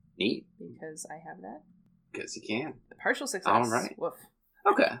 Neat. Because I have that. Because you can. Partial success. All right. Woof.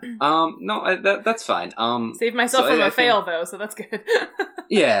 Okay. No, that's fine. Save myself from a fail, though, so that's good.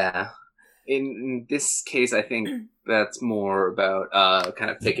 Yeah. In this case, I think that's more about kind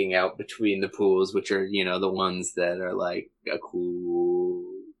of picking out between the pools, which are, you know, the ones that are like a cool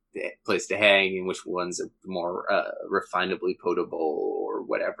place to hang, and which ones are more refinably potable or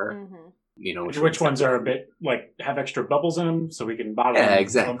whatever. Mm-hmm. You know, which ones are a bit like have extra bubbles in them, so we can bottle them. Yeah,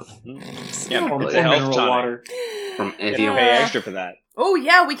 exactly. Yeah, or the health mineral tonic. water. From If you pay extra for that. Oh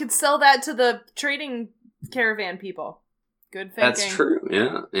yeah, we could sell that to the trading caravan people. Good thinking. That's true.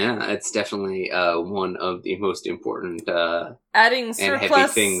 Yeah. It's definitely one of the most important adding and surplus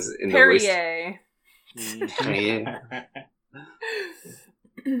heavy things in Perrier. the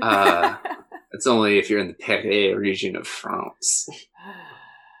waste. It's only if you're in the Perrier region of France.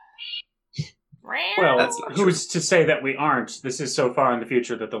 Well, That's not true. who's to say that we aren't? This is so far in the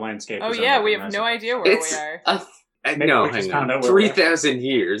future that the landscape is we have no idea where It's we are. Maybe no, we just hang found on. out where we're at. 3,000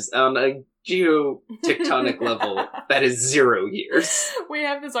 years on a geotectonic level. That is 0 years. We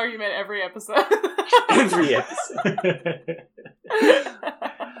have this argument every episode. Every episode.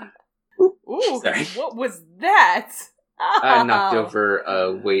 Ooh, Sorry. what was that? I knocked over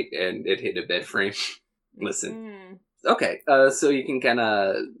a weight and it hit a bed frame. Listen. Okay, so you can kind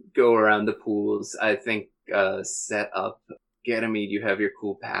of go around the pools. I think set up. Ganymede, you have your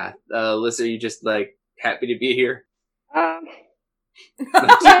cool path. Alyssa, are you just like happy to be here?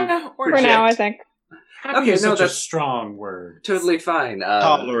 Yeah, Or for now, I think. Happy Okay, is no, such a that's strong word. Totally fine.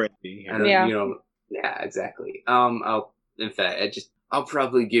 Tolerating. I don't, Yeah. you know, yeah, exactly. I'll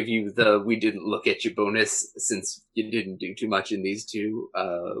probably give you the we didn't look at you bonus since you didn't do too much in these two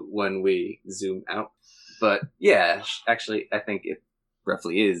when we zoom out. But yeah, actually, I think it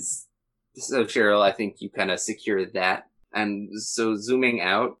roughly is. So Cheryl, I think you kind of secured that. And so zooming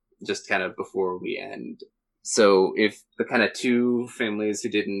out, just kind of before we end. So if the kind of two families who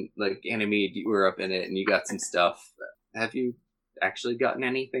didn't, like Ganymede, you were up in it and you got some stuff, have you actually gotten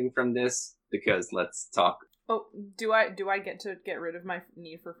anything from this? Because let's talk. Oh, do I get to get rid of my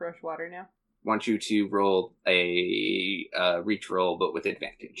need for fresh water now? Want you to roll a reach roll, but with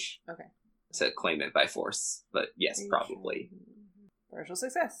advantage. Okay. To claim it by force. But yes, probably. Partial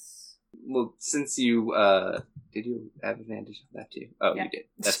success. Well, since you, did you have advantage on that too? Oh, Yeah. you did.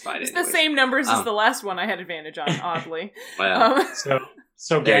 That's fine. It's anyways. the same numbers as the last one I had advantage on, oddly. Well, So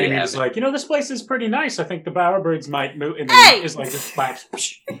There you Ganymede's have it. like, this place is pretty nice. I think the bowerbirds might move. And then Hey! is like just flaps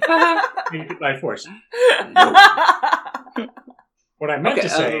by force. What I meant Okay, to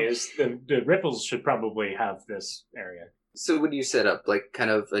say is the ripples should probably have this area. so would you set up like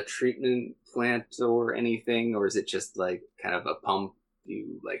kind of a treatment plant or anything, or is it just like kind of a pump?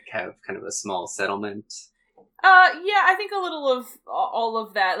 You like have kind of a small settlement? Yeah, I think a little of all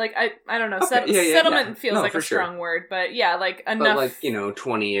of that. Like, I don't know. Okay, Settlement feels No, like for a sure. strong word, but yeah, like enough. But like,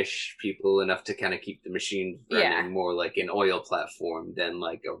 20-ish people, enough to kind of keep the machine running, Yeah. more like an oil platform than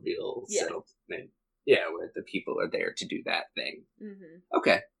like a real Yeah. settlement. Yeah, where the people are there to do that thing. Mm-hmm.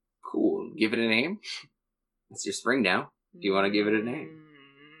 Okay, cool. Give it a name. It's your spring now. Do you want to give it a name?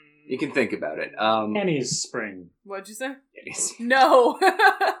 You can think about it. Annie's spring. What'd you say? Anyways. No,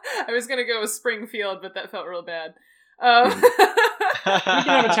 I was gonna go with Springfield, but that felt real bad. We can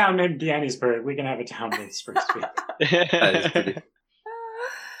have a town named Deannisburg. We can have a town named Springfield. That is pretty-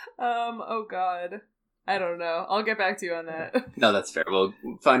 Oh god, I don't know. I'll get back to you on that. No, that's fair. We'll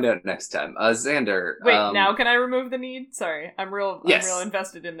find out next time. Xander. Wait, now can I remove the need? Sorry, I'm real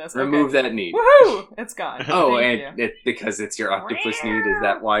invested in this. Remove Okay. that need. Woohoo! It's gone. Oh, Thank and you. because it's your octopus need, is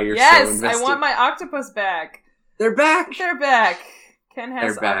that why you're so Yes, invested? I want my octopus back. They're back! They're back. Ken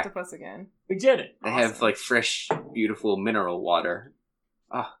has They're back. octopus again. We did it. They have, like, fresh, beautiful mineral water.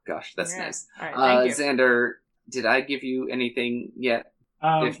 Oh gosh, that's Yeah. nice. All right, thank you. Xander, did I give you anything yet?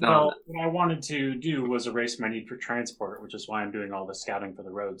 If not- Well, what I wanted to do was erase my need for transport, which is why I'm doing all the scouting for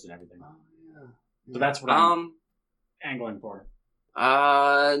the roads and everything. So that's what I'm angling for.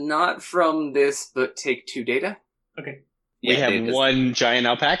 Not from this, but take 2 data. Okay. We have data's- one giant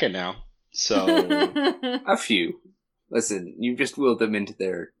alpaca now, so A few. Listen, you just willed them into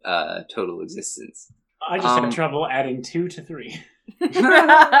their total existence. I just had trouble adding 2 to 3.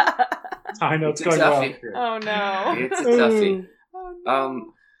 I know it's It's a going well toughie. here. Oh no. It's a toughie. Oh,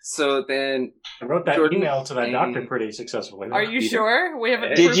 no. So then, I wrote that Jordan, email to that and- doctor pretty successfully. Are you sure? We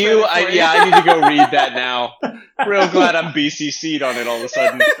haven't. did you? I need to go read that now. Real glad I'm BCC'd on it all of a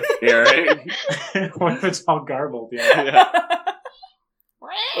sudden. yeah, right? What if it's all garbled? Yeah. Yeah.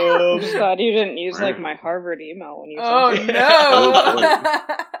 I just glad you didn't use like my Harvard email when you Oh sent it. no.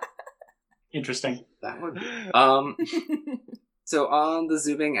 Interesting. That would be. So on the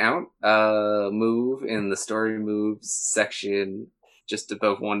zooming out, move in the story moves section, just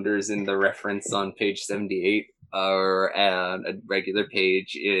above wonders in the reference on page 78, or on a regular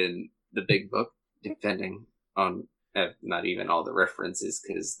page in the big book, depending on not even all the references,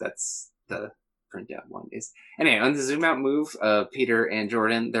 because that's the printout one is. Anyway, on the zoom out move, Peter and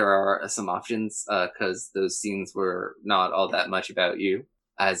Jordan, there are some options, because those scenes were not all that much about you,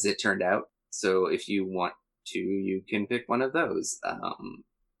 as it turned out. So if you want to, you can pick one of those.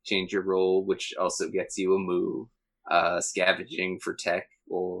 Change your role, which also gets you a move. Scavenging for tech,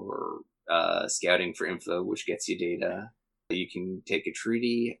 or scouting for info, which gets you data. You can take a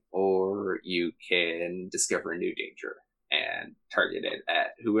treaty, or you can discover a new danger and target it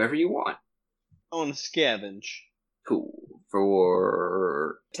at whoever you want. I want to scavenge. Cool.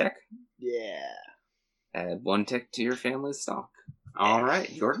 For tech, Yeah. add 1 tech to your family stock. All right,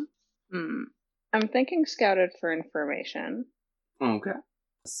 Jordan. I'm thinking scouted for information. Okay.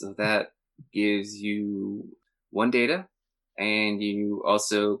 So that gives you 1 data, and you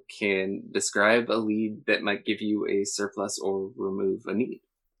also can describe a lead that might give you a surplus or remove a need.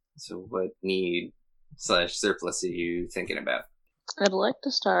 So what need / surplus are you thinking about? I'd like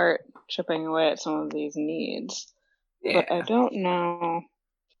to start chipping away at some of these needs, Yeah. but I don't know.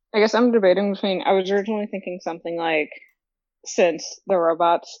 I guess I'm debating between. I was originally thinking something like, since the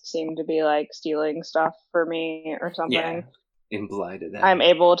robots seem to be like stealing stuff for me or something, Yeah. Implied to that. I'm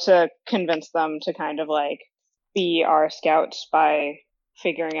able to convince them to kind of like be our scouts by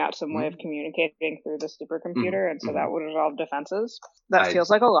figuring out some way of communicating through the supercomputer, and so that would resolve defenses. That feels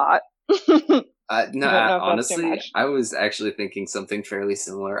like a lot. No, I don't know if that's too honestly, much. I was actually thinking something fairly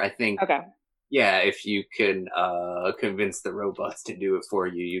similar. I think, Okay. yeah, if you can convince the robots to do it for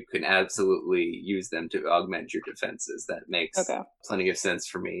you, you can absolutely use them to augment your defenses. That makes Okay. plenty of sense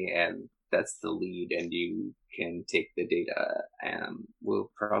for me, and that's the lead, and you can take the data, and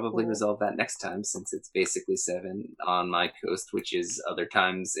we'll probably Cool. resolve that next time, since it's basically 7 on my coast, which is other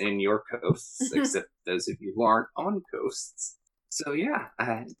times in your coasts, except those of you who aren't on coasts. So yeah,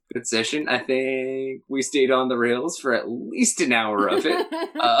 good session. I think we stayed on the rails for at least an hour of it.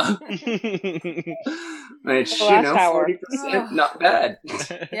 Which, The last hour. 40%, not bad.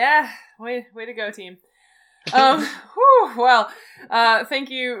 Yeah, way to go, team. Well, thank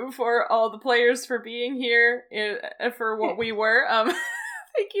you for all the players for being here, for what we were.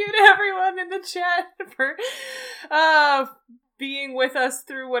 Thank you to everyone in the chat for being with us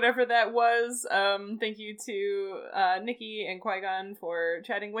through whatever that was. Thank you to Nikki and Qui-Gon for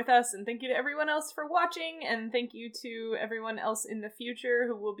chatting with us, and thank you to everyone else for watching, and thank you to everyone else in the future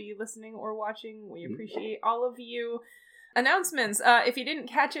who will be listening or watching. We appreciate all of you. Announcements. If you didn't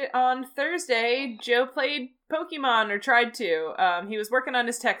catch it on Thursday, Joe played Pokemon, or tried to. He was working on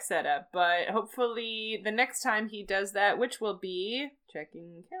his tech setup, but hopefully the next time he does that, which will be,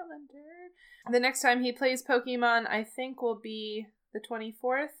 checking calendar, the next time he plays Pokemon, I think will be the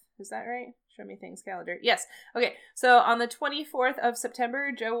 24th. Is that right? Show me things calendar. Yes. Okay. So on the 24th of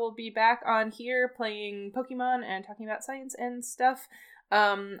September, Joe will be back on here playing Pokemon and talking about science and stuff.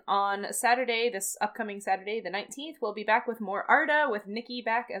 On Saturday, this upcoming Saturday, the 19th, we'll be back with more Arda, with Nikki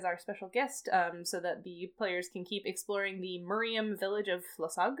back as our special guest, so that the players can keep exploring the Muriam village of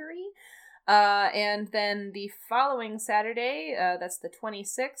Flosagri. And then the following Saturday, that's the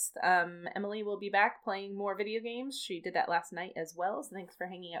 26th, Emily will be back playing more video games. She did that last night as well, so thanks for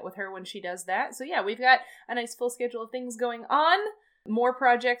hanging out with her when she does that. So yeah, we've got a nice full schedule of things going on. More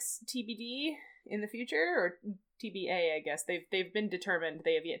projects TBD in the future, or TBA, I guess. They've been determined.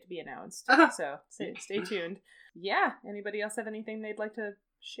 They have yet to be announced. So stay tuned. Yeah. Anybody else have anything they'd like to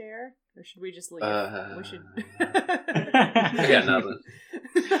share? Or should we just leave? We should. Yeah, nothing.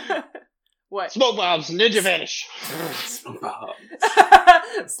 What? Smoke bombs, ninja vanish. Smoke bomb.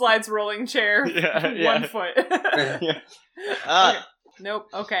 Slides rolling chair. Yeah. 1 foot. Yeah. Okay. Nope.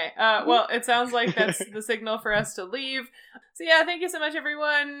 Okay. Well, it sounds like that's the signal for us to leave. So yeah, thank you so much,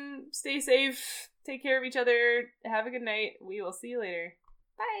 everyone. Stay safe. Take care of each other. Have a good night. We will see you later.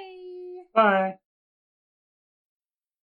 Bye. Bye.